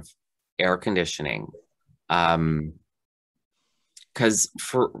have air conditioning. because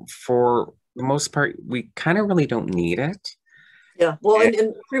for the most part, we kind of really don't need it. Yeah, well, And,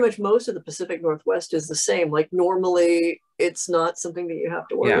 and pretty much most of the Pacific Northwest is the same. Like normally, it's not something that you have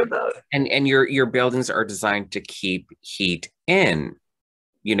to worry yeah, about. and your buildings are designed to keep heat in,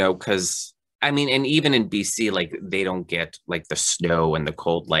 because I mean, and even in BC, like they don't get like the snow and the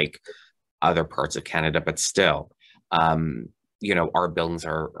cold like other parts of Canada, but still, um, our buildings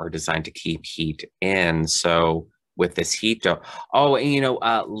are designed to keep heat in. So with this heat, oh, and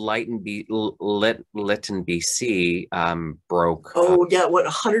Lytton, BC, broke. Oh yeah, what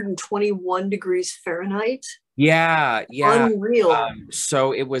 121 degrees Fahrenheit? Yeah, yeah. Unreal.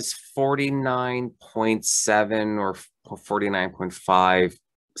 So it was 49.7 or 49.5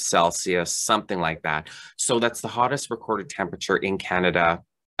 Celsius, something like that. So that's the hottest recorded temperature in Canada.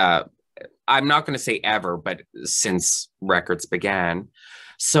 I'm not going to say ever, but since records began.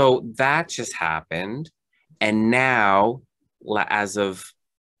 So that just happened. And now, as of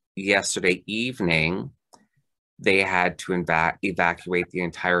yesterday evening, they had to evacuate the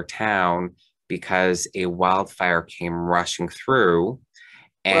entire town because a wildfire came rushing through,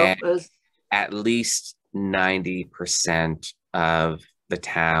 Well, and at least 90% of the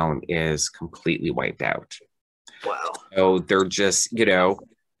town is completely wiped out. wow. So they're just,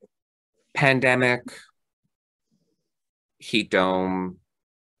 pandemic, heat dome,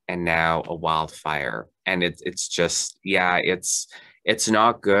 and now a wildfire. And it's just, yeah, it's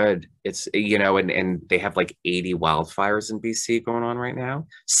not good. It's, and they have like 80 wildfires in BC going on right now.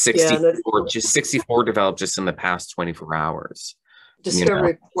 Yeah, and 64 developed just in the past 24 hours.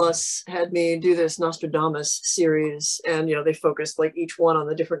 Discovery Plus had me do this Nostradamus series, and they focused like each one on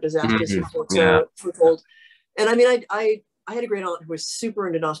the different disasters he foretold. And I mean, I had a great aunt who was super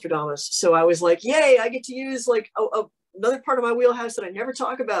into Nostradamus, so I was like, yay, I get to use like another part of my wheelhouse that I never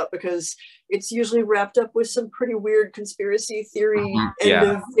talk about because it's usually wrapped up with some pretty weird conspiracy theory, end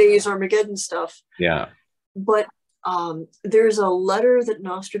of days Armageddon stuff. Yeah. But there's a letter that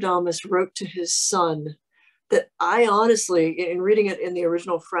Nostradamus wrote to his son that I honestly, in reading it in the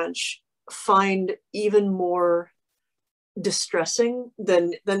original French, find even more distressing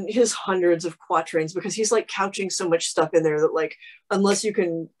than his hundreds of quatrains, because he's like couching so much stuff in there that, like, unless you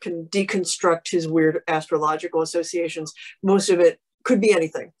can deconstruct his weird astrological associations, most of it could be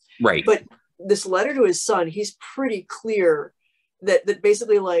anything. Right. But this letter to his son, he's pretty clear that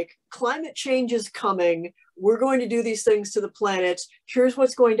basically, like, climate change is coming. We're going to do these things to the planet. Here's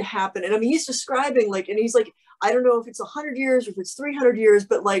what's going to happen. And I mean, he's describing, like, and he's like, I don't know if it's 100 years or if it's 300 years,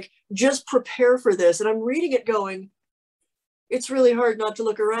 but like, just prepare for this. And I'm reading it going, it's really hard not to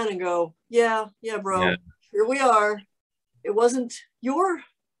look around and go, yeah, bro, here we are. It wasn't your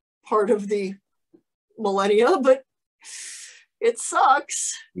part of the millennia, but it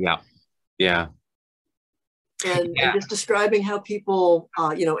sucks. Yeah. And just describing how people,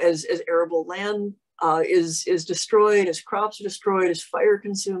 as arable land is destroyed, as crops are destroyed, as fire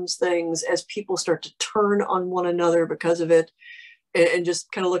consumes things, as people start to turn on one another because of it, and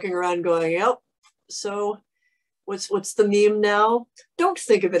just kind of looking around going, yep, so what's the meme now? Don't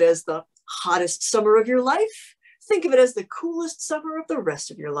think of it as the hottest summer of your life. Think of it as the coolest summer of the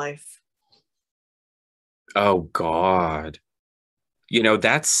rest of your life. Oh God.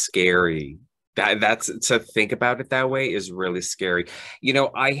 That's scary. That's to think about it that way is really scary.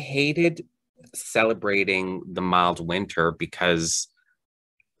 I hated celebrating the mild winter because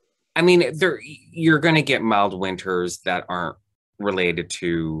I mean you're gonna get mild winters that aren't related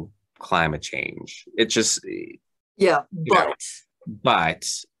to climate change. It just but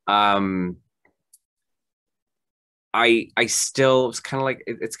I still, it's kind of like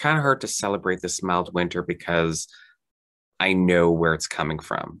it's kind of hard to celebrate this mild winter because I know where it's coming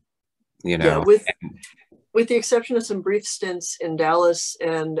from, with the exception of some brief stints in Dallas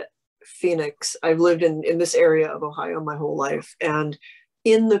and Phoenix, I've lived in this area of Ohio my whole life, and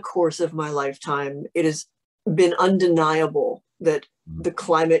in the course of my lifetime, it has been undeniable that the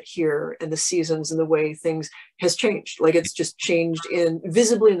climate here and the seasons and the way things has changed. Like, it's just changed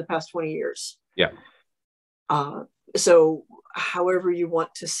visibly in the past 20 years. Yeah. So however you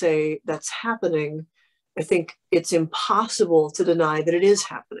want to say that's happening, I think it's impossible to deny that it is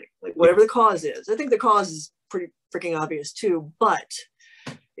happening. Like, whatever the cause is, I think the cause is pretty freaking obvious too. But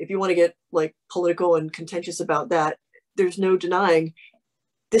if you want to get like political and contentious about that, there's no denying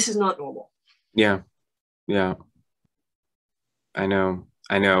this is not normal. Yeah. I know.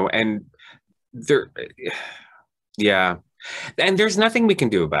 And and there's nothing we can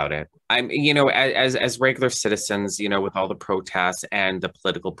do about it. I'm, as regular citizens, with all the protests and the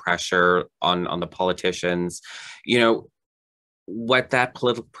political pressure on the politicians, what that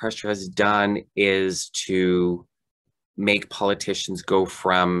political pressure has done is to make politicians go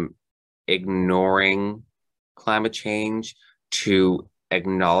from ignoring climate change to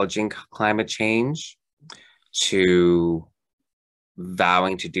acknowledging climate change to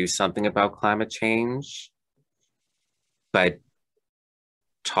vowing to do something about climate change. But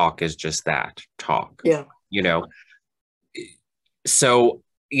talk is just that, talk. Yeah. You know, so,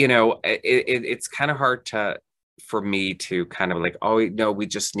 you know, it's kind of hard for me to kind of like, oh, no, we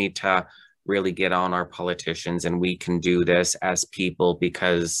just need to really get on our politicians and we can do this as people,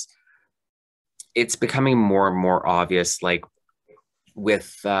 because it's becoming more and more obvious, like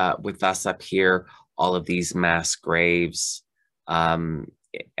with us up here, all of these mass graves in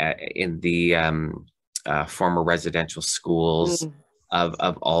the former residential schools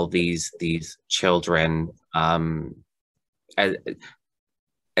of all these children,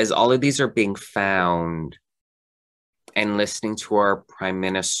 as all of these are being found, and listening to our prime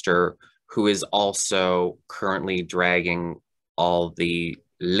minister, who is also currently dragging all the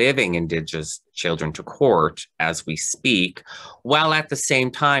living Indigenous children to court as we speak, while at the same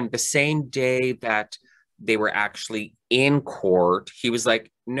time, the same day that they were actually in court, he was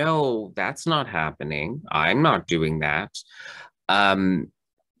like, no, that's not happening. I'm not doing that.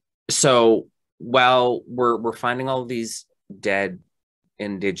 So while we're finding all these dead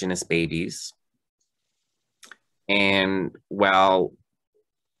Indigenous babies, and while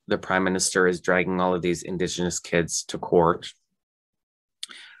the prime minister is dragging all of these Indigenous kids to court,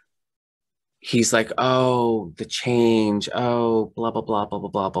 he's like, oh, the change, oh, blah, blah, blah, blah, blah,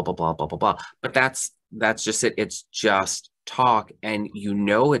 blah, blah, blah, blah, blah, blah, blah. But that's just it. It's just talk. And you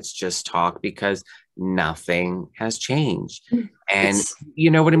know it's just talk because nothing has changed. And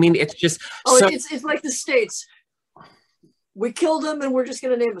you know what I mean? It's just... it's like the States. We killed them and we're just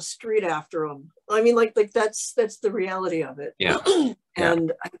going to name a street after them. I mean, like that's the reality of it. Yeah.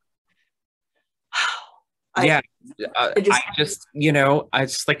 And I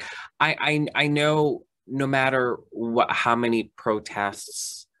know no matter how many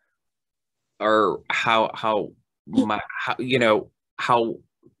protests or how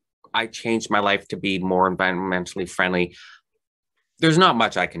I changed my life to be more environmentally friendly, there's not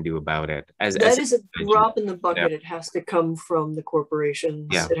much I can do about it. That is a drop in the bucket. It has to come from the corporations.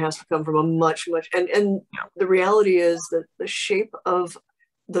 Yeah. It has to come from a much, and the reality is that the shape of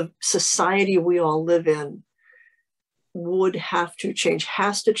the society we all live in would have to change,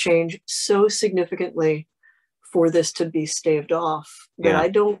 has to change so significantly for this to be staved off that I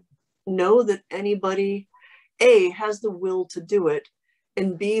don't know that anybody, A, has the will to do it,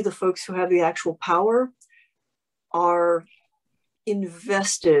 and B, the folks who have the actual power are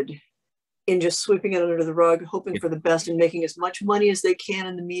invested in just sweeping it under the rug, hoping for the best and making as much money as they can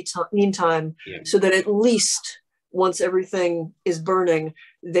in the meantime, so that at least once everything is burning,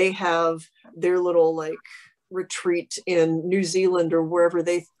 they have their little like retreat in New Zealand or wherever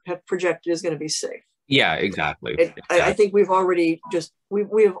they have projected is going to be safe. Yeah, exactly. I think we have already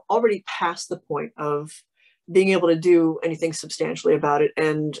passed the point of being able to do anything substantially about it,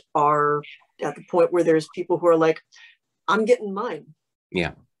 and are at the point where there's people who are like, I'm getting mine.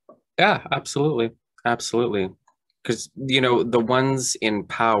 Yeah, absolutely. Because, the ones in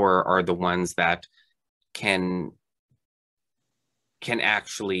power are the ones that can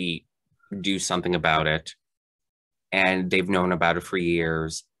actually do something about it. And they've known about it for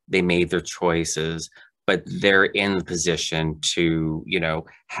years. They made their choices, but they're in the position to,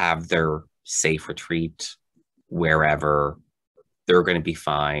 have their safe retreat wherever. They're going to be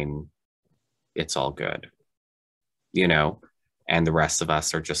fine. It's all good. And the rest of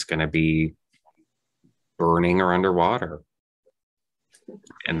us are just going to be burning or underwater.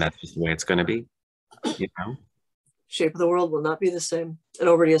 And that's just the way it's going to be, Shape of the world will not be the same. It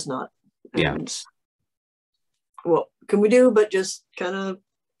already is not. And what can we do but just kind of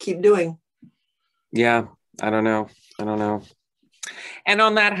keep doing? Yeah, I don't know. And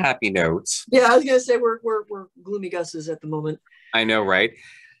on that happy note. Yeah, I was going to say we're gloomy gusses at the moment. I know, right?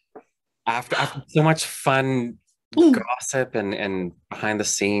 After so much fun gossip and behind the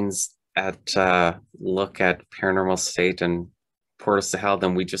scenes look at Paranormal State and Portals to Hell,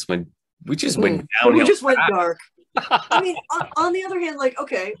 then we just went downhill. We just went dark. I mean, on the other hand, like,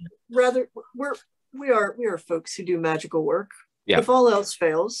 okay, we are folks who do magical work. Yeah. If all else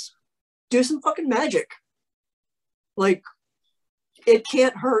fails, do some fucking magic. Like, it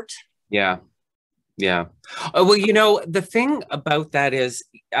can't hurt. Yeah. Oh, well, the thing about that is,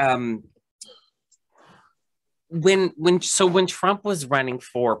 when Trump was running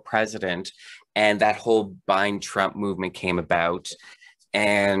for president and that whole Bind Trump movement came about,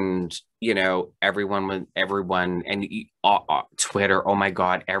 And everyone and Twitter, oh my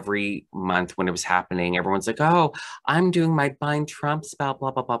God, every month when it was happening, everyone's like, oh, I'm doing my bind Trump spell,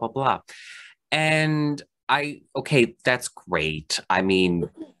 blah blah blah blah blah. And okay, that's great. I mean,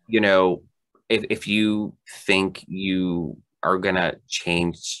 if you think you are gonna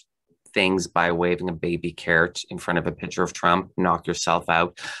change things by waving a baby carrot in front of a picture of Trump, knock yourself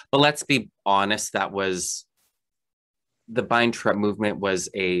out. But let's be honest, the Bind Trump movement was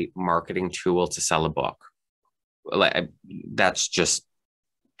a marketing tool to sell a book. That's just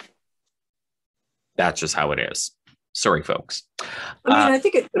how it is. Sorry, folks. I mean, I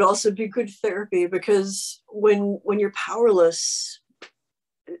think it could also be good therapy, because when you're powerless,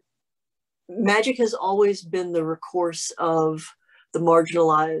 magic has always been the recourse of the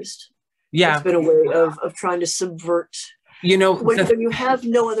marginalized. Yeah. It's been a way of trying to subvert. When you have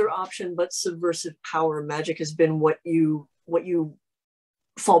no other option but subversive power, magic has been what you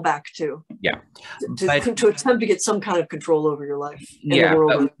fall back to. Yeah. To attempt to get some kind of control over your life. Yeah.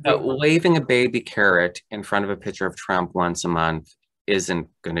 Waving a baby carrot in front of a picture of Trump once a month isn't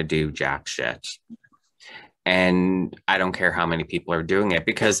going to do jack shit. And I don't care how many people are doing it,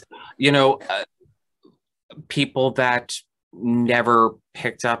 because, people that never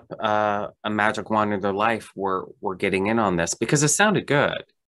picked up a magic wand in their life were getting in on this because it sounded good,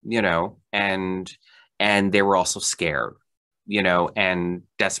 and they were also scared, and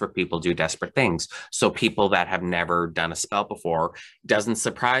desperate people do desperate things. So people that have never done a spell before, doesn't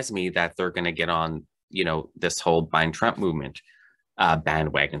surprise me that they're going to get on, this whole Bind Trump movement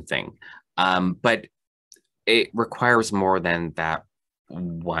bandwagon thing. But it requires more than that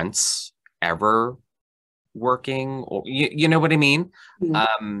once ever working, or you know what I mean?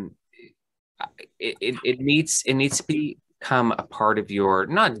 Mm-hmm. It needs to become a part of your,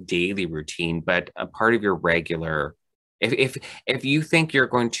 not daily routine, but a part of your regular. If you think you're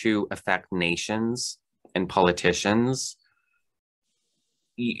going to affect nations and politicians,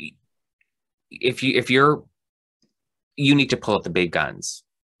 you need to pull out the big guns.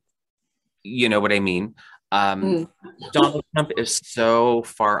 You know what I mean? Donald Trump is so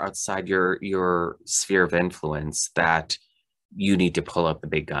far outside your sphere of influence that you need to pull out the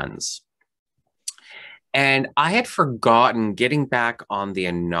big guns. And I had forgotten, getting back on the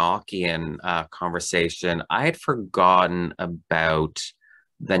Enochian conversation, I had forgotten about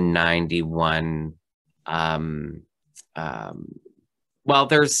the 91. Well,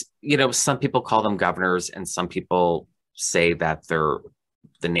 there's, some people call them governors, and some people say that they're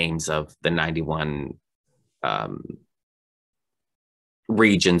the names of the 91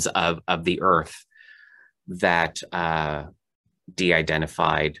 regions of the earth that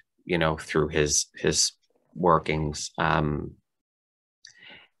de-identified, through his workings. And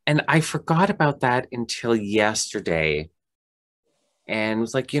I forgot about that until yesterday, and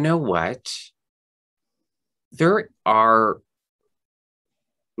was like, you know what? There are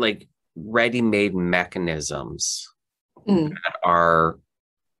like ready-made mechanisms that are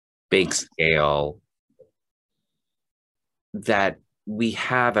big scale that we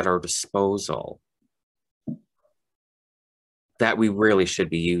have at our disposal that we really should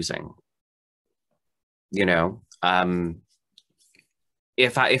be using.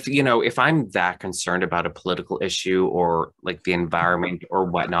 If I'm that concerned about a political issue or like the environment or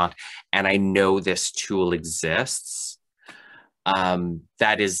whatnot, and I know this tool exists,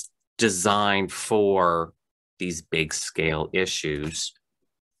 that is designed for these big scale issues,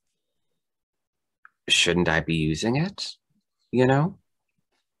 shouldn't I be using it?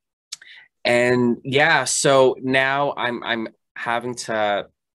 And yeah, so now I'm having to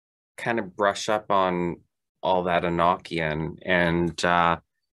kind of brush up on all that Enochian and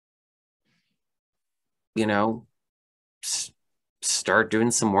start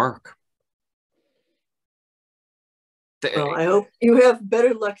doing some work. Well, I hope you have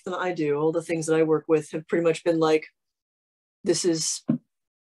better luck than I do. All the things that I work with have pretty much been like, this is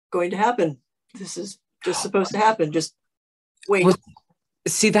going to happen. This is just supposed to happen. Just wait. Well,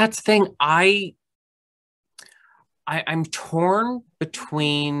 see, that's the thing. I'm torn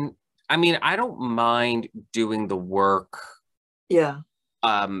between, I mean, I don't mind doing the work. Yeah.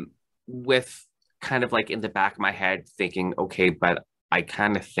 With kind of like in the back of my head thinking, okay, but I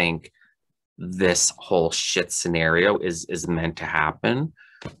kind of think this whole shit scenario is meant to happen,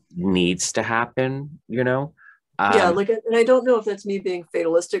 needs to happen, yeah, and I don't know if that's me being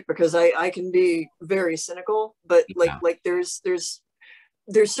fatalistic, because I can be very cynical, but like there's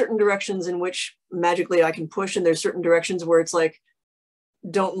certain directions in which magically I can push, and there's certain directions where it's like,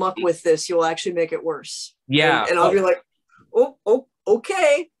 don't muck with this, you'll actually make it worse. Yeah. And I'll be like, oh,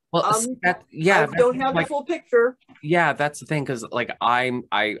 okay. Well, I don't have the full picture. Yeah, that's the thing, because like I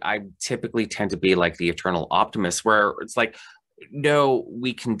typically tend to be like the eternal optimist, where it's like, no,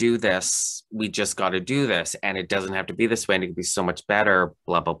 we can do this. We just got to do this, and it doesn't have to be this way, and it can be so much better.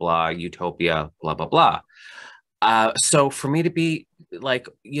 Blah blah blah. Utopia. Blah blah blah. So for me to be like,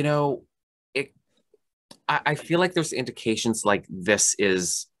 it, I feel like there's indications like this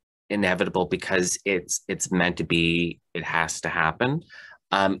is inevitable because it's meant to be. It has to happen.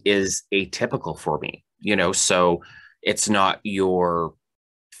 Is atypical for me. So it's not your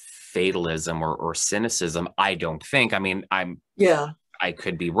fatalism or cynicism. I don't think. I mean, I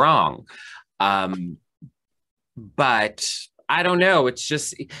could be wrong. But I don't know. It's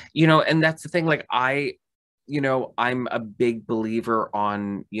just, and that's the thing. Like I'm a big believer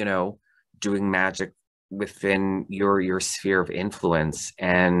on, doing magic within your sphere of influence.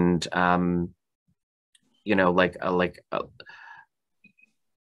 And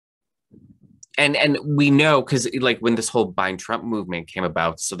and we know, because like when this whole Bind Trump movement came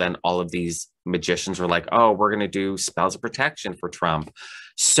about, so then all of these magicians were like, oh, we're going to do spells of protection for Trump.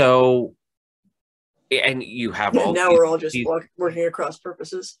 So, and you have all now we're all just working across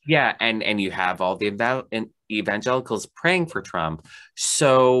purposes. Yeah, and you have all the evangelicals praying for Trump.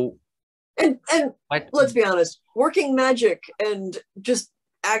 So, and let's be honest, working magic and just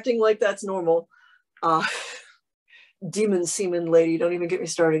acting like that's normal. Demon semen lady, don't even get me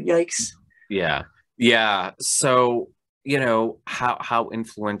started. Yikes. Yeah. So, how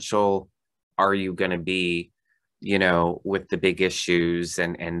influential are you going to be, with the big issues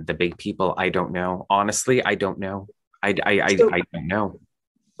and the big people? I don't know. Honestly, I don't know. I don't know.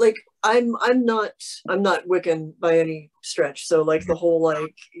 Like, I'm not Wiccan by any stretch. So like the whole and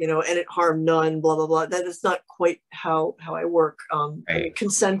it harm none, blah blah blah. That is not quite how I work. Right. I mean,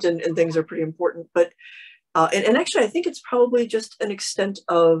 consent and things are pretty important, but and actually I think it's probably just an extent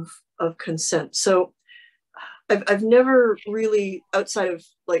of consent. So I've never really, outside of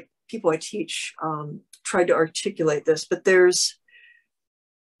like people I teach, tried to articulate this, but there's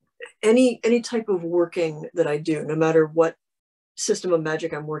any type of working that I do, no matter what system of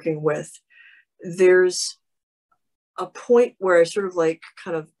magic I'm working with, there's a point where I sort of like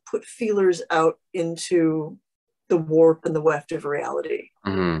kind of put feelers out into the warp and the weft of reality,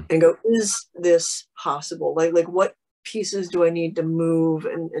 and go, is this possible? Like what pieces do I need to move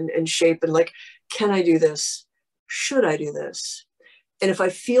and shape, and like, can I do this? Should I do this? And if I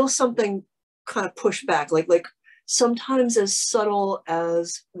feel something kind of push back, like sometimes as subtle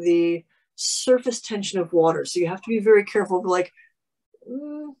as the surface tension of water, so you have to be very careful, like,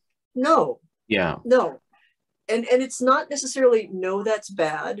 no, and it's not necessarily no, that's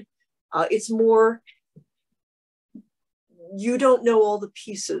bad. It's more, you don't know all the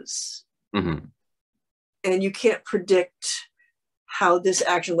pieces, and you can't predict how this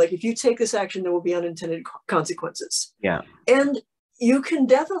action, like if you take this action, there will be unintended consequences. And you can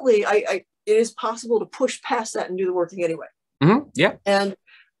definitely, it is possible to push past that and do the working anyway. And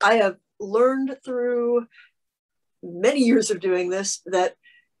I have learned through many years of doing this that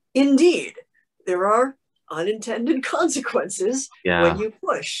indeed there are unintended consequences when you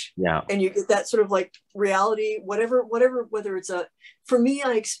push. And you get that sort of like reality, whatever, whether it's for me,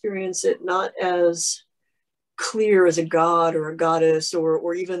 I experience it not as clear as a god or a goddess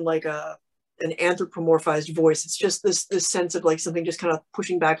or even like an anthropomorphized voice. It's just this sense of like something just kind of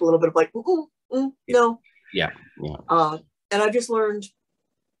pushing back a little bit of like, no. And I've just learned,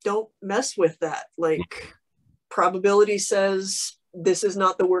 don't mess with that. Like, probability says this is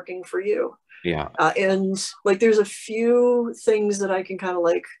not the working for you. And like there's a few things that I can kind of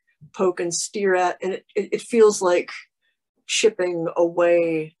like poke and steer at, and it feels like chipping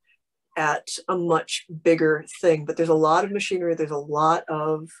away at a much bigger thing. But there's a lot of machinery,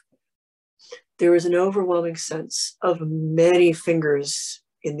 there is an overwhelming sense of many fingers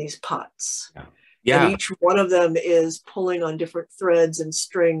in these pots. And each one of them is pulling on different threads and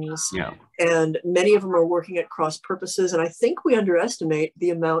strings. And many of them are working at cross purposes. And I think we underestimate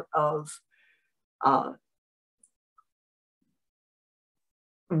the amount of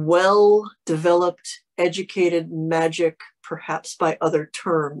well-developed, educated magic, perhaps by other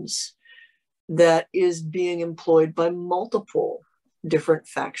terms, that is being employed by multiple different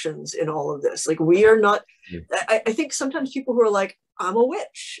factions in all of this. Like, we are not, I think sometimes people who are like, I'm a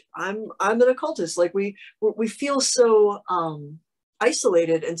witch, I'm an occultist, like we feel so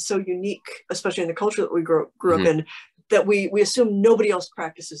isolated and so unique, especially in the culture that we grew up in, that we assume nobody else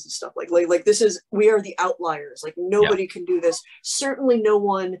practices this stuff. Like this is, we are the outliers. Like nobody can do this. Certainly no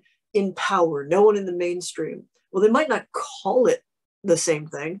one in power, no one in the mainstream. Well, they might not call it the same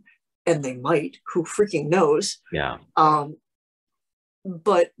thing, and they might, who freaking knows?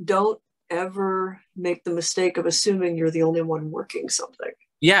 but don't ever make the mistake of assuming you're the only one working something.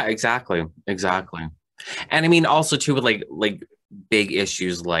 Yeah, exactly. And I mean, also too, with like big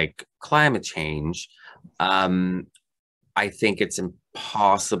issues like climate change, I think it's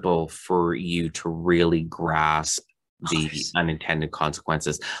impossible for you to really grasp the unintended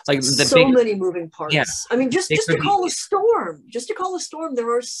consequences. Like so many moving parts. Yeah, I mean, just to call a storm,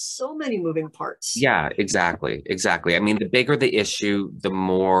 there are so many moving parts. Yeah, exactly. I mean, the bigger the issue, the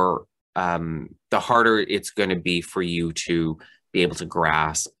more, the harder it's going to be for you to be able to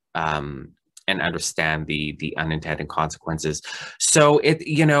grasp and understand the unintended consequences. So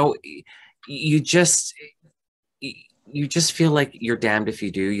you just feel like you're damned if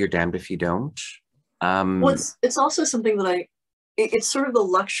you do, you're damned if you don't. Well, it's also something that it's sort of the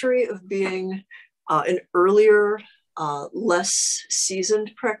luxury of being an earlier, less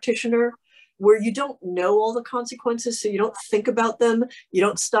seasoned practitioner, where you don't know all the consequences, so you don't think about them, you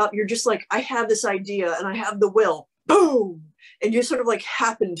don't stop, you're just like, I have this idea and I have the will, boom, and you sort of like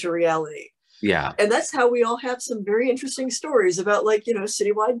happen to reality. Yeah. And that's how we all have some very interesting stories about, like,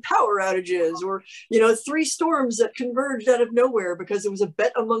 citywide power outages, or, 3 storms that converged out of nowhere because it was a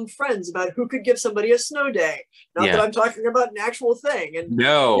bet among friends about who could give somebody a snow day. Not that I'm talking about an actual thing. And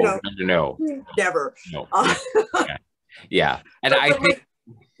no. Never. No. Yeah. And I think like,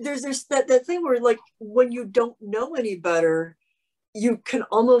 there's that thing where, like, when you don't know any better, you can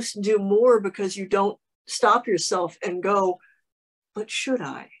almost do more because you don't stop yourself and go, but should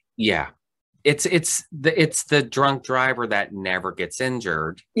I? Yeah. It's the drunk driver that never gets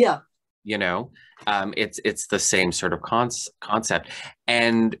injured. Yeah. It's the same sort of concept,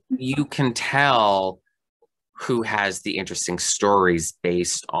 and you can tell who has the interesting stories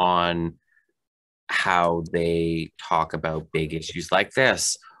based on how they talk about big issues like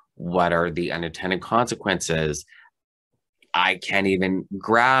this. What are the unintended consequences? I can't even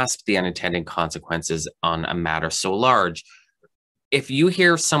grasp the unintended consequences on a matter so large. If you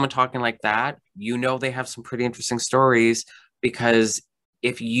hear someone talking like that, they have some pretty interesting stories, because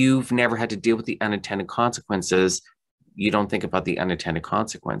if you've never had to deal with the unintended consequences, you don't think about the unintended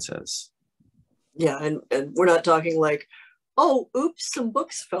consequences. Yeah, and we're not talking like, oh, oops, some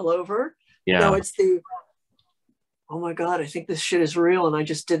books fell over. Yeah. No, it's the, oh my God, I think this shit is real and I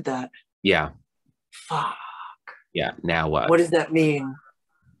just did that. Yeah. Fuck. Yeah, now what? What does that mean?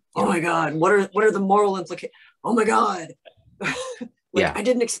 Oh my God, what are the moral implications? Oh my God. I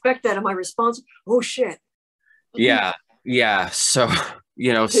didn't expect that. Am I responsible? Oh shit. Yeah. So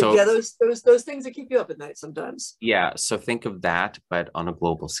yeah, those things that keep you up at night sometimes. Yeah. So think of that, but on a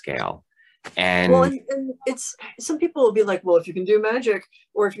global scale. And it's, some people will be like, well, if you can do magic,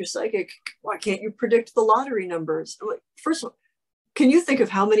 or if you're psychic, why can't you predict the lottery numbers? Like, first of all, can you think of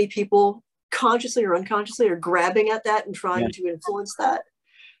how many people consciously or unconsciously are grabbing at that and trying to influence that?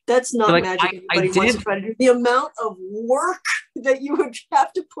 That's not magic anybody wants to try to do. The amount of work that you would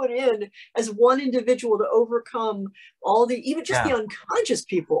have to put in as one individual to overcome all the, even just the unconscious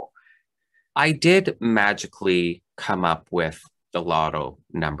people. I did magically come up with the lotto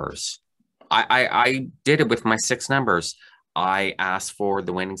numbers. I did it with my 6 numbers. I asked for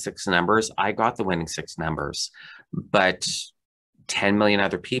the winning 6 numbers. I got the winning 6 numbers. But 10 million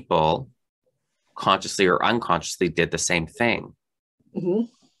other people, consciously or unconsciously, did the same thing. Mm-hmm.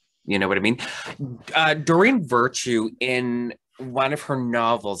 You know what I mean? Doreen Virtue, in one of her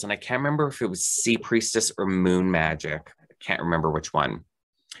novels, and I can't remember if it was Sea Priestess or Moon Magic, I can't remember which one,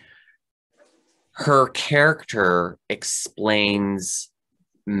 her character explains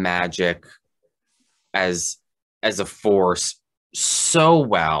magic as a force so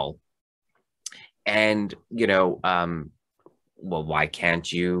well. And, well, why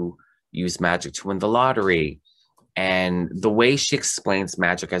can't you use magic to win the lottery? And the way she explains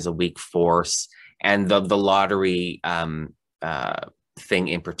magic as a weak force, and the lottery thing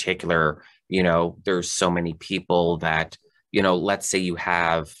in particular, there's so many people that, let's say you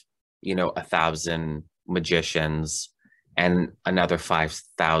have, 1,000 magicians and another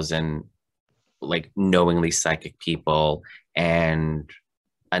 5,000 like knowingly psychic people, and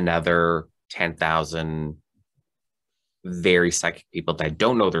another 10,000 very psychic people that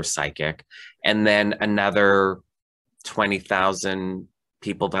don't know they're psychic, and then another 20,000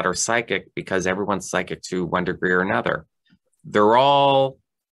 people that are psychic, because everyone's psychic to one degree or another. They're all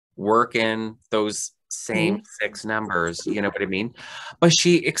working those same 6 numbers, you know what I mean? But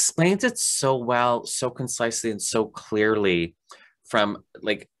she explains it so well, so concisely, and so clearly, from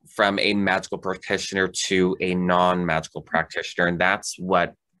a magical practitioner to a non-magical practitioner. And that's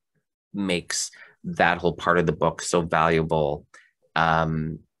what makes that whole part of the book so valuable,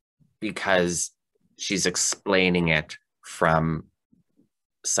 because she's explaining it from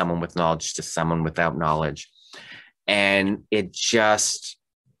someone with knowledge to someone without knowledge. And it just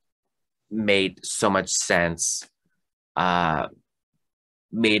made so much sense,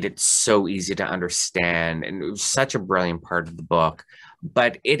 made it so easy to understand. And it was such a brilliant part of the book.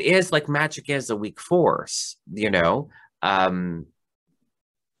 But it is like magic is a weak force,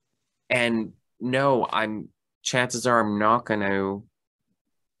 and no, chances are I'm not going to,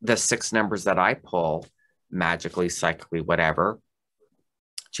 the 6 numbers that I pull magically, psychically, whatever,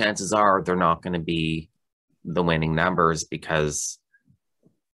 chances are they're not going to be the winning numbers because,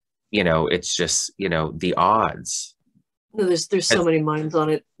 it's just, the odds. No, there's so many minds on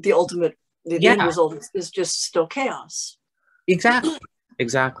it. The ultimate, the end result is just still chaos.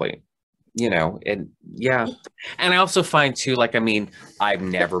 Exactly. And I also find too, like, I've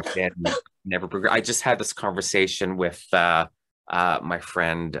never I just had this conversation with my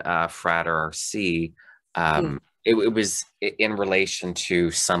friend Frater RC. It was in relation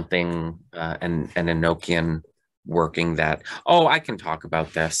to something, an Enochian working that, I can talk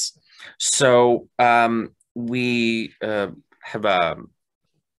about this. So we have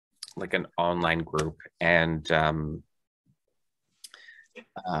like an online group, and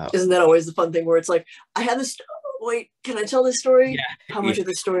isn't that always the fun thing where it's like, I had this, wait, can I tell this story? Yeah. How much of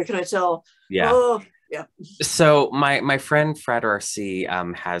this story can I tell? Yeah. Oh, yeah. So my friend Fred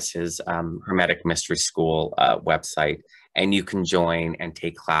RC has his Hermetic Mystery School website, and you can join and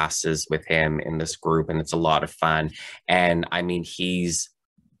take classes with him in this group, and it's a lot of fun. And he's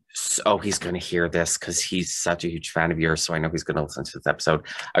going to hear this because he's such a huge fan of yours, so I know he's going to listen to this episode.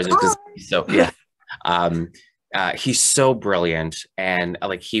 I was just going to say, so yeah. He's so brilliant, and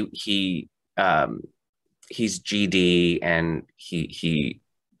like he's GD, and he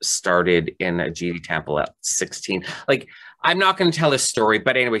started in a GD temple at 16. Like, I'm not going to tell his story,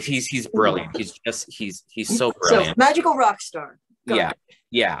 but anyway, he's brilliant. He's so brilliant. So, magical rock star. Yeah.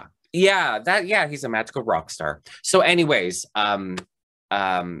 He's a magical rock star. So anyways,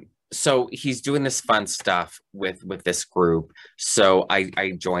 so he's doing this fun stuff with this group. So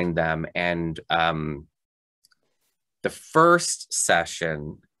I joined them, and the first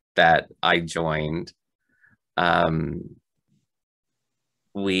session that I joined,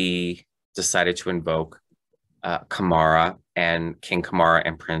 we decided to invoke Kamara and King Kamara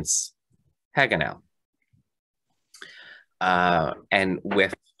and Prince Haganel. And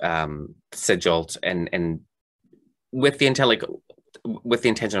with sigil, and with the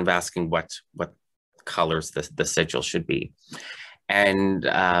intention of asking what colors the sigil should be. And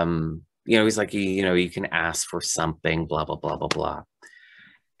he's like, you can ask for something, blah blah blah blah blah.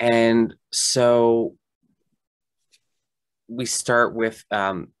 And so we start with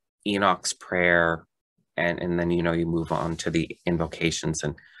Enoch's prayer, and then you move on to the invocations.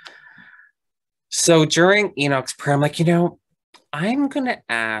 And so during Enoch's prayer, I'm like, I'm gonna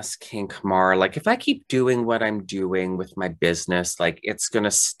ask King Kamar, like, if I keep doing what I'm doing with my business, like, it's gonna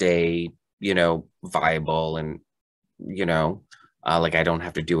stay, viable, and like, I don't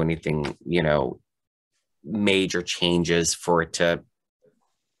have to do anything, major changes for it to,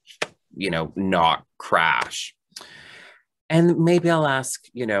 not crash. And maybe I'll ask,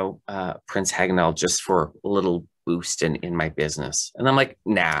 Prince Haganel just for a little boost in my business. And I'm like,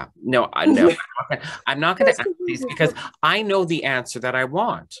 no, I'm not going to ask these, because I know the answer that I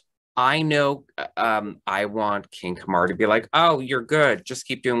want. I know I want King Kamar to be like, oh, you're good. Just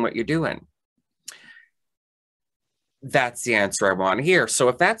keep doing what you're doing. That's the answer I want to hear. So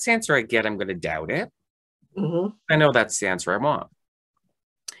if that's the answer I get, I'm going to doubt it. I know that's the answer I want.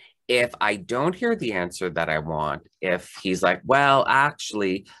 If I don't hear the answer that I want, if he's like, well,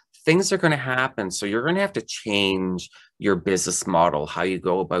 actually, things are going to happen, so you're going to have to change your business model, how you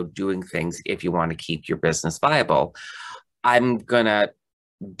go about doing things if you want to keep your business viable, I'm going to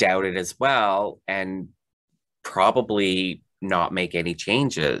doubt it as well, and probably not make any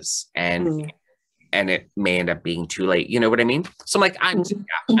changes. And it may end up being too late. You know what I mean? So I'm like, I'm just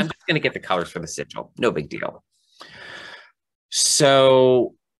going to get the colors for the sigil. No big deal.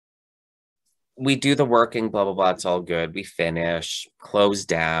 So we do the working, blah, blah, blah. It's all good. We finish, close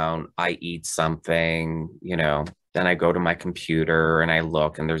down. I eat something, then I go to my computer and I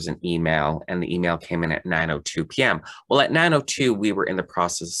look, and there's an email, and the email came in at 9:02 p.m. Well, at 9:02, we were in the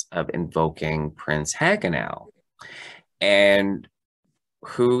process of invoking Prince Haganel. And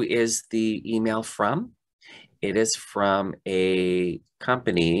who is the email from? It is from a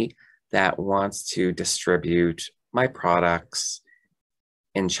company that wants to distribute my products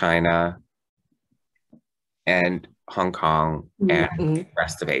in China and Hong Kong and the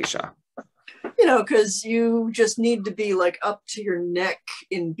rest of Asia. Because you just need to be like up to your neck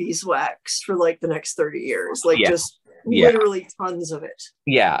in beeswax for like the next 30 years. Like, just literally tons of it.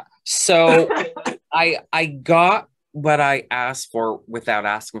 Yeah. So I got what I asked for without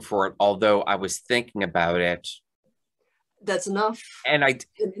asking for it, although I was thinking about it. That's enough. And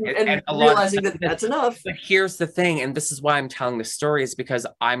and realizing that that's enough. But here's the thing, and this is why I'm telling the story, is because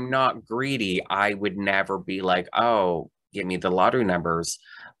I'm not greedy. I would never be like, oh, give me the lottery numbers.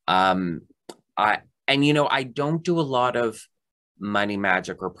 I don't do a lot of money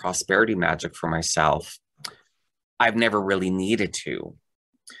magic or prosperity magic for myself. I've never really needed to.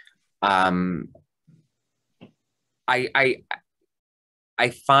 I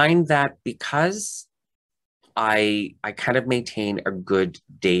find that because I kind of maintain a good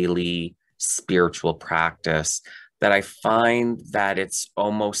daily spiritual practice, that I find that it's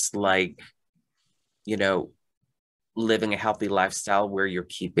almost like, living a healthy lifestyle where you're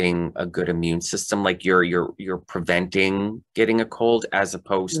keeping a good immune system, like you're preventing getting a cold as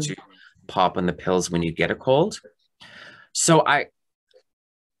opposed to popping the pills when you get a cold. So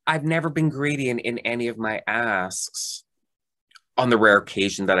I've never been greedy in any of my asks, on the rare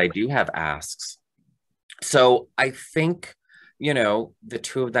occasion that I do have asks. So I think, the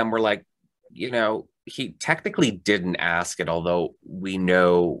two of them were like, he technically didn't ask it, although we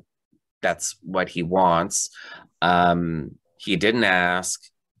know that's what he wants. He didn't ask.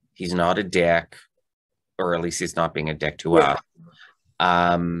 He's not a dick, or at least he's not being a dick to us.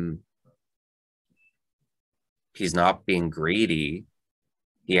 He's not being greedy.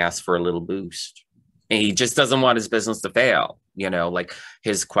 He asked for a little boost. And he just doesn't want his business to fail. Like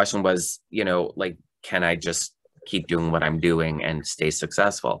his question was, like, can I just keep doing what I'm doing and stay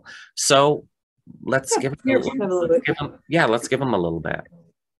successful? So let's give him a little bit. Let's give him a little bit.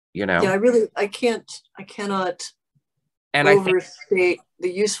 Yeah, I cannot overstate the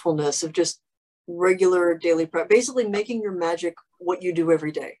usefulness of just regular daily practice, basically making your magic what you do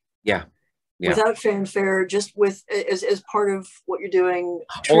every day. Yeah. Without fanfare, just with as part of what you're doing,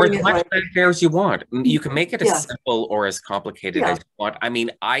 or as much fanfare as you want. You can make it as simple or as complicated as you want. I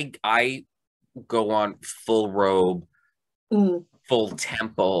mean, I go on full robe, full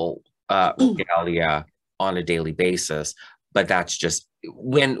temple regalia on a daily basis, but that's just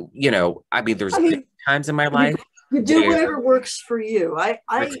when there's times in my life you do whatever works for you.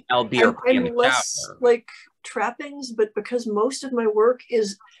 I'm less like trappings, but because most of my work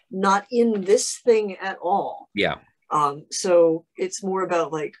is not in this thing at all. Yeah. So it's more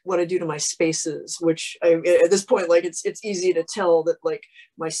about like what I do to my spaces, which at this point, like it's easy to tell that like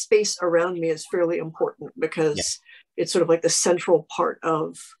my space around me is fairly important because it's sort of like the central part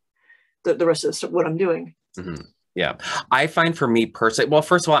of the rest of what I'm doing. Mm-hmm. Yeah. I find for me personally, well,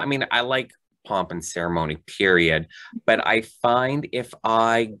 first of all, I mean, I like pomp and ceremony, period. But I find if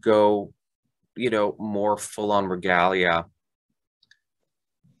I go, more full on regalia,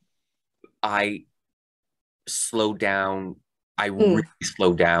 I slow down. I really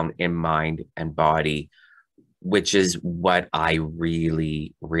slow down in mind and body, which is what I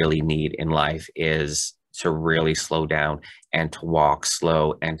really, really need in life, is to really slow down and to walk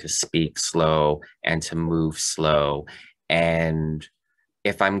slow and to speak slow and to move slow. And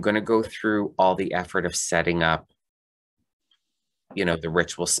if I'm going to go through all the effort of setting up, the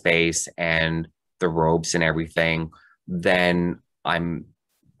ritual space and the robes and everything, then I'm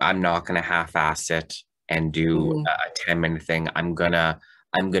not going to half-ass it and do a 10-minute thing. I'm gonna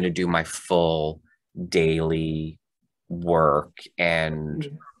do my full daily work,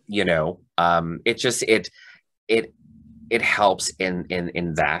 and it just it helps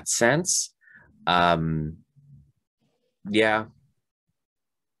in that sense. Yeah.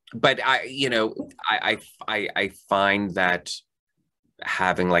 But I find that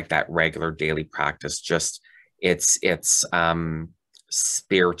having like that regular daily practice, just it's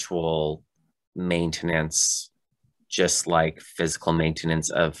spiritual maintenance, just like physical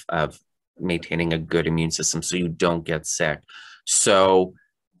maintenance of maintaining a good immune system so you don't get sick. So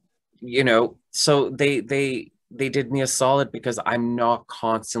so they did me a solid, because I'm not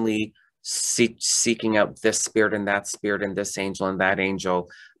constantly seeking out this spirit and this angel and that angel.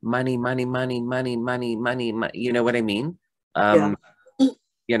 Money, money, money, money, money, money, money. You know what I mean? I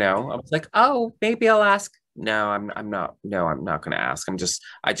was like, oh, maybe I'll ask. No, I'm not going to ask.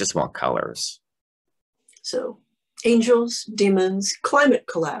 I just want colors. So angels, demons, climate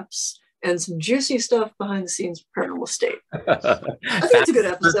collapse, and some juicy stuff behind the scenes of Paranormal State. I think it's a good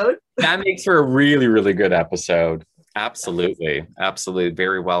episode. That makes for a really, really good episode. Absolutely. Absolutely.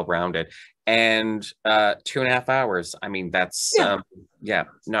 Very well rounded. And 2.5 hours. I mean, that's not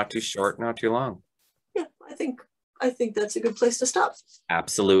too short, not too long. Yeah, I think that's a good place to stop.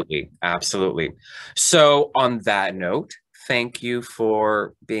 Absolutely. Absolutely. So on that note, thank you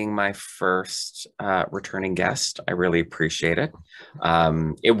for being my first returning guest. I really appreciate it.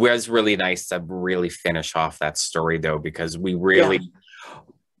 It was really nice to really finish off that story, though, because we really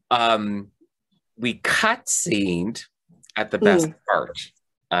we cutscened at the best part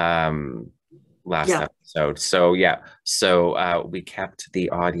last episode. So we kept the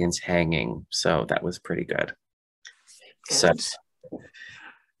audience hanging. So that was pretty good. So,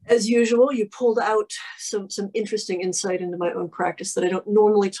 as usual, you pulled out some interesting insight into my own practice that I don't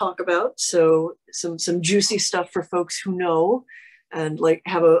normally talk about. So some juicy stuff for folks who know and like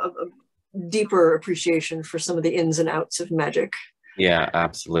have a deeper appreciation for some of the ins and outs of magic. Yeah,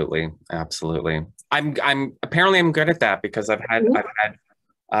 absolutely. I'm apparently I'm good at that because I've had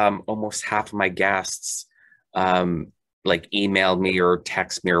almost half of my guests like email me or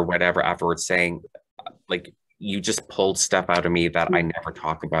text me or whatever afterwards saying like, you just pulled stuff out of me that I never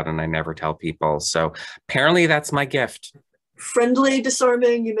talk about and I never tell people. So apparently that's my gift. Friendly,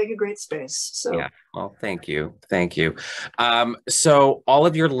 disarming, you make a great space. So yeah, well, thank you. So all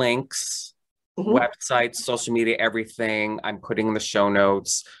of your links, websites, social media, everything I'm putting in the show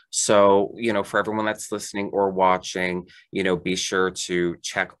notes. So, for everyone that's listening or watching, be sure to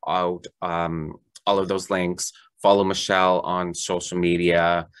check out all of those links. Follow Michelle on social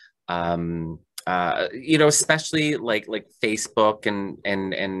media. Especially like Facebook and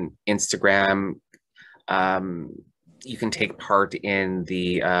Instagram. You can take part in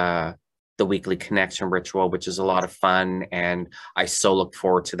the weekly connection ritual, which is a lot of fun, and I so look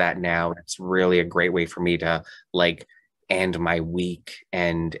forward to that now. It's really a great way for me to like end my week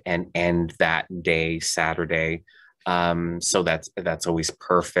and end that day, Saturday. So that's always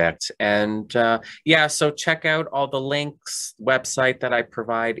perfect. And so check out all the links, website that I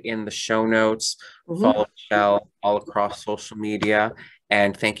provide in the show notes. Follow Michelle all across social media.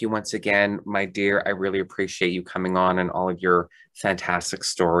 And thank you once again, my dear. I really appreciate you coming on and all of your fantastic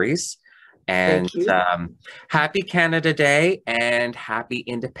stories. And happy Canada Day and happy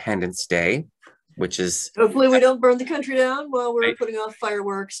Independence Day, which is hopefully we don't burn the country down while we're putting off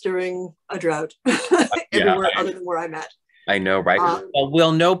fireworks during a drought everywhere other than where I'm at. I know, right? Well,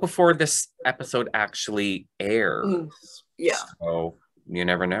 we'll know before this episode actually airs. So you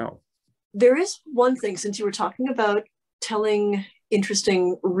never know. There is one thing, since you were talking about telling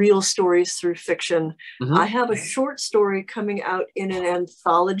interesting real stories through fiction. I have a short story coming out in an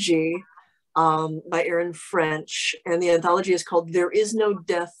anthology by Aaron French, and the anthology is called There Is No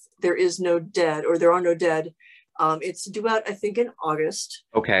Death, There Is No Dead, or There Are No Dead. It's due out, I think, in August.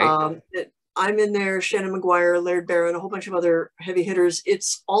 Okay. I'm in there, Shannon McGuire, Laird Barron, a whole bunch of other heavy hitters.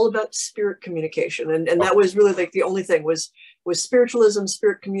 It's all about spirit communication. And that was really like the only thing was spiritualism,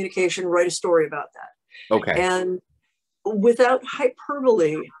 spirit communication, write a story about that. Okay. And without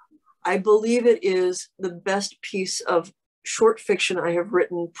hyperbole, I believe it is the best piece of short fiction I have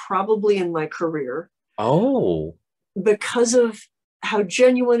written probably in my career. Oh. Because of how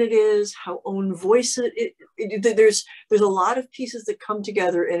genuine it is, how own voice there's a lot of pieces that come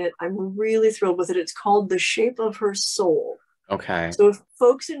together in it. I'm really thrilled with it. It's called The Shape of Her Soul. Okay. So if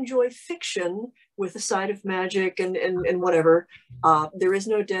folks enjoy fiction with a side of magic and whatever, there is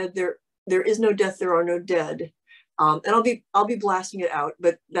no dead, there is no death, there are no dead. And I'll be blasting it out,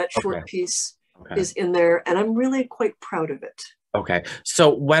 but that short piece is in there, and I'm really quite proud of it. Okay. So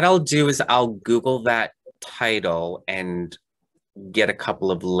what I'll do is I'll Google that title and get a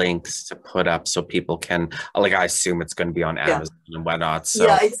couple of links to put up so people can, like, I assume it's going to be on Amazon and whatnot. So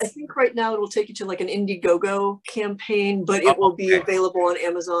I think right now it will take you to like an Indiegogo campaign, but it will be available on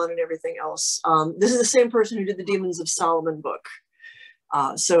Amazon and everything else. This is the same person who did the Demons of Solomon book.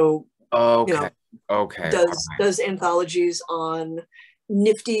 Does anthologies on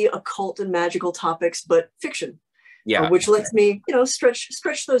nifty occult and magical topics, but fiction. Which lets me,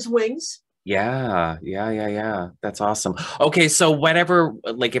 stretch those wings. Yeah. That's awesome. Okay, so whatever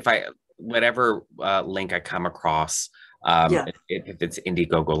link I come across, if it's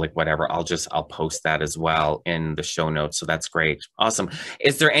Indiegogo, like whatever, I'll post that as well in the show notes. So that's great. Awesome.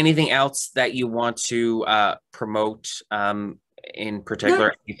 Is there anything else that you want to promote in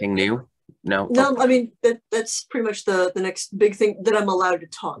particular? Anything new? No. I mean that's pretty much the next big thing that I'm allowed to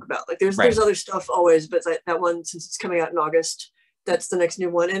talk about. Like there's other stuff always, but that one, since it's coming out in August, that's the next new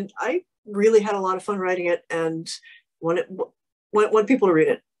one. And I really had a lot of fun writing it and want people to read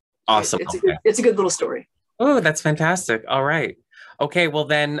it. Awesome. It's a good little story. Oh, that's fantastic. All right. Okay. Well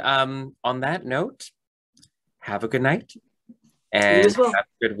then, on that note, have a good night and have a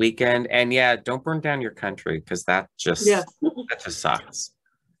good weekend. And don't burn down your country, because that just sucks.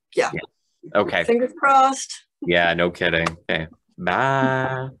 Yeah. Okay. Fingers crossed. Yeah, no kidding. Okay.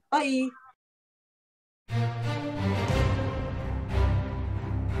 Bye. Bye.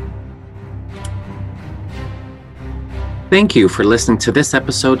 Thank you for listening to this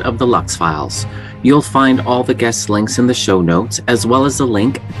episode of the Lux Files. You'll find all the guest links in the show notes, as well as the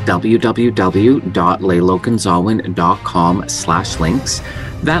link www.leiloganzawin.com/links.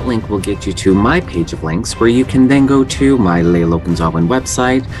 That link will get you to my page of links, where you can then go to my Leilokens Alwyn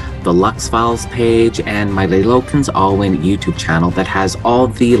website, the Lux Files page, and my Leilokens Alwyn YouTube channel that has all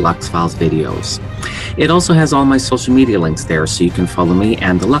the Lux Files videos. It also has all my social media links there, so you can follow me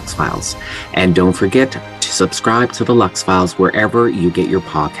and the Lux Files. And don't forget to subscribe to the Lux Files wherever you get your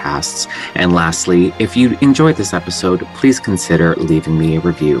podcasts. And lastly, if you enjoyed this episode, please consider leaving me a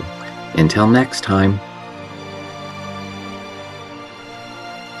review. Until next time.